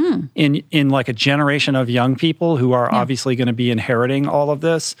literacy in like a generation of young people who are obviously going to be inheriting all of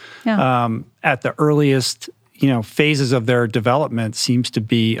this at the earliest phases of their development seems to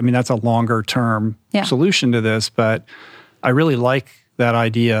be, that's a longer term solution to this, but I really like that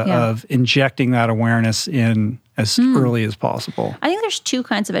idea of injecting that awareness in as early as possible. I think there's two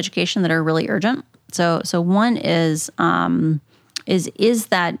kinds of education that are really urgent. So one is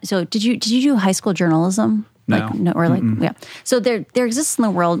that, so did you do high school journalism? No. So there exists in the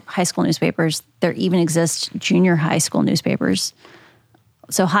world high school newspapers. There even exist junior high school newspapers.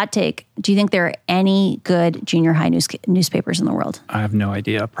 So hot take, do you think there are any good junior high newspapers in the world? I have no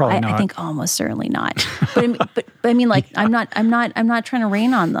idea. Probably not. I think almost certainly not. But I mean, like, I'm not trying to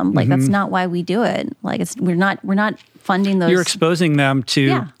rain on them. Like, that's not why we do it. Like, we're not funding those. You're exposing them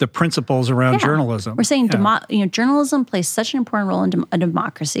to the principles around journalism. We're saying, journalism plays such an important role in a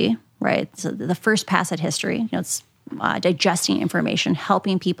democracy, right? So the first pass at history, it's digesting information,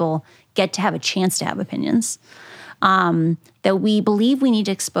 helping people get to have a chance to have opinions. That we believe we need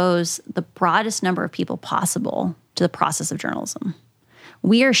to expose the broadest number of people possible to the process of journalism.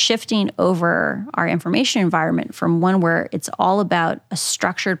 We are shifting over our information environment from one where it's all about a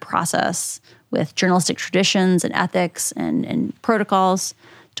structured process with journalistic traditions and ethics and protocols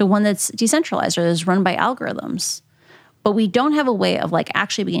to one that's decentralized or is run by algorithms. But we don't have a way of like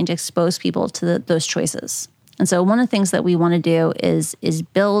actually beginning to expose people to those choices. And so one of the things that we want to do is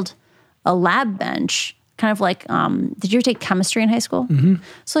build a lab bench. Kind of like, did you ever take chemistry in high school?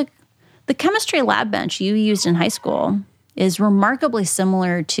 So like The chemistry lab bench you used in high school is remarkably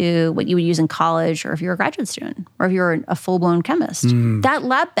similar to what you would use in college or if you're a graduate student or if you're a full-blown chemist. That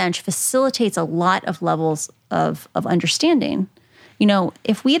lab bench facilitates a lot of levels of understanding.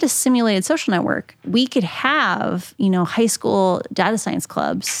 If we had a simulated social network, we could have, high school data science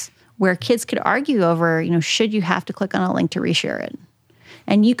clubs where kids could argue over, should you have to click on a link to reshare it?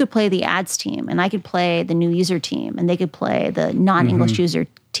 And you could play the ads team, and I could play the new user team, and they could play the non-English user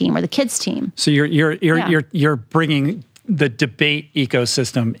team or the kids team. So you're bringing the debate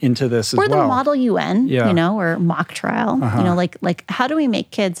ecosystem into this as well. Or the model UN, or mock trial. Like how do we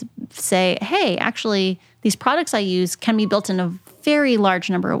make kids say, hey, actually, these products I use can be built in a very large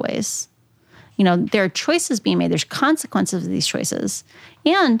number of ways. There are choices being made. There's consequences of these choices.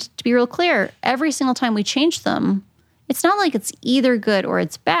 And to be real clear, every single time we change them, it's not like it's either good or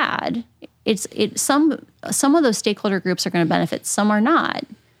it's bad. Some of those stakeholder groups are going to benefit, some are not.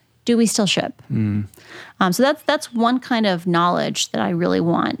 Do we still ship? So that's one kind of knowledge that I really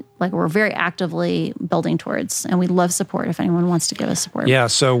want. Like we're very actively building towards, and we'd love support if anyone wants to give us support. Yeah.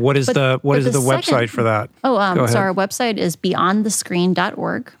 So what is the website for that? So our website is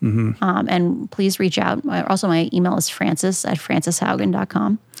beyondthescreen.org, and please reach out. Also, my email is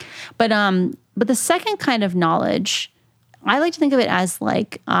francis@francishaugen.com. But the second kind of knowledge, I like to think of it as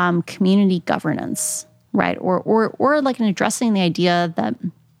like community governance, right? Or like in addressing the idea that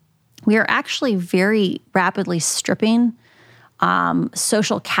we are actually very rapidly stripping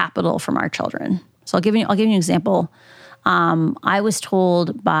social capital from our children. So I'll give you an example. I was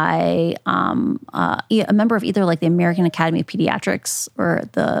told by a member of either like the American Academy of Pediatrics or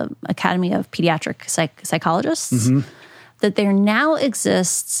the Academy of Pediatric Psychologists that there now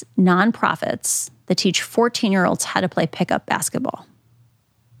exists nonprofits that teach 14-year-olds how to play pickup basketball.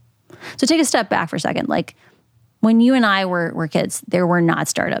 So take a step back for a second. Like when you and I were kids, there were not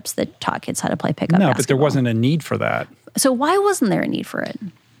startups that taught kids how to play pickup basketball. No, but there wasn't a need for that. So why wasn't there a need for it?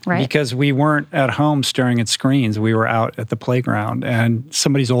 Right? Because we weren't at home staring at screens. We were out at the playground, and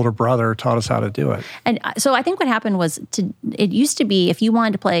somebody's older brother taught us how to do it. And so I think what happened was it used to be if you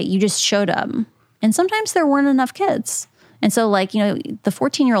wanted to play, you just showed up. And sometimes there weren't enough kids. And so the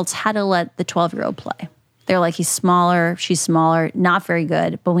 14-year-olds had to let the 12-year-old play. They're like, he's smaller, she's smaller, not very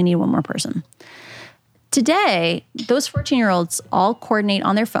good, but we need one more person. Today, those 14-year-olds all coordinate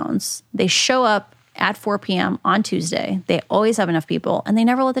on their phones. They show up at 4 p.m. on Tuesday. They always have enough people, and they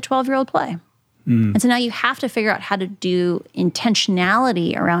never let the 12-year-old play. And so now you have to figure out how to do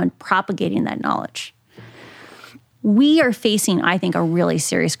intentionality around propagating that knowledge. We are facing, I think, a really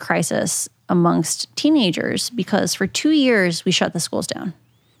serious crisis amongst teenagers because for 2 years, we shut the schools down,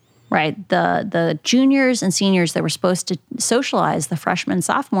 right? The juniors and seniors that were supposed to socialize, the freshmen and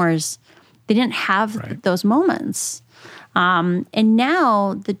sophomores, they didn't have those moments. And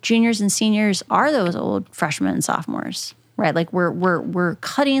now the juniors and seniors are those old freshmen and sophomores, right? Like we're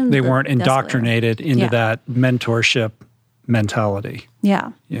cutting. They weren't indoctrinated into that mentorship mentality.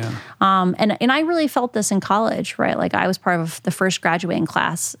 Yeah. Yeah. And I really felt this in college, right? Like I was part of the first graduating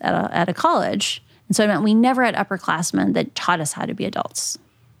class at a college. And so it meant we never had upperclassmen that taught us how to be adults,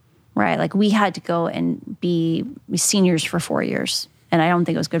 right? Like we had to go and be seniors for 4 years. And I don't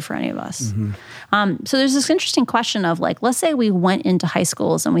think it was good for any of us. So there's this interesting question of like, let's say we went into high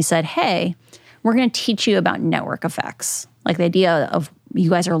schools and we said, hey, we're going to teach you about network effects. Like the idea of you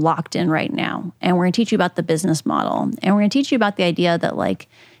guys are locked in right now. And we're going to teach you about the business model. And we're going to teach you about the idea that like,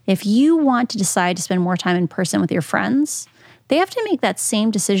 if you want to decide to spend more time in person with your friends, they have to make that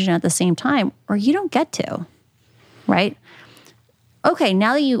same decision at the same time or you don't get to, right? Okay,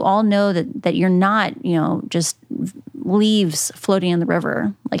 now that you all know that you're not, just leaves floating in the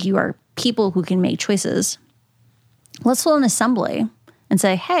river, like you are people who can make choices, let's hold an assembly and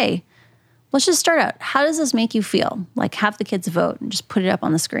say, hey, let's just start out. How does this make you feel? Like have the kids vote and just put it up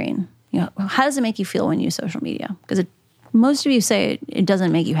on the screen. How does it make you feel when you use social media? Because most of you say it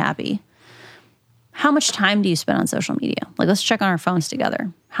doesn't make you happy. How much time do you spend on social media? Like let's check on our phones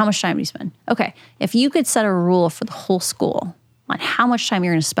together. How much time do you spend? Okay, if you could set a rule for the whole school on how much time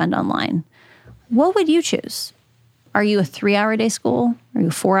you're going to spend online, what would you choose? Are you a 3-hour-a-day school? Are you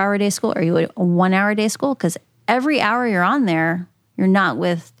a 4-hour-a-day school? Are you a 1-hour-a-day school? Because every hour you're on there, you're not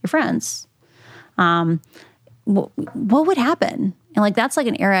with your friends. What would happen? And like that's like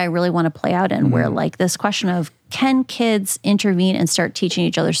an area I really want to play out in where like this question of can kids intervene and start teaching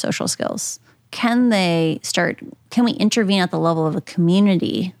each other social skills? Can we intervene at the level of a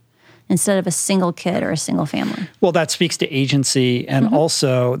community instead of a single kid or a single family? Well, that speaks to agency and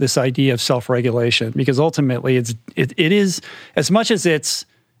also this idea of self-regulation, because ultimately it is, as much as it's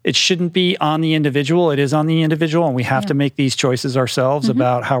it shouldn't be on the individual. It is on the individual, and we have to make these choices ourselves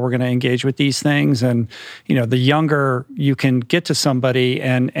about how we're going to engage with these things. And, the younger you can get to somebody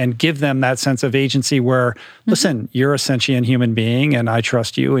and give them that sense of agency where, listen, you're a sentient human being and I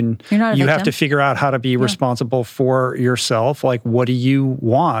trust you, and you have to figure out how to be responsible for yourself. Like, what do you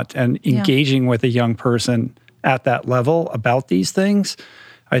want? And engaging with a young person at that level about these things,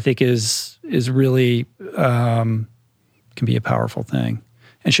 I think is really can be a powerful thing.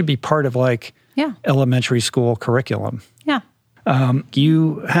 And should be part of elementary school curriculum. Yeah.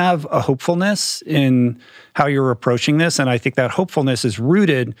 You have a hopefulness in how you're approaching this, and I think that hopefulness is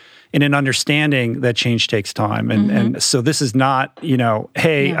rooted in an understanding that change takes time. And so this is not,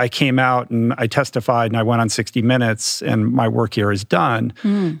 hey, I came out and I testified and I went on 60 Minutes and my work here is done.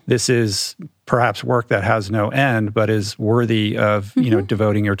 This is perhaps work that has no end, but is worthy of,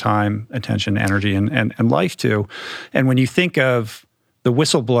 devoting your time, attention, energy, and life to. And when you think of the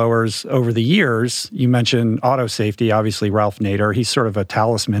whistleblowers over the years, you mentioned auto safety, obviously Ralph Nader, he's sort of a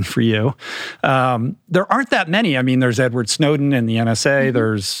talisman for you. There aren't that many. I mean, there's Edward Snowden in the NSA,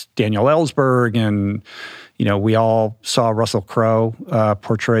 there's Daniel Ellsberg, and, we all saw Russell Crowe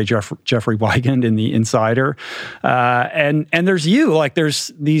portray Jeffrey Wigand in The Insider. And there's you,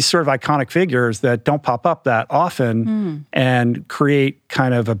 there's these sort of iconic figures that don't pop up that often and create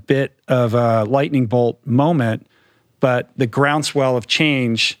kind of a bit of a lightning bolt moment. But the groundswell of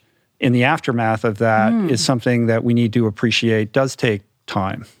change in the aftermath of that is something that we need to appreciate, does take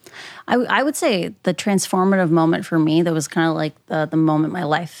time. I would say the transformative moment for me that was kind of like the moment my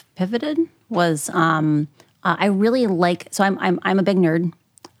life pivoted was I really so I'm a big nerd.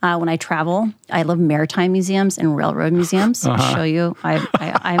 When I travel, I love maritime museums and railroad museums. I'll show you.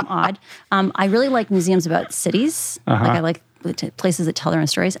 I'm odd. I really like museums about cities. I like places that tell their own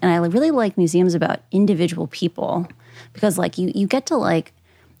stories. And I really like museums about individual people. Because you get to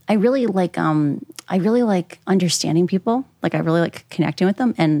I really like understanding people. I really like connecting with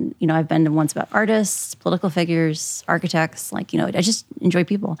them. And, I've been to ones about artists, political figures, architects, I just enjoy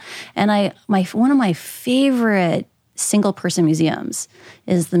people. And one of my favorite single person museums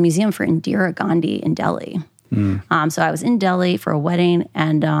is the Museum for Indira Gandhi in Delhi. So I was in Delhi for a wedding,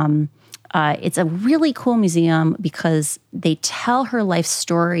 and it's a really cool museum because they tell her life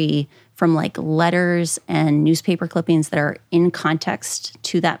story from letters and newspaper clippings that are in context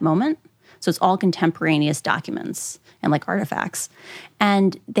to that moment. So it's all contemporaneous documents and artifacts.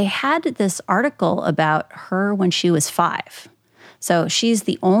 And they had this article about her when she was 5. So she's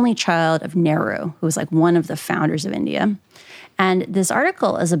the only child of Nehru, who was one of the founders of India. And this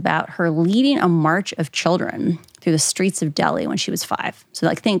article is about her leading a march of children through the streets of Delhi when she was 5.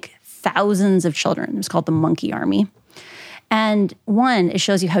 So think thousands of children. It was called the Monkey Army. And one, it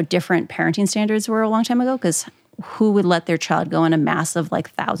shows you how different parenting standards were a long time ago, because who would let their child go in a mass of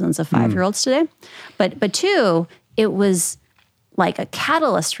thousands of 5-year-olds today? But two, it was a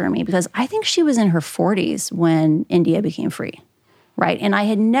catalyst for me, because I think she was in her 40s when India became free, right? And I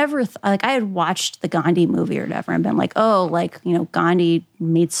had never, I had watched the Gandhi movie or whatever and been Gandhi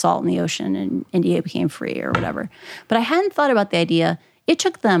made salt in the ocean and India became free or whatever. But I hadn't thought about the idea, it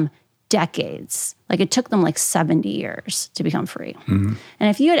took them decades. It took them 70 years to become free. And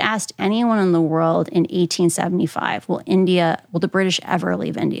if you had asked anyone in the world in 1875, will the British ever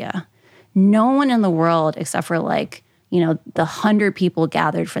leave India? No one in the world, except for the 100 people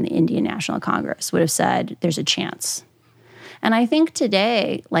gathered from the Indian National Congress, would have said there's a chance. And I think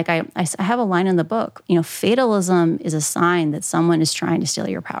today, I have a line in the book, fatalism is a sign that someone is trying to steal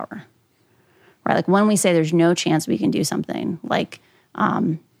your power, right? When we say there's no chance we can do something,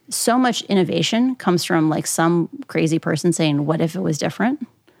 so much innovation comes from some crazy person saying, what if it was different?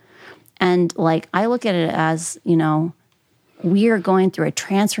 And I look at it as, we are going through a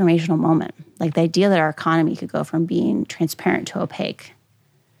transformational moment. The idea that our economy could go from being transparent to opaque.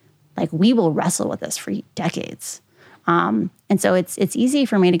 We will wrestle with this for decades. And so it's easy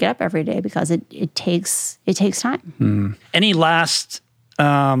for me to get up every day because it takes time. Any last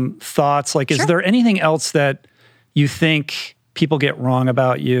thoughts? Is there anything else that you think people get wrong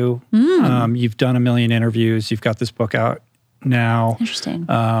about you? You've done 1 million interviews. You've got this book out now. Interesting.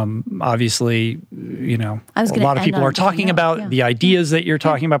 Obviously, a lot of people are talking about the ideas that you're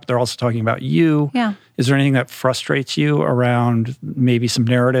talking about, but they're also talking about you. Yeah. Is there anything that frustrates you around maybe some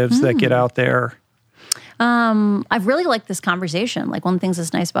narratives that get out there? I've really liked this conversation. One of the things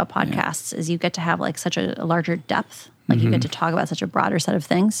that's nice about podcasts is you get to have such a larger depth. You get to talk about such a broader set of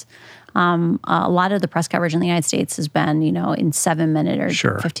things. A lot of the press coverage in the United States has been, in 7-minute or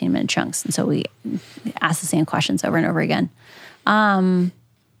 15-minute chunks. And so we ask the same questions over and over again.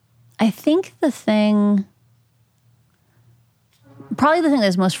 I think the thing probably the thing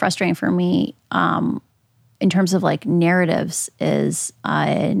that's most frustrating for me in terms of like narratives is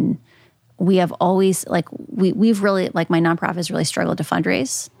we have always like we've really like my nonprofit has really struggled to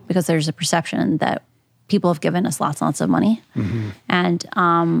fundraise because there's a perception that people have given us lots and lots of money. Mm-hmm.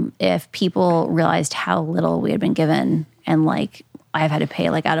 And if people realized how little we had been given and like I've had to pay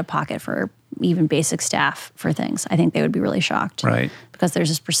like out of pocket for even basic staff for things, I think they would be really shocked. Right. Because there's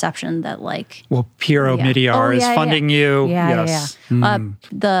this perception that like... Well, Piero Midyar is funding you. Yeah, yes.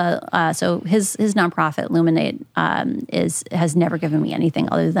 So his nonprofit, Luminate, has never given me anything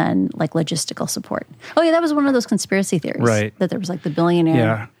other than like logistical support. Oh yeah, that was one of those conspiracy theories. Right. That there was like the billionaire.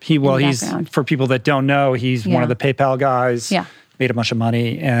 Yeah. He's, for people that don't know, he's one of the PayPal guys. Yeah. Made a bunch of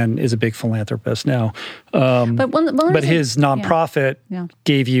money and is a big philanthropist now. But his nonprofit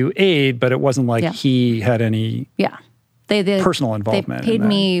gave you aid, but it wasn't like he had any personal involvement.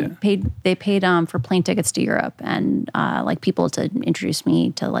 They paid for plane tickets to Europe and like people to introduce me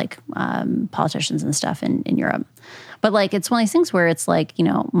to like politicians and stuff in Europe. But like it's one of these things where it's like, you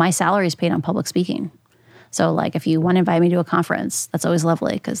know, my salary is paid on public speaking. So like if you want to invite me to a conference, that's always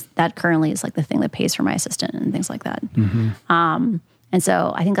lovely because that currently is like the thing that pays for my assistant and things like that. Mm-hmm. And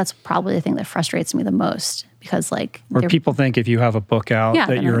so I think that's probably the thing that frustrates me the most because like... Or people think if you have a book out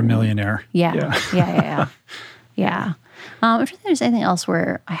that you're a millionaire. Yeah. I'm trying to think if there's anything else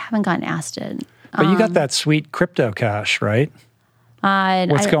where I haven't gotten asked it. But you got that sweet crypto cash, right?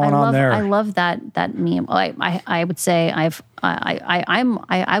 What's going on there? I love that meme. I would say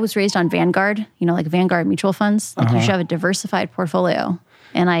I was raised on Vanguard, you know, like Vanguard mutual funds. Like you should have a diversified portfolio.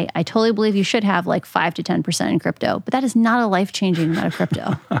 And I totally believe you should have like 5 to 10% in crypto, but that is not a life-changing amount of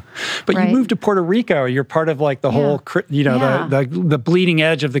crypto. But you moved to Puerto Rico. You're part of like the whole, the bleeding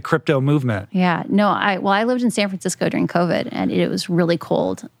edge of the crypto movement. Yeah. No, I lived in San Francisco during COVID and it was really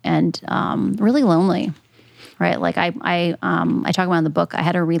cold and really lonely. Right, like I talk about in the book, I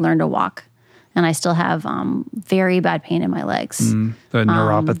had to relearn to walk, and I still have very bad pain in my legs. The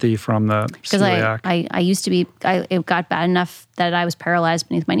neuropathy from the celiac. Because I used to be, it got bad enough that I was paralyzed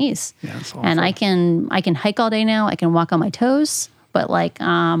beneath my knees. Yeah, it's awful. And I can hike all day now. I can walk on my toes, but like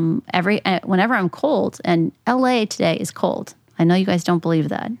whenever I'm cold, and LA today is cold. I know you guys don't believe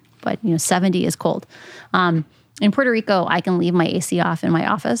that, but 70 is cold. In Puerto Rico, I can leave my AC off in my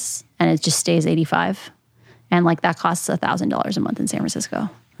office, and it just stays 85. And like that costs $1,000 a month in San Francisco.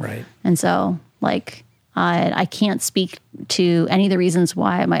 Right. And so like I can't speak to any of the reasons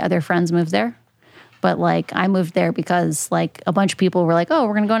why my other friends moved there. But like I moved there because like a bunch of people were like, oh,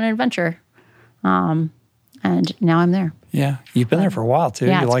 we're going to go on an adventure. And now I'm there. Yeah. You've been there for a while too.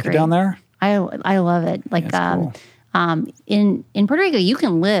 Yeah, you like great. it down there? I love it. Like cool. In Puerto Rico, you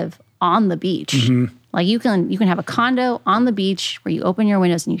can live on the beach. Mm-hmm. Like you can have a condo on the beach where you open your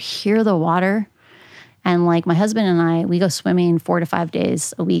windows and you hear the water. And like my husband and I, we go swimming 4 to 5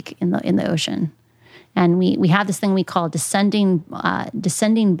 days a week in the ocean, and we have this thing we call descending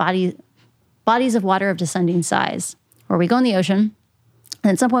bodies of water of descending size, where we go in the ocean,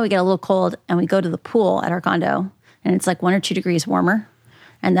 and at some point we get a little cold, and we go to the pool at our condo, and it's like 1 or 2 degrees warmer,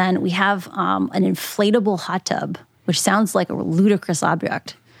 and then we have an inflatable hot tub, which sounds like a ludicrous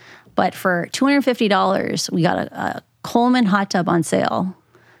object, but for $250 we got a Coleman hot tub on sale.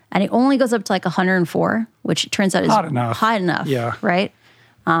 And it only goes up to like 104, which it turns out is hot enough. Yeah. Right.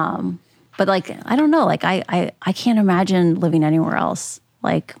 But like, I don't know. Like I can't imagine living anywhere else.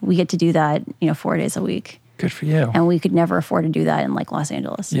 Like we get to do that, 4 days a week. Good for you. And we could never afford to do that in like Los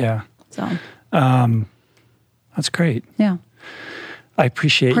Angeles. Yeah. So. That's great. Yeah. I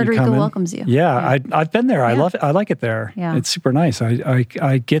appreciate Puerto you coming. Rico welcomes you. Yeah. I've been there. I love it. I like it there. Yeah. It's super nice.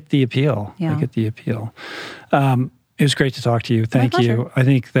 I get the appeal. Yeah. I get the appeal. It was great to talk to you. Thank you. I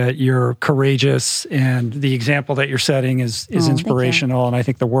think that you're courageous, and the example that you're setting is inspirational, and I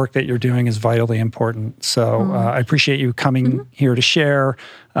think the work that you're doing is vitally important. So I appreciate you coming here to share.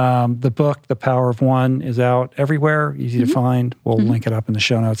 The book, The Power of One, is out everywhere, easy to find. We'll link it up in the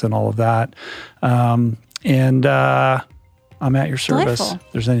show notes and all of that. I'm at your service. Delightful.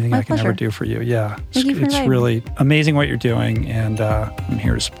 If there's anything I can ever do for you. Yeah. It's really amazing what you're doing, and I'm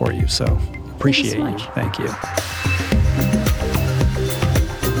here to support you. So appreciate you. Thank you.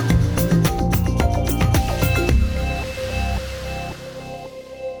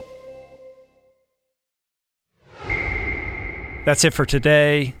 That's it for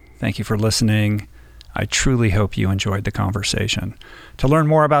today. Thank you for listening. I truly hope you enjoyed the conversation. To learn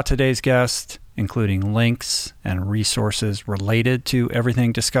more about today's guest, including links and resources related to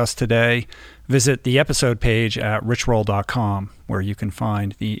everything discussed today, visit the episode page at richroll.com, where you can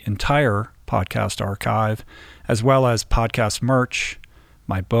find the entire podcast archive, as well as podcast merch,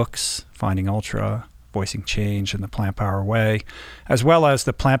 my books, Finding Ultra, voicing change in the plant power way, as well as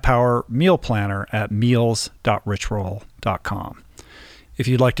the Plant Power Meal Planner at meals.richroll.com. If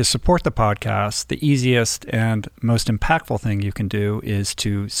you'd like to support the podcast, the easiest and most impactful thing you can do is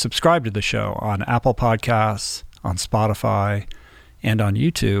to subscribe to the show on Apple Podcasts, on Spotify, and on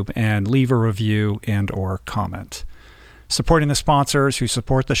YouTube, and leave a review and or comment. Supporting the sponsors who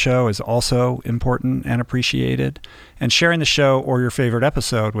support the show is also important and appreciated, and sharing the show or your favorite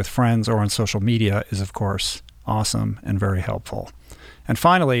episode with friends or on social media is, of course, awesome and very helpful. And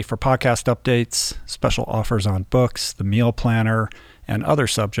finally, for podcast updates, special offers on books, the meal planner, and other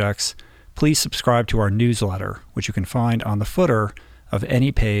subjects, please subscribe to our newsletter, which you can find on the footer of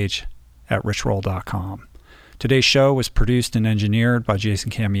any page at richroll.com. Today's show was produced and engineered by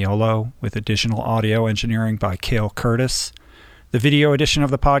Jason Camiolo, with additional audio engineering by Cale Curtis. The video edition of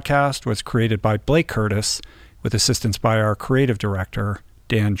the podcast was created by Blake Curtis, with assistance by our creative director,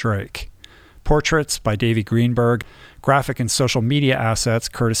 Dan Drake. Portraits by Davey Greenberg, graphic and social media assets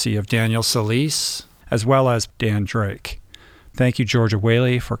courtesy of Daniel Solis, as well as Dan Drake. Thank you, Georgia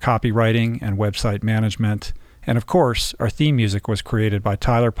Whaley, for copywriting and website management. And of course, our theme music was created by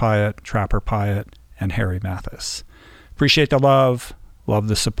Tyler Pyatt, Trapper Pyatt, and Harry Mathis. Appreciate the love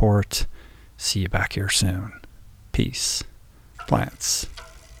the support. See you back here soon. Peace. Plants.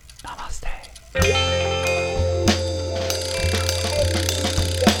 Namaste.